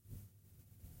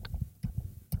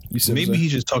 You see Maybe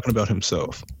he's just talking about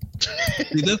himself.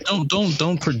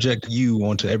 Don't project you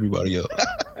onto everybody else.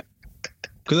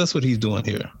 Because that's what he's doing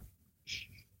here.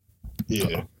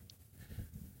 Yeah.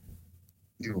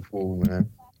 You a fool, man.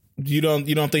 You don't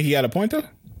think he had a point though?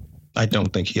 I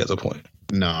don't think he has a point.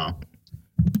 No.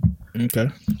 Okay.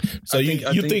 So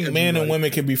you think men and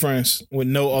women can be friends with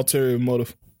no ulterior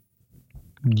motive?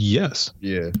 Yes.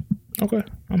 Yeah. Okay.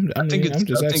 I think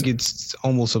it's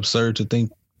almost absurd to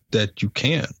think that you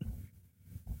can.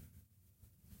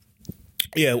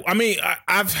 Yeah, I mean,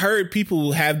 I've heard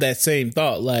people have that same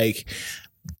thought. Like,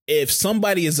 if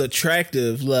somebody is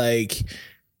attractive, like,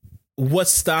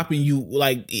 what's stopping you?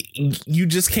 Like, you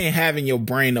just can't have in your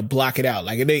brain to block it out.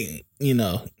 Like, it ain't,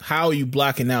 how are you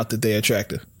blocking out that they're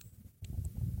attractive?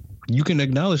 You can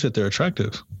acknowledge that they're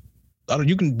attractive.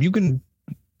 You can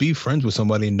be friends with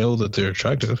somebody and know that they're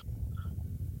attractive.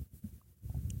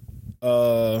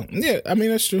 Yeah, I mean,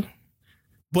 that's true.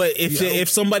 But if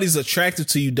somebody's attracted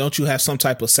to you, don't you have some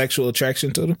type of sexual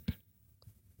attraction to them?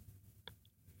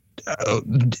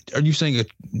 Are you saying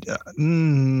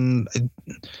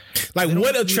like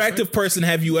what attractive person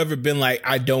have you ever been like,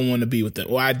 I don't want to be with them,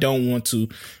 or I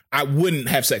wouldn't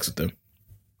have sex with them?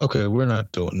 Okay, we're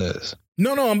not doing this.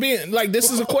 No, I'm being like,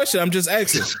 this is a question. I'm just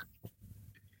asking.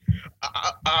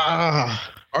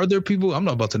 Are there people? I'm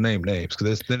not about to name names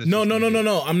because no.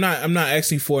 I'm not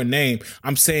asking for a name.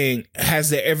 I'm saying, has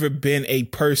there ever been a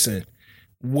person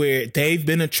where they've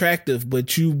been attractive,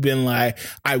 but you've been like,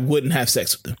 I wouldn't have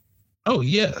sex with them? Oh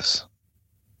yes.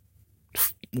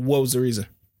 What was the reason?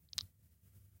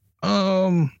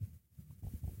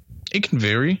 It can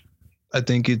vary. I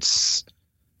think it's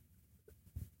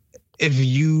if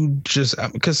you just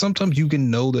because sometimes you can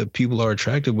know that people are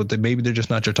attractive, but maybe they're just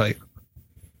not your type.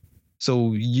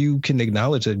 So you can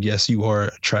acknowledge that, yes, you are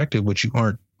attractive, but you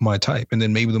aren't my type. And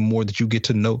then maybe the more that you get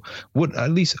to know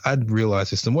at least I'd realize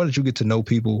this, the more that you get to know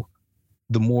people,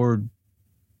 the more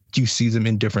you see them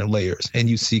in different layers and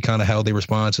you see kind of how they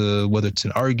respond to whether it's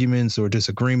in arguments or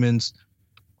disagreements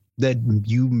that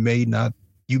you may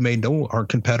know aren't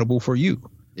compatible for you.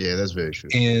 Yeah, that's very true.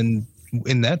 And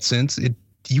in that sense,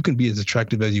 you can be as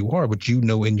attractive as you are, but you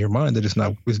know in your mind that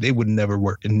it would never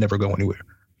work and never go anywhere.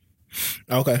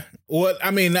 Okay. Well,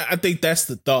 I mean, I think that's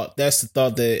the thought. That's the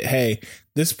thought that, hey,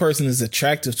 this person is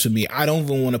attractive to me. I don't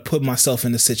even want to put myself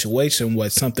in a situation where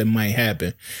something might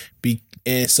happen.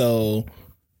 Because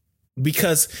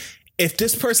if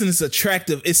this person is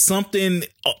attractive, it's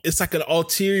like an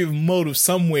ulterior motive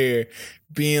somewhere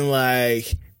being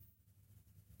like,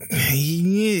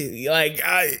 like,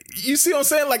 you see what I'm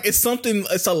saying? Like, it's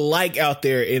a like out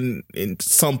there in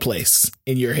some place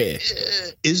in your head.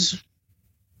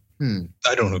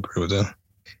 I don't agree with that.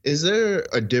 Is there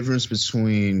a difference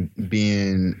between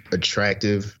being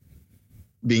attracted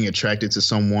to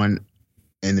someone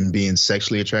and then being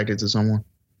sexually attracted to someone?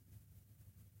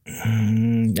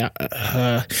 If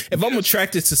I'm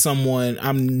attracted to someone,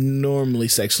 I'm normally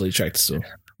sexually attracted to them.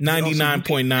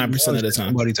 99.9% of the time.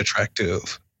 Somebody's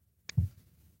attractive.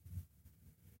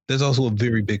 That's also a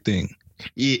very big thing.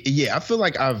 Yeah, I feel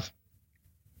like I've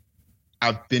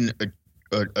been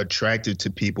attracted to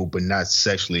people, but not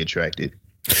sexually attracted.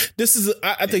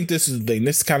 I think this is the thing.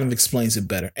 This kind of explains it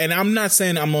better. And I'm not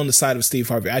saying I'm on the side of Steve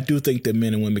Harvey. I do think that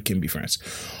men and women can be friends.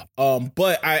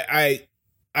 But I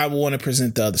want to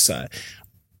present the other side.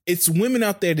 It's women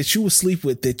out there that you will sleep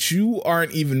with that you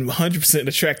aren't even 100%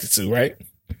 attracted to, right?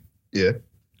 Yeah.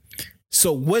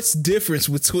 So what's the difference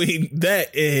between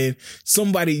that and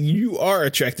somebody you are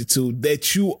attracted to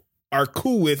that you are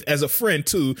cool with as a friend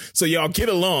too, so y'all get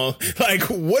along? Like,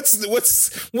 what's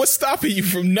stopping you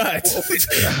from not?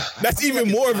 That's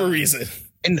even more of a reason.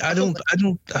 And I don't.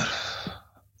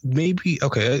 Maybe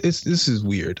okay. This is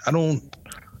weird. I don't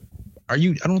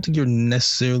think you're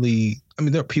necessarily. I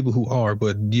mean, there are people who are,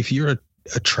 but if you're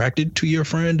attracted to your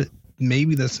friend,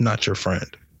 maybe that's not your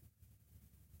friend.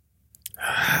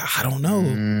 I don't know.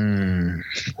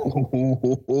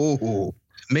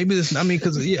 Maybe this. I mean,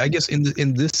 because I guess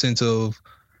in this sense of,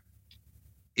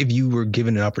 if you were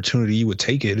given an opportunity, you would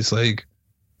take it. It's like.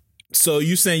 So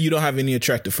you saying you don't have any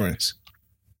attractive friends?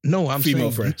 No, I'm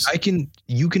female saying friends.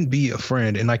 You can be a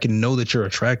friend, and I can know that you're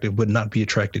attractive, but not be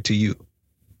attracted to you.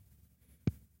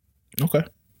 Okay.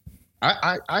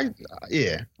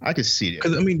 Yeah, I could see that.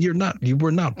 Because I mean, you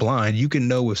were not blind. You can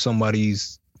know if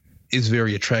somebody's is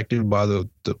very attractive by the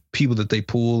people that they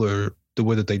pull or the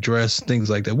way that they dress, things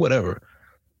like that, whatever.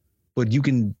 But you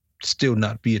can still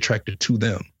not be attracted to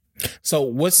them. So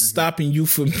what's stopping you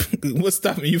from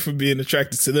being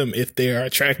attracted to them if they are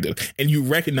attractive and you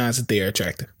recognize that they are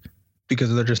attractive?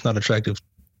 Because they're just not attractive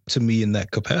to me in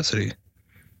that capacity.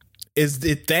 Is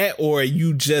it that, or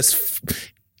you just,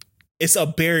 it's a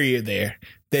barrier there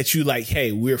that you like,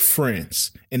 hey, we're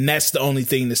friends, and that's the only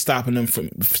thing that's stopping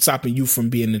you from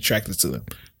being attracted to them?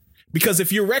 Because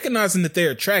if you're recognizing that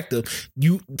they're attractive,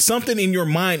 something in your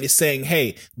mind is saying,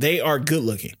 hey, they are good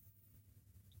looking.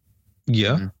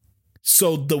 Yeah.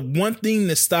 So the one thing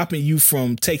that's stopping you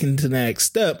from taking to the next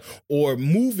step or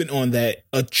moving on that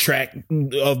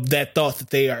that thought that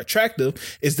they are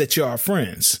attractive is that you are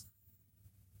friends.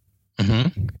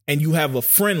 Mm-hmm. And you have a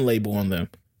friend label on them.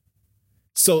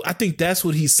 So I think that's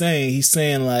what he's saying. He's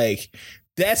saying, like,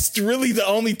 that's really the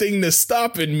only thing that's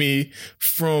stopping me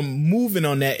from moving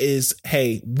on that is,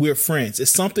 hey, we're friends. It's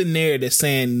something there that's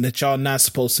saying that y'all not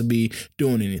supposed to be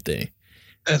doing anything.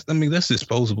 That's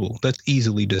disposable. That's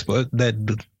easily disposable. That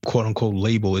quote unquote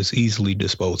label is easily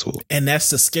disposable. And that's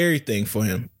the scary thing for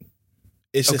him.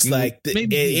 It's just like at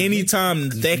any time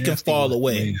that can fall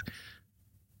away.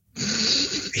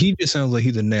 He just sounds like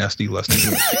he's a nasty lusty.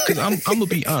 Because I'm gonna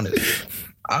be honest.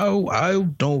 I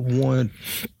don't want.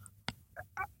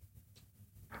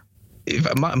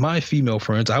 If my female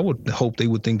friends, I would hope they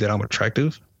would think that I'm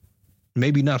attractive.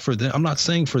 Maybe not for them. I'm not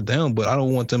saying for them, but I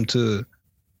don't want them to.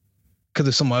 Because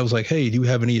if somebody was like, "Hey, do you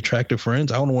have any attractive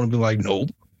friends?" I don't want to be like,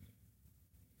 "Nope."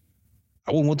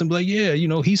 I wouldn't want them to be like, "Yeah,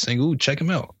 he's single. Check him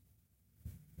out."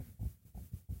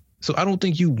 So I don't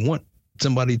think you want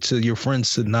your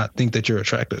friends to not think that you're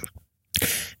attractive.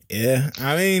 Yeah,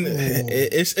 I mean,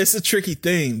 it's a tricky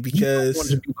thing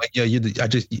because you don't want to be like,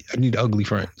 I need ugly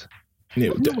friends.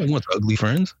 Yeah, no one wants ugly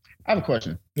friends. I have a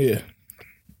question. Yeah.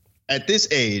 At this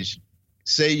age,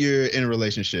 say you're in a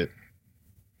relationship,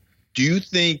 do you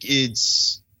think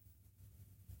it's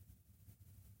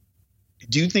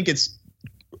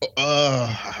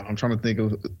I'm trying to think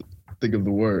of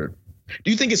the word.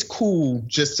 Do you think it's cool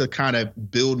just to kind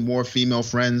of build more female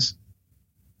friends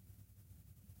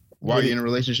while you're in a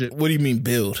relationship? What do you mean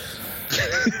build?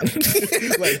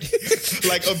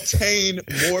 like obtain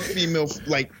more female,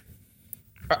 like,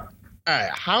 all right,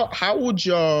 how would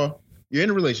you're in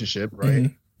a relationship, right?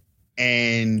 Mm-hmm.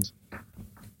 And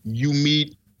you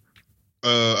meet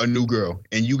a new girl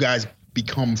and you guys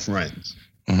become friends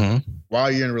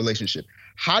while you're in a relationship.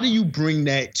 How do you bring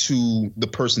that to the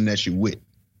person that you're with?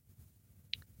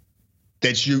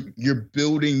 that you're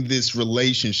building this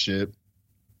relationship.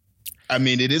 I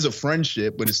mean, it is a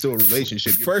friendship, but it's still a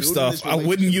relationship. First off, I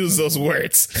wouldn't use those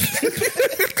words.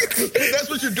 That's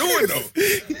what you're doing, though.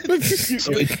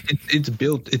 So it's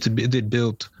built. Is it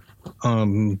built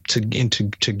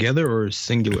together or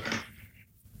singular?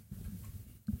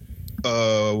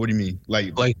 What do you mean?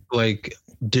 Like,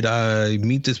 did I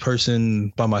meet this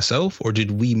person by myself, or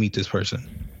did we meet this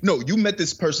person? No, you met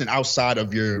this person outside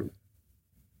of the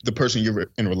person you're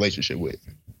in a relationship with.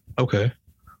 Okay.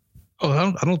 Oh,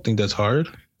 I don't think that's hard.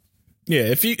 Yeah,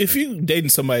 if you dating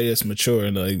somebody that's mature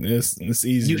and like it's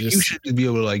easy. You should be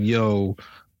able to like, yo,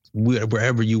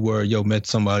 wherever you were, yo, met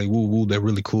somebody, woo, they're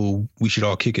really cool. We should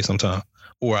all kick it sometime.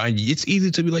 Or it's easy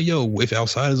to be like, yo, if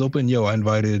outside is open, yo, I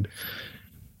invited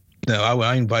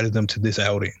them to this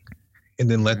outing, and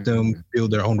then let them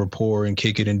build their own rapport and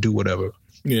kick it and do whatever.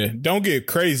 Yeah, don't get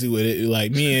crazy with it.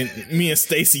 Like me and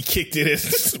Stacy kicked it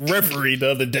as referee the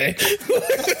other day.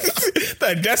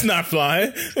 Like, that's not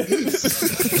flying. But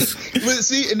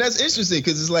see, and that's interesting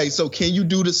because it's like, so can you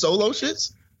do the solo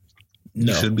shits?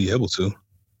 No. You should be able to.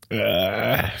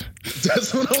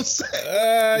 That's what I'm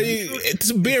saying.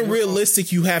 To being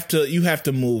realistic, you have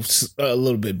to move a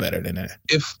little bit better than that.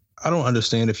 If I don't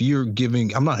understand, if you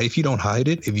don't hide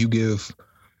it, if you give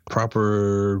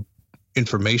proper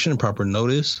information, proper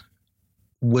notice,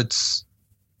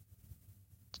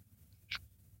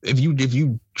 if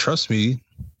you trust me,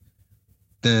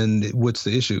 then what's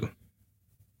the issue?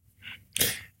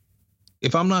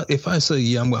 If I say,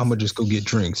 yeah, I'm gonna just go get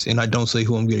drinks, and I don't say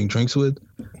who I'm getting drinks with,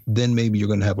 then maybe you're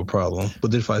gonna have a problem.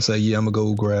 But if I say, yeah, I'm gonna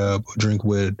go grab a drink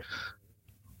with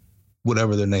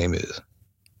whatever their name is.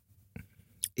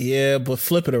 Yeah, but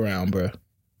flip it around, bro.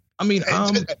 I mean,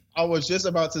 I was just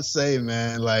about to say,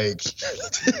 man, like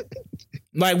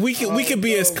we could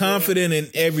be as confident in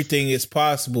everything as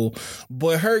possible,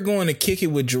 but her going to kick it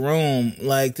with Jerome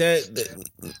like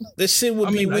that shit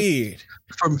would be weird.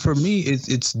 For me,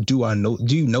 it's do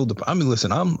you know the? I mean,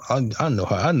 listen, I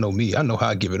know me. I know how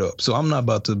I give it up. So I'm not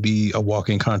about to be a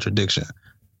walking contradiction.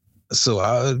 So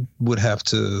I would have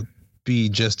to be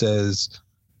just as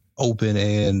open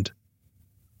and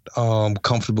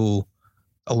comfortable,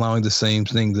 allowing the same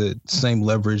thing, the same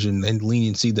leverage and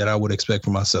leniency that I would expect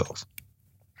for myself.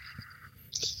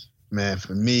 Man,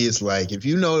 for me, it's like if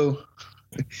you know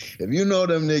them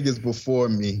niggas before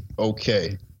me,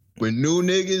 okay. With new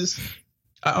niggas,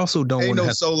 I also don't want to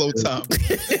have solo time.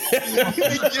 You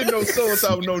get no solo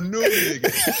time with no new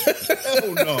niggas.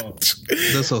 Hell no.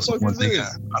 That's also one thing.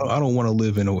 I don't want to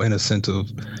live in a sense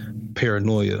of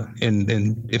paranoia, and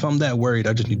if I'm that worried,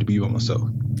 I just need to be by myself.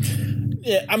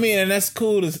 Yeah, I mean, and that's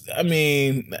cool.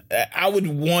 I would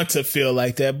want to feel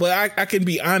like that, but I can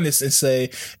be honest and say,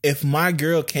 if my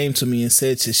girl came to me and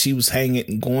said that she was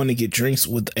going to get drinks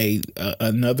with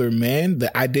another man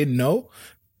that I didn't know,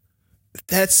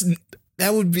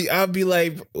 I'd be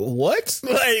like, what?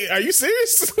 Like, are you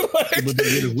serious? Like,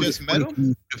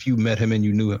 if you met him and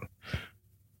you knew him,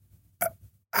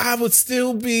 I would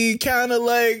still be kind of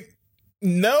like,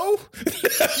 no.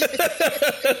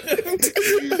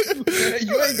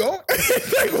 You ain't going.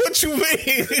 Like, what you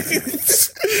mean?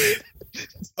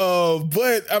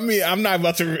 But I mean, I'm not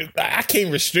about to. I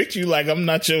can't restrict you. Like, I'm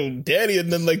not your daddy or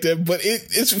nothing like that. But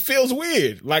it feels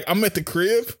weird. Like, I'm at the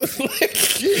crib,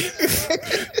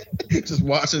 just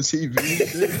watching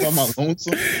TV on my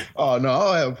lonesome. Oh no, I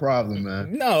don't have a problem,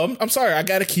 man. No, I'm sorry. I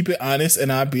got to keep it honest,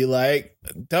 and I'd be like,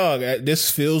 dog,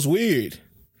 this feels weird.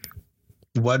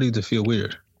 Why does it feel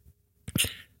weird?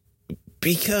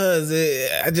 Because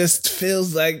it just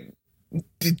feels like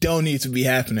it don't need to be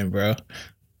happening, bro.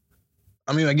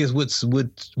 I mean, I guess what is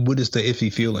the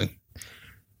iffy feeling?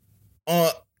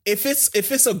 If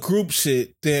it's a group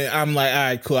shit, then I'm like, all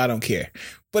right, cool, I don't care.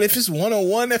 But if it's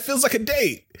 1-on-1, that feels like a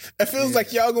date. That feels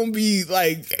like y'all gonna be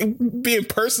like being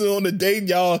personal on the date.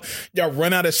 Y'all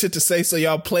run out of shit to say, so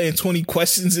y'all playing 20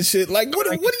 questions and shit. Like, what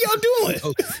are y'all doing?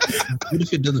 What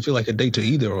if it doesn't feel like a date to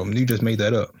either of them? You just made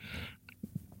that up.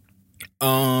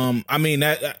 I mean,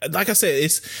 that, like I said,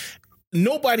 it's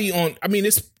nobody on. I mean,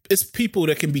 it's people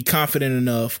that can be confident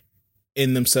enough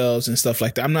in themselves and stuff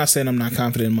like that. I'm not saying I'm not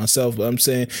confident in myself, but I'm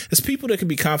saying it's people that can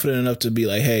be confident enough to be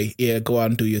like, hey, yeah, go out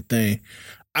and do your thing.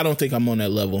 I don't think I'm on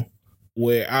that level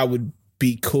where I would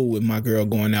be cool with my girl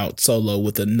going out solo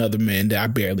with another man that I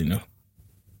barely know.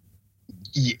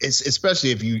 Yeah,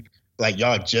 especially if you like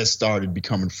y'all just started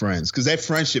becoming friends, because that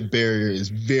friendship barrier is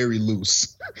very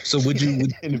loose. So would you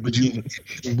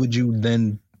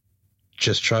then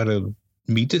just try to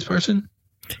meet this person?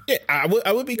 Yeah,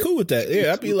 I would be cool with that.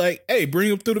 Yeah, I'd be like, hey,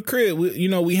 bring him through the crib.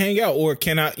 We hang out, or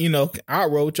can I, I'll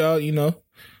roll with y'all,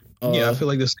 I feel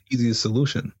like that's the easiest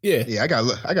solution. Yeah. Yeah, I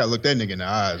gotta look that nigga in the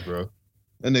eyes, bro.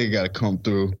 That nigga gotta come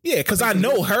through. Yeah, because I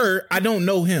know her. I don't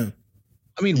know him.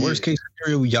 I mean, worst case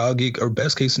scenario, y'all get, or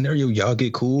best case scenario, y'all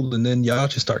get cool, and then y'all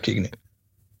just start kicking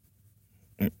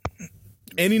it.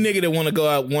 Any nigga that want to go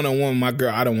out one-on-one with my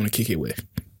girl, I don't want to kick it with.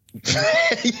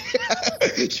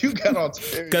 You got all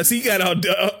because he got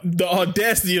the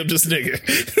audacity of this nigga.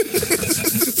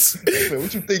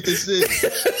 What you think this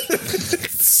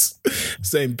is?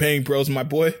 Same pain bros, my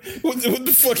boy. What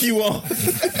the fuck you want?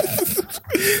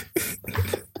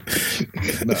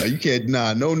 Nah, you can't.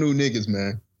 Nah, no new niggas,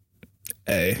 man.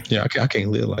 Hey, yeah, I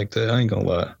can't live like that. I ain't gonna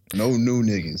lie. No new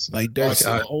niggas. Like there's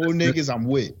old niggas I'm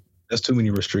with. That's too many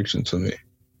restrictions for me.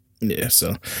 Yeah,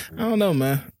 so I don't know,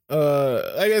 man.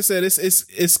 Like I said,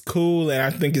 it's cool, and I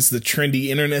think it's the trendy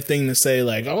internet thing to say,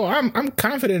 like, oh, I'm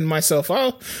confident in myself.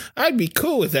 I'd be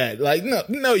cool with that. Like,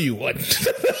 no, you wouldn't.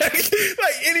 like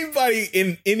anybody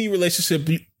in any relationship,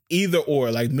 either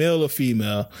or, like male or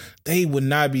female, they would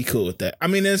not be cool with that. I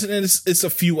mean, it's a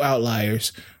few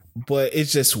outliers, but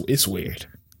it's weird.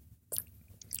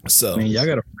 So, I mean, y'all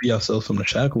gotta free yourself from the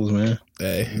shackles, man.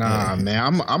 Hey, nah,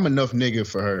 man, I'm enough nigga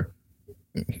for her.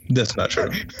 That's not true.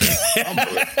 He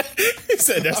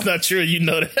said that's not true. You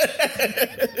know that.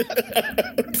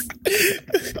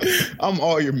 I'm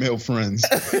all your male friends.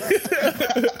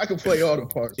 I can play all the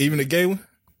parts. Even the gay one?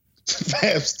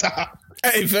 Fab, stop.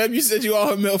 Hey, Fab, you said you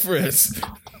all her male friends.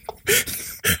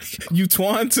 You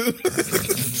twine too?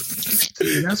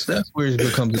 That's where it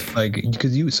becomes like,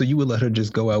 because you would let her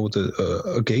just go out with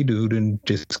a gay dude and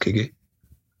just kick it.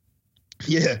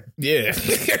 Yeah,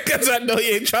 because I know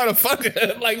you ain't trying to fuck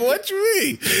her. Like, what you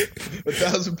mean?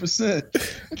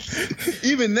 1,000%.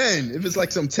 Even then, if it's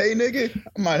like some Tay nigga,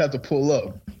 I might have to pull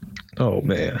up. Oh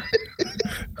man.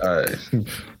 All right.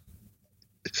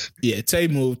 Yeah, Tay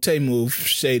move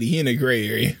shady. He in the gray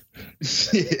area.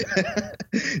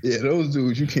 Yeah, those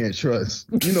dudes you can't trust.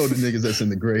 You know the niggas that's in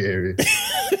the gray area.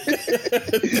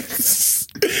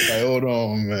 Like, hold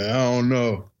on, man. I don't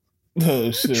know. Oh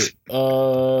shit.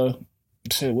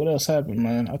 Shit, what else happened,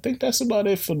 man? I think that's about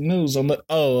it for news. I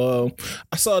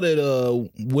saw that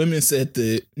women said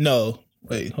that. No,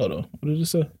 wait, hold on. What did you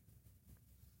say?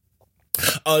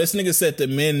 Oh, this nigga said that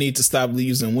men need to stop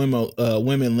using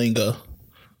women lingo.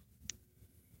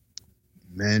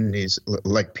 Men needs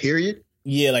like period.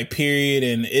 Yeah, like period,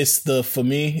 and it's the for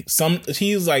me. Some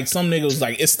nigga was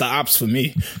like it's the ops for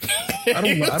me. I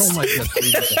don't like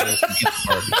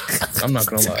that. I'm not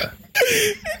gonna lie.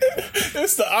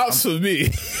 It's the ops for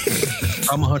me.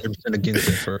 I'm 100% against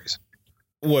that phrase.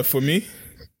 What, for me?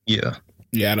 Yeah.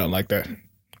 Yeah, I don't like that. I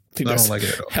don't like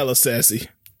it at all. Hella sassy.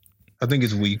 I think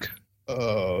it's weak.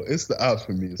 It's the ops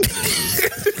for me.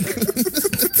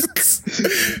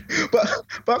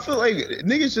 but I feel like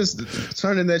niggas just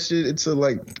turning that shit into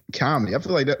like comedy. I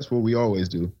feel like that's what we always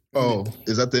do. Oh,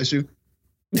 is that the issue?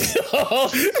 This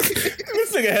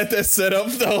nigga had that set up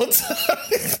the whole time.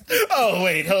 Oh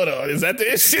wait, hold on. Is that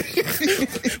the issue?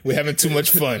 We're having too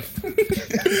much fun.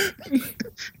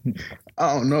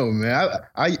 I don't know, man.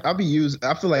 I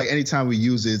feel like anytime we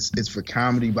use it, it's for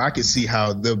comedy. But I can see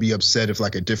how they'll be upset if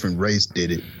like a different race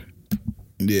did it.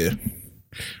 Yeah,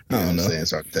 I don't know. Saying,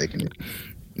 so I'm taking it.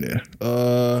 Yeah.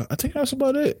 I think that's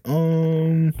about it.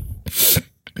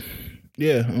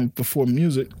 Yeah. Before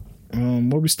music.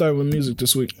 Where we starting with music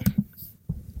this week?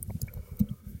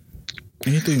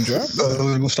 Anything drop?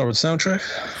 We'll start with soundtrack.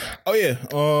 Oh yeah.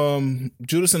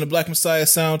 Judas and the Black Messiah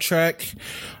soundtrack.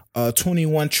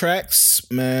 21 tracks.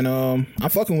 Man, I'm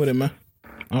fucking with it, man.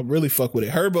 I really fuck with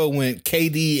it. Herbo went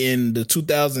KD in the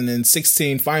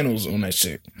 2016 finals on that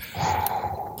shit.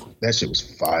 That shit was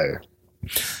fire.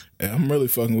 Yeah, I'm really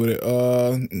fucking with it.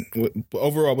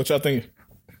 Overall, what y'all think?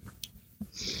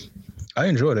 I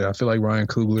enjoyed it. I feel like Ryan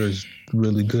Coogler is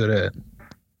really good at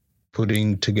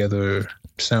putting together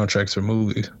soundtracks for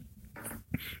movies.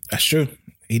 That's true.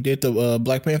 He did the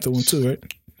Black Panther one too,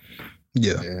 right?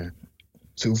 Yeah.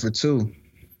 2 for 2.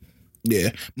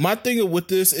 Yeah. My thing with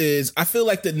this is I feel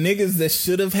like the niggas that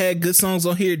should have had good songs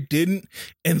on here didn't,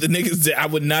 and the niggas that I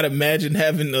would not imagine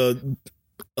having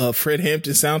a Fred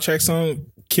Hampton soundtrack song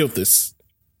killed this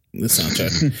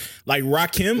soundtrack. Like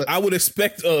Rakim, I would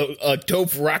expect a dope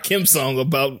Rakim song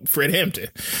about Fred Hampton,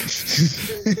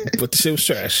 but the shit was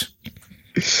trash.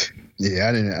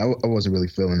 Yeah, I wasn't really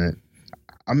feeling it.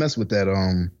 I messed with that.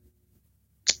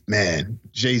 Man,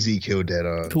 Jay-Z killed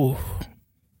that. Ooh.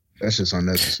 That's just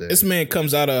unnecessary. This man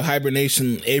comes out of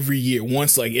hibernation every year,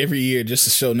 every year, just to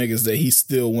show niggas that he's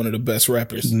still one of the best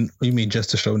rappers. You mean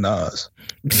just to show Nas?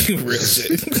 Real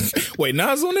shit. Wait,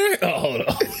 Nas on there? Oh, hold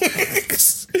on.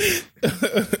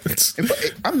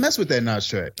 I mess with that Nas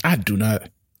track? I do not.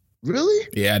 Really?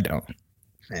 Yeah, I don't.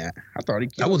 Man, I thought he.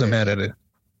 I wasn't mad at it.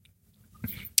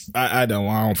 I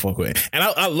don't fuck with it. And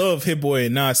I love Hit Boy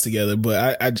and Nas together,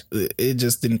 but it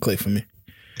just didn't click for me.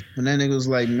 And that nigga was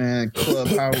like, man,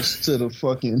 Clubhouse to the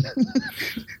fucking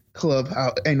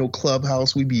Clubhouse. Ain't no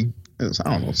Clubhouse. I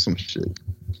don't know, some shit.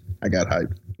 I got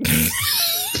hype.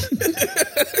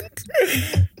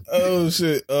 Oh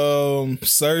shit.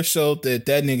 Sir showed that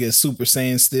nigga is Super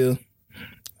Saiyan still.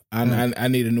 I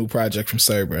need a new project from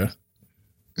Sir, bro.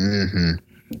 Mm-hmm.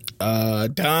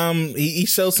 Dom, he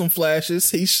showed some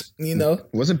flashes.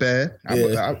 Wasn't bad.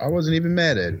 Yeah. I wasn't even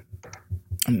mad at it.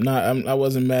 I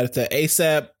wasn't mad at that.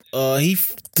 ASAP,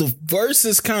 the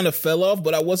verses kind of fell off,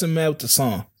 but I wasn't mad with the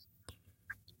song.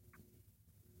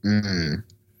 Mm-hmm.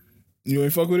 You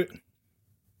ain't fuck with it?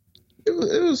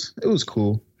 It was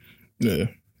cool. Yeah.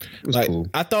 It was cool.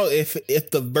 I thought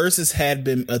if the verses had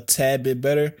been a tad bit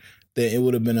better, then it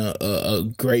would have been a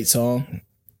great song.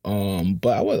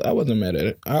 But I wasn't mad at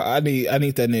it. I need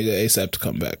that nigga ASAP to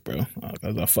come back, bro.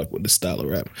 Cause I fuck with the style of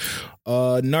rap.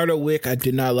 Nardo Wick, I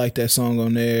did not like that song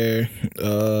on there.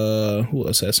 Who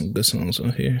else had some good songs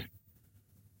on here?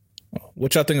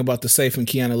 What y'all think about the Safe and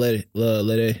Kiana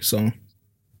Lede song?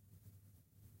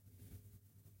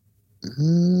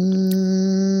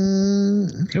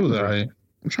 It was alright.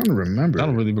 I'm trying to remember. I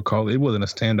don't really recall. It wasn't a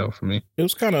standout for me. It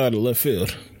was kind of out of left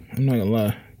field. I'm not gonna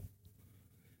lie.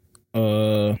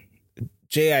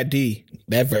 JID,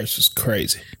 that verse was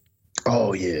crazy.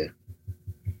 Oh yeah.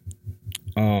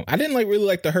 I didn't really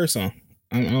like the Her song.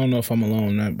 I don't know if I'm alone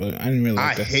on that, but I didn't really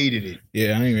like that. I hated it.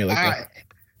 Yeah, I didn't really like that.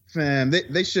 Fam,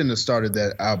 they shouldn't have started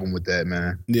that album with that,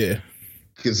 man. Yeah.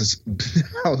 Because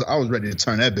I was ready to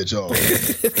turn that bitch off.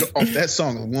 Off that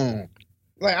song alone.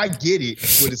 Like, I get it,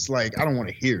 but it's like, I don't want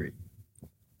to hear it.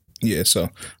 Yeah, so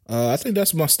I think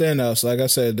that's my standouts. Like I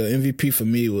said, the MVP for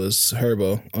me was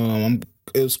Herbo.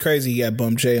 It was crazy he got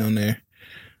Bump J on there.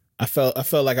 I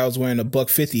felt like I was wearing a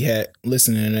 $150 hat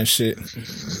listening to that shit.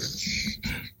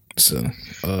 So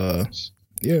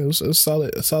yeah, it was a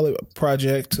solid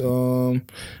project.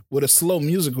 With a slow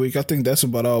music week, I think that's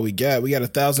about all we got. We got a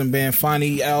 1,000 Band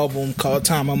Fonny album called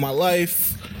Time of My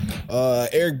Life.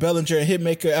 Eric Bellinger and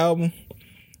Hitmaker album.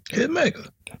 Hitmaker.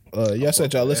 Y'all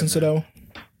said y'all listened to that one?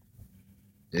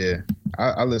 Yeah,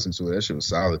 I listened to it. That shit was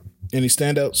solid. Any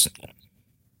standouts?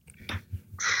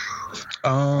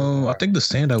 I think the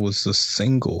standout was the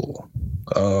single.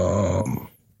 Damn,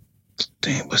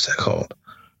 what's that called?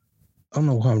 I don't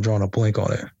know why I'm drawing a blank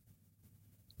on it.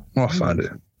 I'll find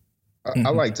it. I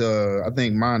liked. I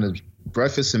think mine is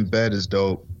Breakfast in Bed is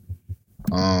dope.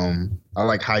 I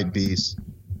like Hype Beast.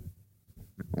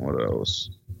 What else?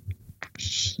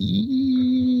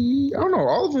 I don't know.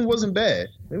 All of them wasn't bad.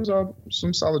 It was all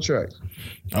some solid tracks.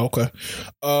 Okay.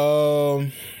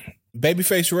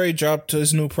 Babyface Ray dropped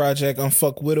his new project,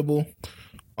 Unfuckwittable.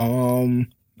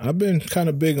 I've been kind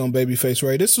of big on Babyface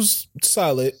Ray. This was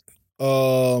solid.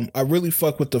 I really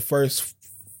fuck with the first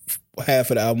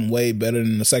half of the album way better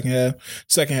than the second half.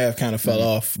 Second half kind of fell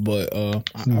off, but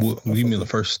you mean the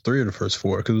first 3 or the first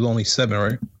 4? Because it was only 7,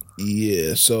 right?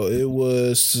 Yeah, so it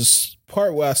was this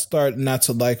part where I started not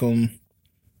to like him.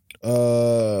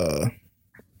 The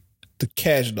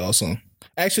Cash Doll song.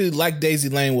 Actually, Like Daisy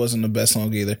Lane wasn't the best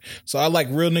song either. So I like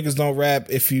Real Niggas Don't Rap,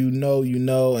 If You Know, You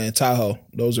Know, and Tahoe.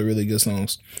 Those are really good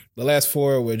songs. The last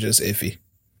 4 were just iffy.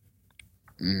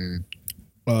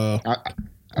 I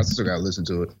still gotta listen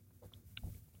to it.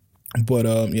 But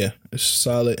yeah, it's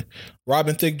solid.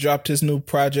 Robin Thicke dropped his new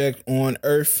project On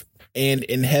Earth and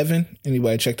in Heaven.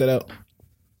 Anybody check that out?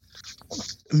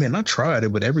 Man, I tried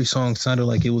it, but every song sounded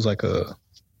like it was like a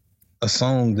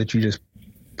song that you just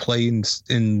play in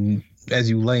as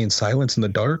you lay in silence in the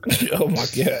dark. Oh my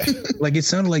god! Like it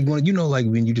sounded like when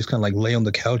you just kind of like lay on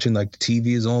the couch and like the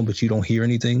TV is on, but you don't hear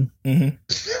anything.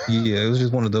 Mm-hmm. Yeah, it was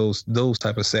just one of those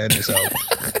type of sadness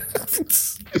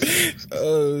albums.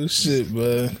 Oh shit,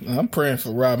 man! I'm praying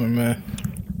for Robin, man.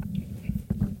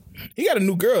 He got a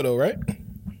new girl though, right?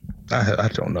 I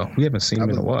don't know. We haven't seen him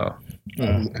in a while.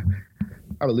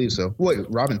 I believe so. Wait,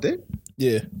 Robin Thicke?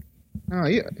 Yeah. Oh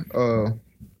yeah.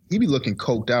 He be looking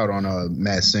coked out on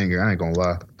Masked Singer. I ain't gonna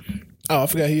lie. Oh, I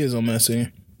forgot he is on Masked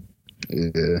Singer.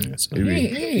 Yeah. So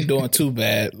he ain't doing too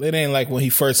bad. It ain't like when he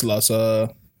first lost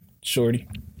Shorty.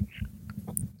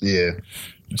 Yeah.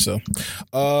 So,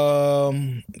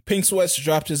 Pink Sweats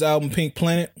dropped his album Pink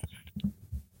Planet.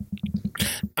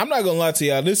 I'm not gonna lie to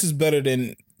y'all. This is better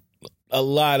than a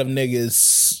lot of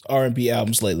niggas R&B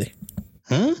albums lately.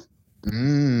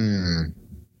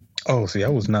 Oh, see, I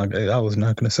was not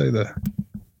gonna say that.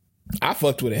 I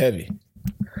fucked with it heavy.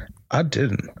 I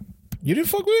didn't. You didn't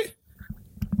fuck with it?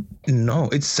 No,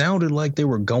 it sounded like they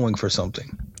were going for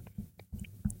something.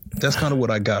 That's kind of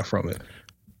what I got from it.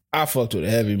 I fucked with it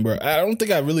heavy, bro. I don't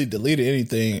think I really deleted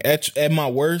anything. At my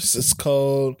worst, it's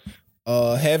called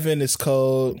Heaven is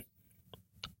called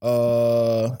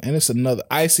and it's another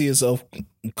Icy is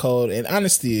called, and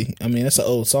Honesty. I mean, it's an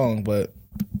old song, but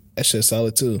that shit's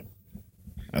solid too.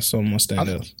 That's some of my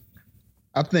standouts.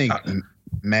 I think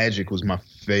Magic was my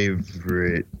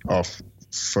favorite off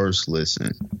first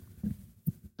listen.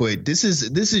 But this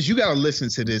is you gotta listen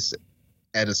to this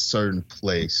at a certain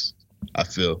place, I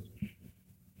feel.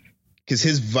 Because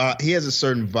his vibe, he has a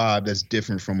certain vibe that's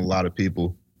different from a lot of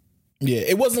people. Yeah,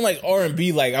 it wasn't like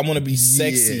R&B, like I want to be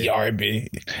sexy R&B.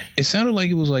 It sounded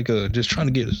like it was like just trying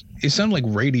to get. It sounded like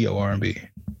radio R&B.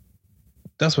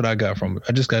 That's what I got from it.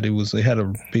 I just got it had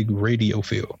a big radio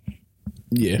feel.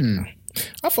 Yeah,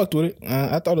 I fucked with it.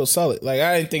 I thought it was solid. Like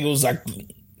I didn't think it was like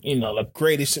the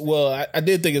greatest. Well, I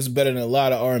did think it's better than a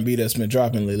lot of R&B that's been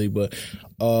dropping lately, but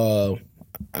I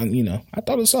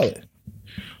thought it was solid.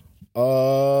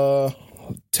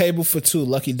 Table for Two,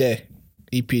 Lucky Day,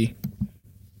 EP.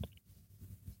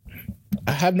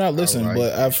 I have not listened,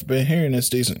 but I've been hearing it's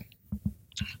decent.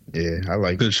 Yeah, I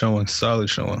like good showing, solid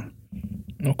showing.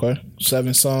 Okay,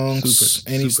 7 songs.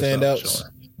 Any standouts?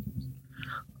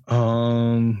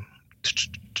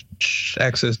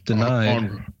 Access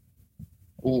Denied.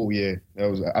 Oh yeah,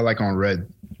 I like On Red.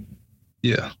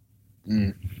 Yeah.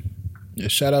 Yeah.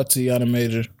 Shout out to Yana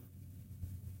Major.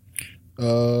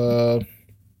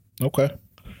 Okay.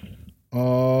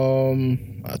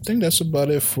 I think that's about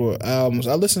it for albums.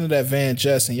 I listened to that Van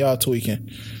Jess and y'all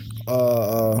tweaking.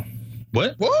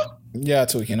 What? Y'all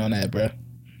tweaking on that, bro.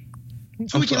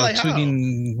 Tweaking like how?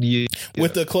 Yeah.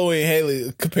 With the Chloe and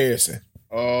Haley comparison.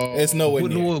 Oh, it's nowhere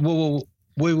near.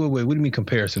 Wait. What do you mean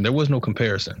comparison? There was no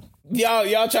comparison.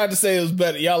 Y'all tried to say it was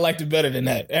better. Y'all liked it better than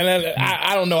that, and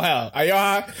I don't know how. Are y'all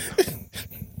high?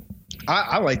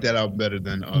 I like that album better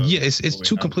than. Yeah, it's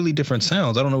two completely different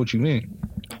sounds. I don't know what you mean.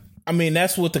 I mean,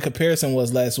 that's what the comparison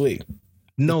was last week.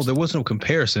 No, there was no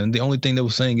comparison. The only thing they were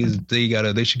saying is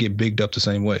they should get bigged up the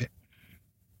same way.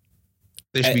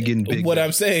 They should be getting big. What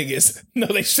I'm saying is, no,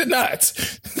 they should not.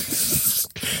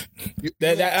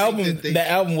 that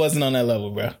album wasn't on that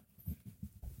level, bro.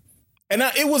 And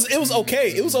it was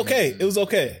okay. It was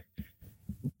okay.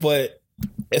 But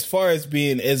as far as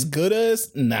being as good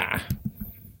as, nah,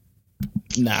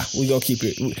 we gonna keep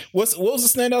it. What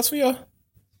was the standouts for y'all?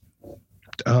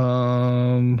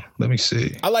 Let me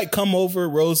see. I like Come Over,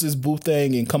 Rose's Boo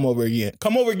Thing, and Come Over Again.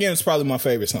 Come Over Again is probably my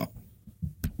favorite song.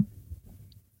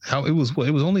 How it was? What,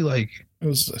 it was only like it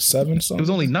was 7 songs. It was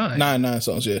only 9. 9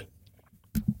 songs. Yeah.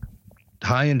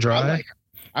 High and Dry.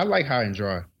 I like High and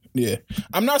Dry. Yeah,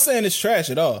 I'm not saying it's trash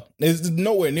at all. It's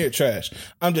nowhere near trash.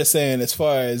 I'm just saying as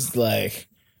far as like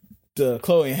the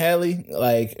Chloe and Halle,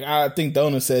 like I think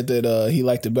Dona said that he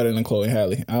liked it better than Chloe and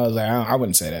Halle. I was like, I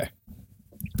wouldn't say that.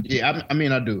 Yeah, I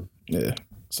mean, I do. Yeah.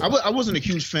 So. I wasn't a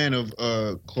huge fan of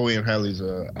Chloe and Halle's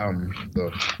album,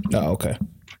 though. Oh, okay.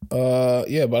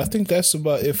 Yeah, but I think that's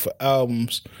about it for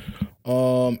albums.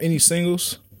 Any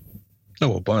singles?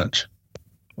 Oh, a bunch.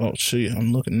 Oh, shit.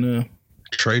 I'm looking now.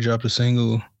 Trey dropped a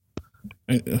single.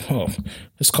 Oh,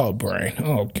 it's called Brain.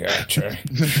 Oh, God, Trey.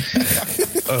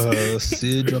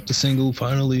 Sid dropped a single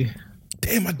finally.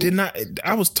 Damn, I did not.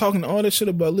 I was talking all that shit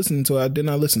about listening to it. I did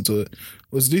not listen to it.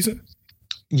 Was it decent?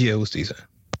 Yeah, it was decent.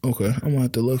 Okay, I'm gonna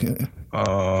have to look at it.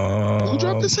 Who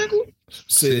dropped the single?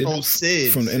 Sid. Oh,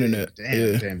 Sid. From the internet.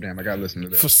 Damn. I gotta listen to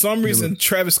that. For some reason,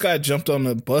 Travis Scott jumped on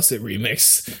the Bust It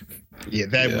remix. Yeah,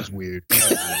 that was weird.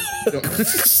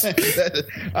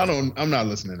 I'm not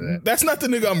listening to that. That's not the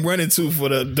nigga I'm running to for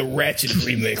the Ratchet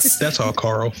remix. That's all,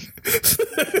 Carl.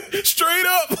 Straight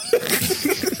up.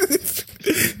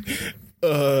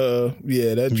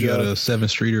 Yeah, that you got a 7th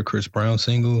Streeter Chris Brown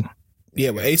single. Yeah,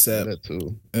 with ASAP. That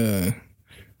too.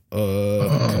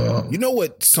 You know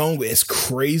what song is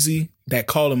crazy? That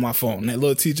Call in My Phone. That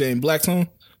little TJ and Black song.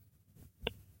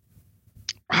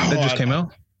 That just came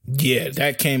out? Yeah,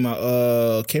 that came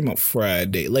out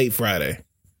Friday, late Friday.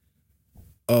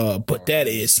 But that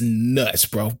is nuts,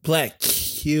 bro. Black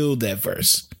killed that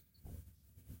verse.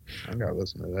 I gotta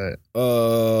listen to that.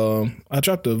 I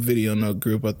dropped a video in the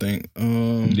group, I think.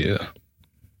 Yeah.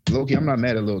 Loki, I'm not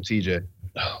mad at Lil TJ.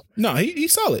 No,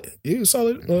 he's solid. He's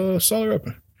a solid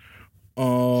rapper.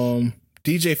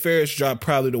 DJ Ferris dropped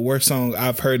probably the worst song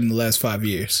I've heard in the last 5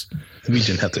 years. We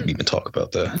didn't have to even talk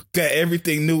about that. That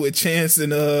Everything New with Chance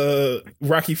and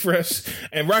Rocky Fresh.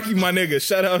 And Rocky, my nigga.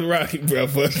 Shout out to Rocky, bro.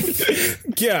 But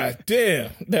God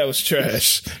damn, that was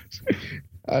trash.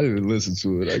 I didn't even listen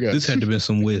to it. This had to have been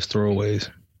some Wiz throwaways.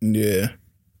 Yeah.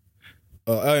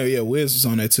 Oh yeah, Wiz was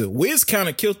on that too. Wiz kind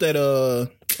of killed that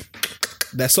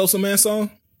Sosa Man song.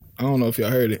 I don't know if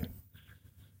y'all heard it.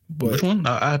 But which one?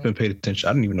 I haven't paid attention.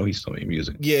 I didn't even know he still made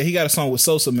music. yeah, he got a song with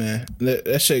Sosa Man.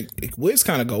 That shit, Wiz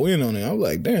kind of go in on it. I was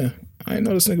like, damn, I didn't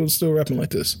know this nigga was still rapping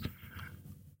like this.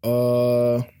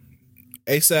 ASAP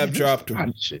dropped.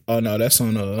 Oh no, that's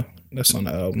on the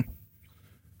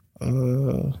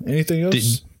album. Anything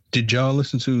else? Did y'all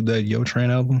listen to that Yo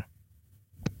Train album?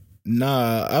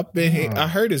 Nah, I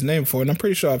heard his name before, and I'm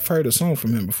pretty sure I've heard a song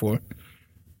from him before,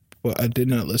 but I did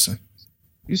not listen.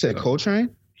 You said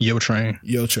Coltrane? Yo Train.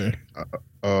 Yo Train.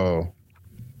 What the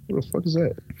fuck is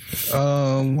that?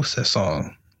 What's that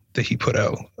song that he put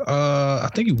out? I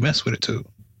think you messed with it too.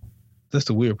 That's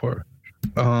the weird part.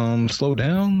 Slow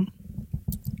Down.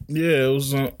 Yeah, it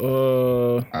was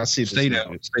I see. Stay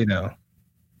Down. Stay Down.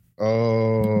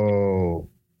 Oh.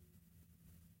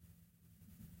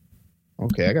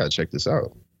 Okay, I gotta check this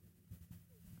out.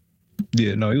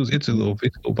 Yeah, no, it's a little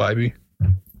vibey.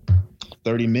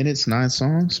 30 minutes, 9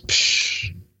 songs.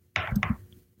 Psh,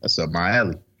 that's up my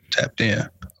alley. Tapped in.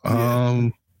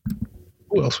 Who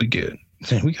else we get?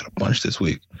 Dang, we got a bunch this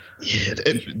week. Yeah,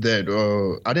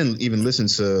 that I didn't even listen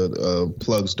to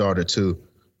Plug's daughter too.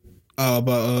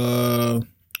 But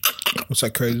what's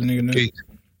that crazy nigga name? Gates.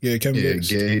 Yeah, Kevin Gates.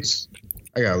 Gates.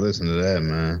 I gotta listen to that,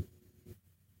 man.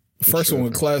 The first one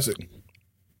was classic.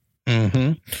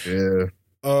 Mm-hmm. Yeah.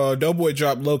 Doughboy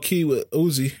dropped Low Key with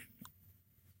Uzi.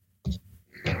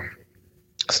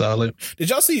 Solid. Did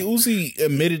y'all see Uzi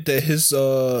admitted that his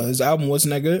album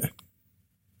wasn't that good?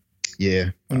 Yeah.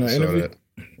 In the interview?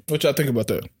 What y'all think about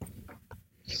that?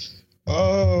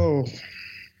 Oh.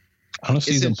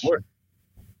 Honesty is important.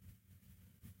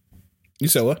 You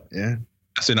said what? Yeah.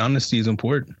 I said honesty is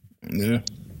important. Yeah.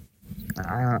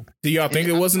 Do y'all think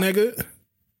it wasn't that good?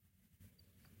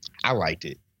 I liked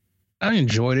it. I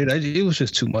enjoyed it. It was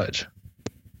just too much.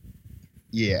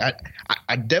 Yeah,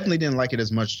 I definitely didn't like it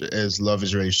as much as Love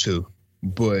Is Rage 2,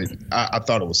 but I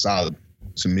thought it was solid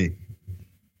to me.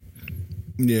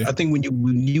 Yeah, I think when you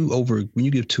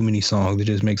give too many songs, it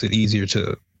just makes it easier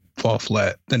to fall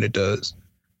flat than it does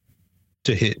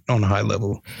to hit on a high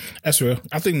level. That's real.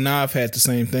 I think Nav had the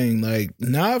same thing. Like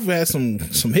Nav had some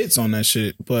hits on that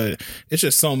shit, but it's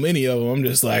just so many of them. I'm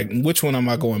just like, which one am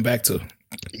I going back to?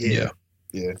 Yeah.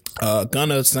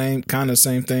 Gunna, same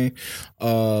thing.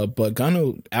 But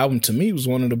Gunna album to me was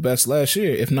one of the best last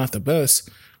year, if not the best.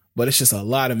 But it's just a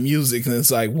lot of music, and it's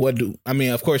like,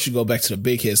 of course you go back to the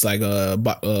big hits like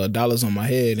Dollars on My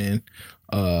Head and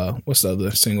what's the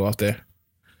other single off there?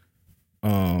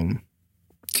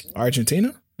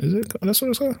 Argentina? Is it? That's what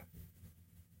it's called?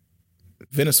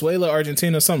 Venezuela,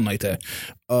 Argentina, something like that.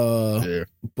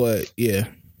 But yeah.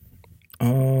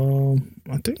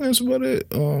 I think that's about it.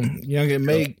 Young and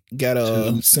May got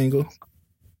a single.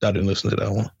 I didn't listen to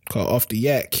that one. Called Off the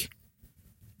Yak.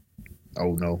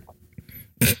 Oh no.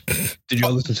 Did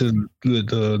y'all listen to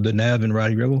the Nav and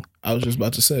Roddy Rebel? I was just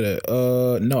about to say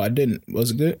that. No, I didn't.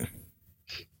 Was it good?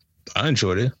 I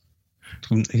enjoyed it.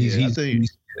 I'm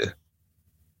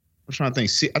trying to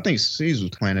think. I think C's was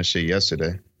playing that shit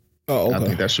yesterday. Oh, okay. I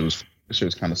think that shit was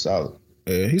kind of solid.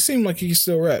 Yeah, he seemed like he could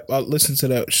still rap. I listened to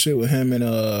that shit with him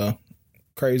and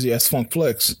Crazy Ass Funk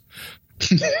Flex.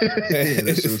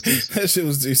 That shit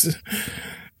was decent.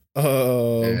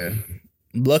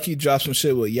 Lucky dropped some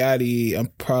shit with Yachty.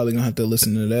 I'm probably gonna have to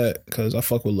listen to that because I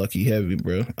fuck with Lucky heavy,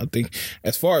 bro. I think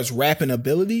as far as rapping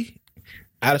ability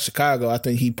out of Chicago, I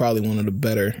think he probably one of the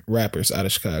better rappers out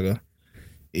of Chicago.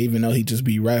 Even though he just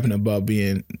be rapping about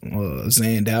being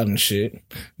zanned out and shit.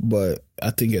 But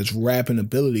I think as rapping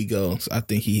ability goes, I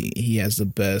think he has the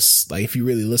best. Like, if you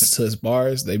really listen to his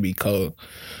bars, they be cold.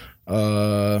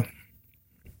 Yeah,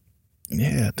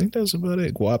 I think that's about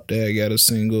it. Guap Dad got a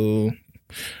single.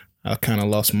 I kind of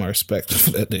lost my respect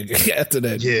for that nigga after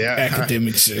that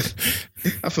academic shit.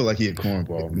 I feel like he a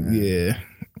cornball, man. Yeah.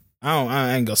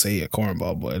 I ain't gonna say he a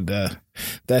cornball, but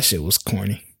that shit was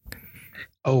corny.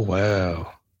 Oh,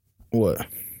 wow. What?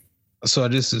 So I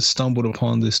just stumbled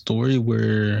upon this story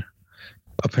where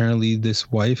apparently this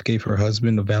wife gave her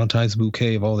husband a Valentine's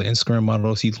bouquet of all the Instagram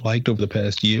models he liked over the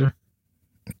past year.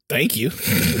 Thank you.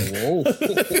 Whoa.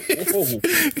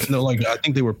 No, like I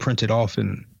think they were printed off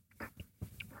and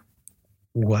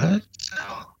what?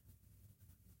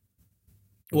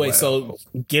 Wait, wow. So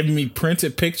giving me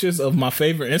printed pictures of my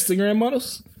favorite Instagram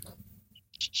models?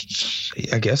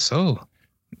 I guess so.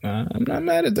 I'm not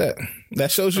mad at that. That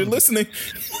shows you're listening.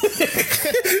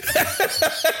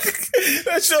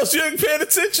 That shows you ain't paying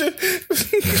attention.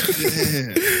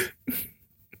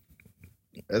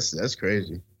 That's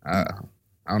crazy. I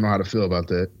don't know how to feel about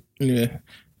that. Yeah.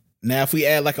 Now, if we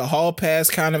add like a hall pass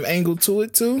kind of angle to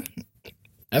it too,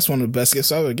 that's one of the best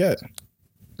gifts I ever got.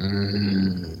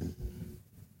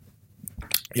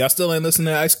 Y'all still ain't listening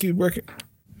to Ice Cube record?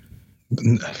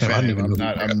 I'm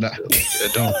not. I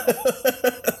don't.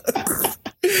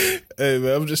 Hey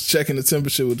man, I'm just checking the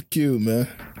temperature with the cube, man.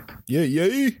 Yeah.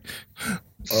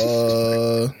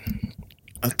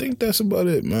 I think that's about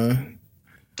it, man.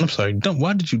 I'm sorry.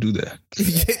 Why did you do that?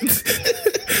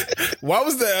 Why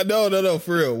was that? No,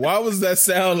 for real. Why was that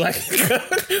sound like?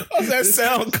 Why was that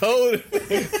sound cold?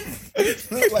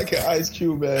 Like an Ice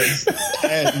Cube ass.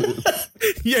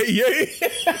 Yeah.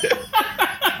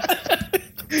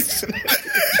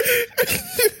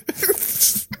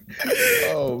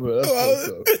 Oh man,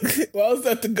 why was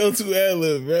that the go-to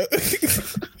ad-lib, bro?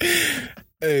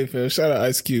 Hey, fam, shout out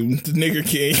Ice Cube, the nigger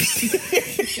king.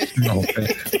 No, man.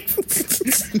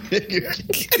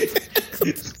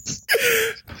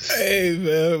 Hey,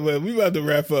 man, we about to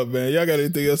wrap up, man. Y'all got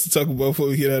anything else to talk about before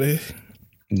we get out of here?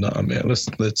 Nah, man. Let's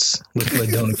let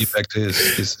Donald get back to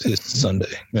his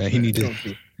Sunday, man. He need to.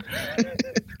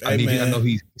 I know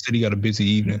he said he got a busy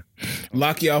evening.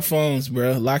 Lock y'all phones,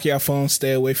 bro. Lock y'all phones.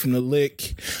 Stay away from the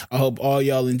lick. I hope all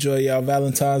y'all enjoy y'all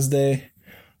Valentine's Day.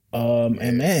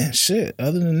 And man, shit.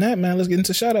 Other than that, man, let's get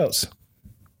into shout outs.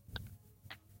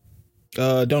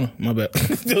 Donna, my bad.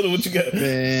 Donna, what you got?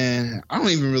 Man, I don't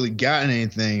even really got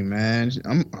anything, man.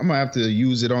 I'm gonna have to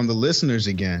use it on the listeners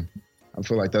again. I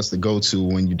feel like that's the go-to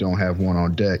when you don't have one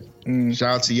on deck.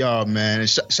 Shout out to y'all, man. And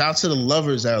shout out to the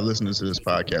lovers that are listening to this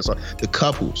podcast. The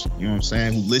couples, you know what I'm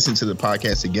saying, who listen to the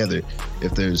podcast together,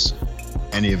 if there's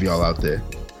any of y'all out there.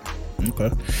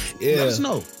 Okay. Yeah. Let us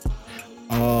know.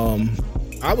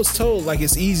 I was told like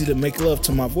it's easy to make love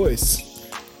to my voice.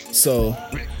 So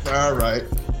all right.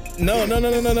 No.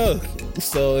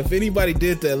 So if anybody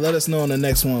did that, let us know on the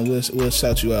next one. We'll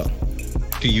shout you out.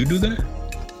 Do you do that?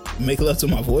 Make love to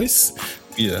my voice?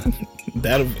 Yeah.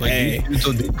 That'll dog,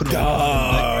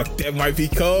 that might be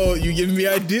cold. You giving me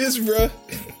ideas, bro.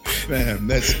 Man,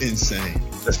 that's insane.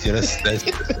 That's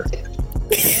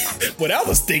What I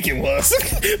was thinking was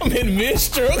I'm in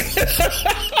mid-stroke.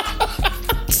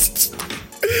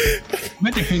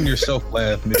 Imagine hearing yourself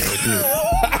laugh midway through.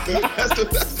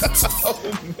 Oh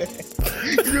man.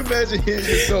 Can you imagine hearing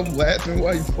yourself laughing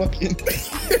while you fucking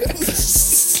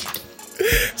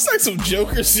It's like some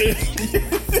Joker shit.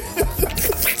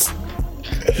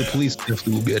 The police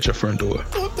definitely will be at your front door.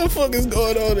 What the fuck is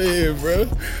going on in here, bro?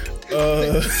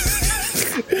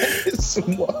 It's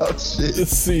some wild shit.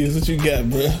 Let's see what you got,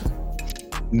 bro.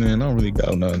 Man, I don't really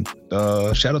got none.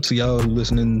 Shout out to y'all who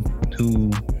listening,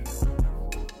 who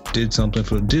did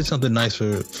something nice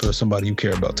for somebody you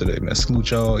care about today, man.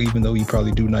 Salute y'all, even though you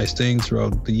probably do nice things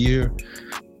throughout the year.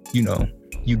 You know,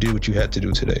 you did what you had to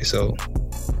do today, so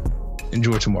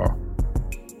enjoy tomorrow.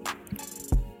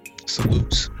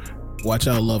 Salutes. Watch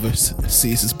out, lovers.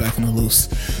 Cease is back in the loose.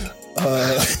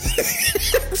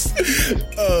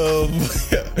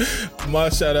 My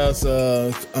shout outs,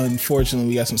 unfortunately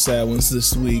we got some sad ones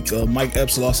this week. Mike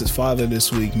Epps lost his father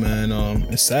this week, man.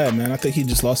 It's sad, man. I think he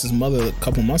just lost his mother a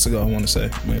couple months ago, I want to say,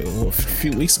 maybe a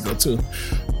few weeks ago too.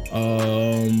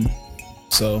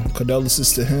 So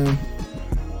condolences to him.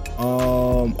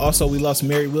 Also we lost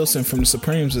Mary Wilson from the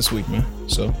Supremes this week, man.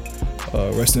 So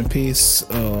rest in peace,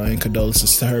 and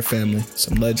condolences to her family.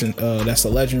 Some legend, that's a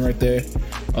legend right there.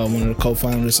 One of the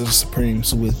co-founders of the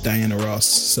Supremes with Diana Ross.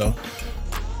 So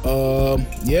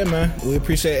yeah, man, we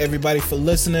appreciate everybody for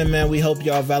listening, man. We hope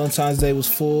y'all Valentine's Day was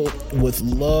full with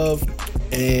love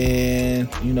and,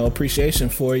 you know, appreciation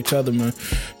for each other, man.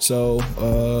 So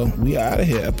we out of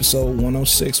here. Episode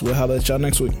 106. We'll holler at y'all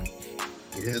next week.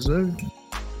 Yes, sir.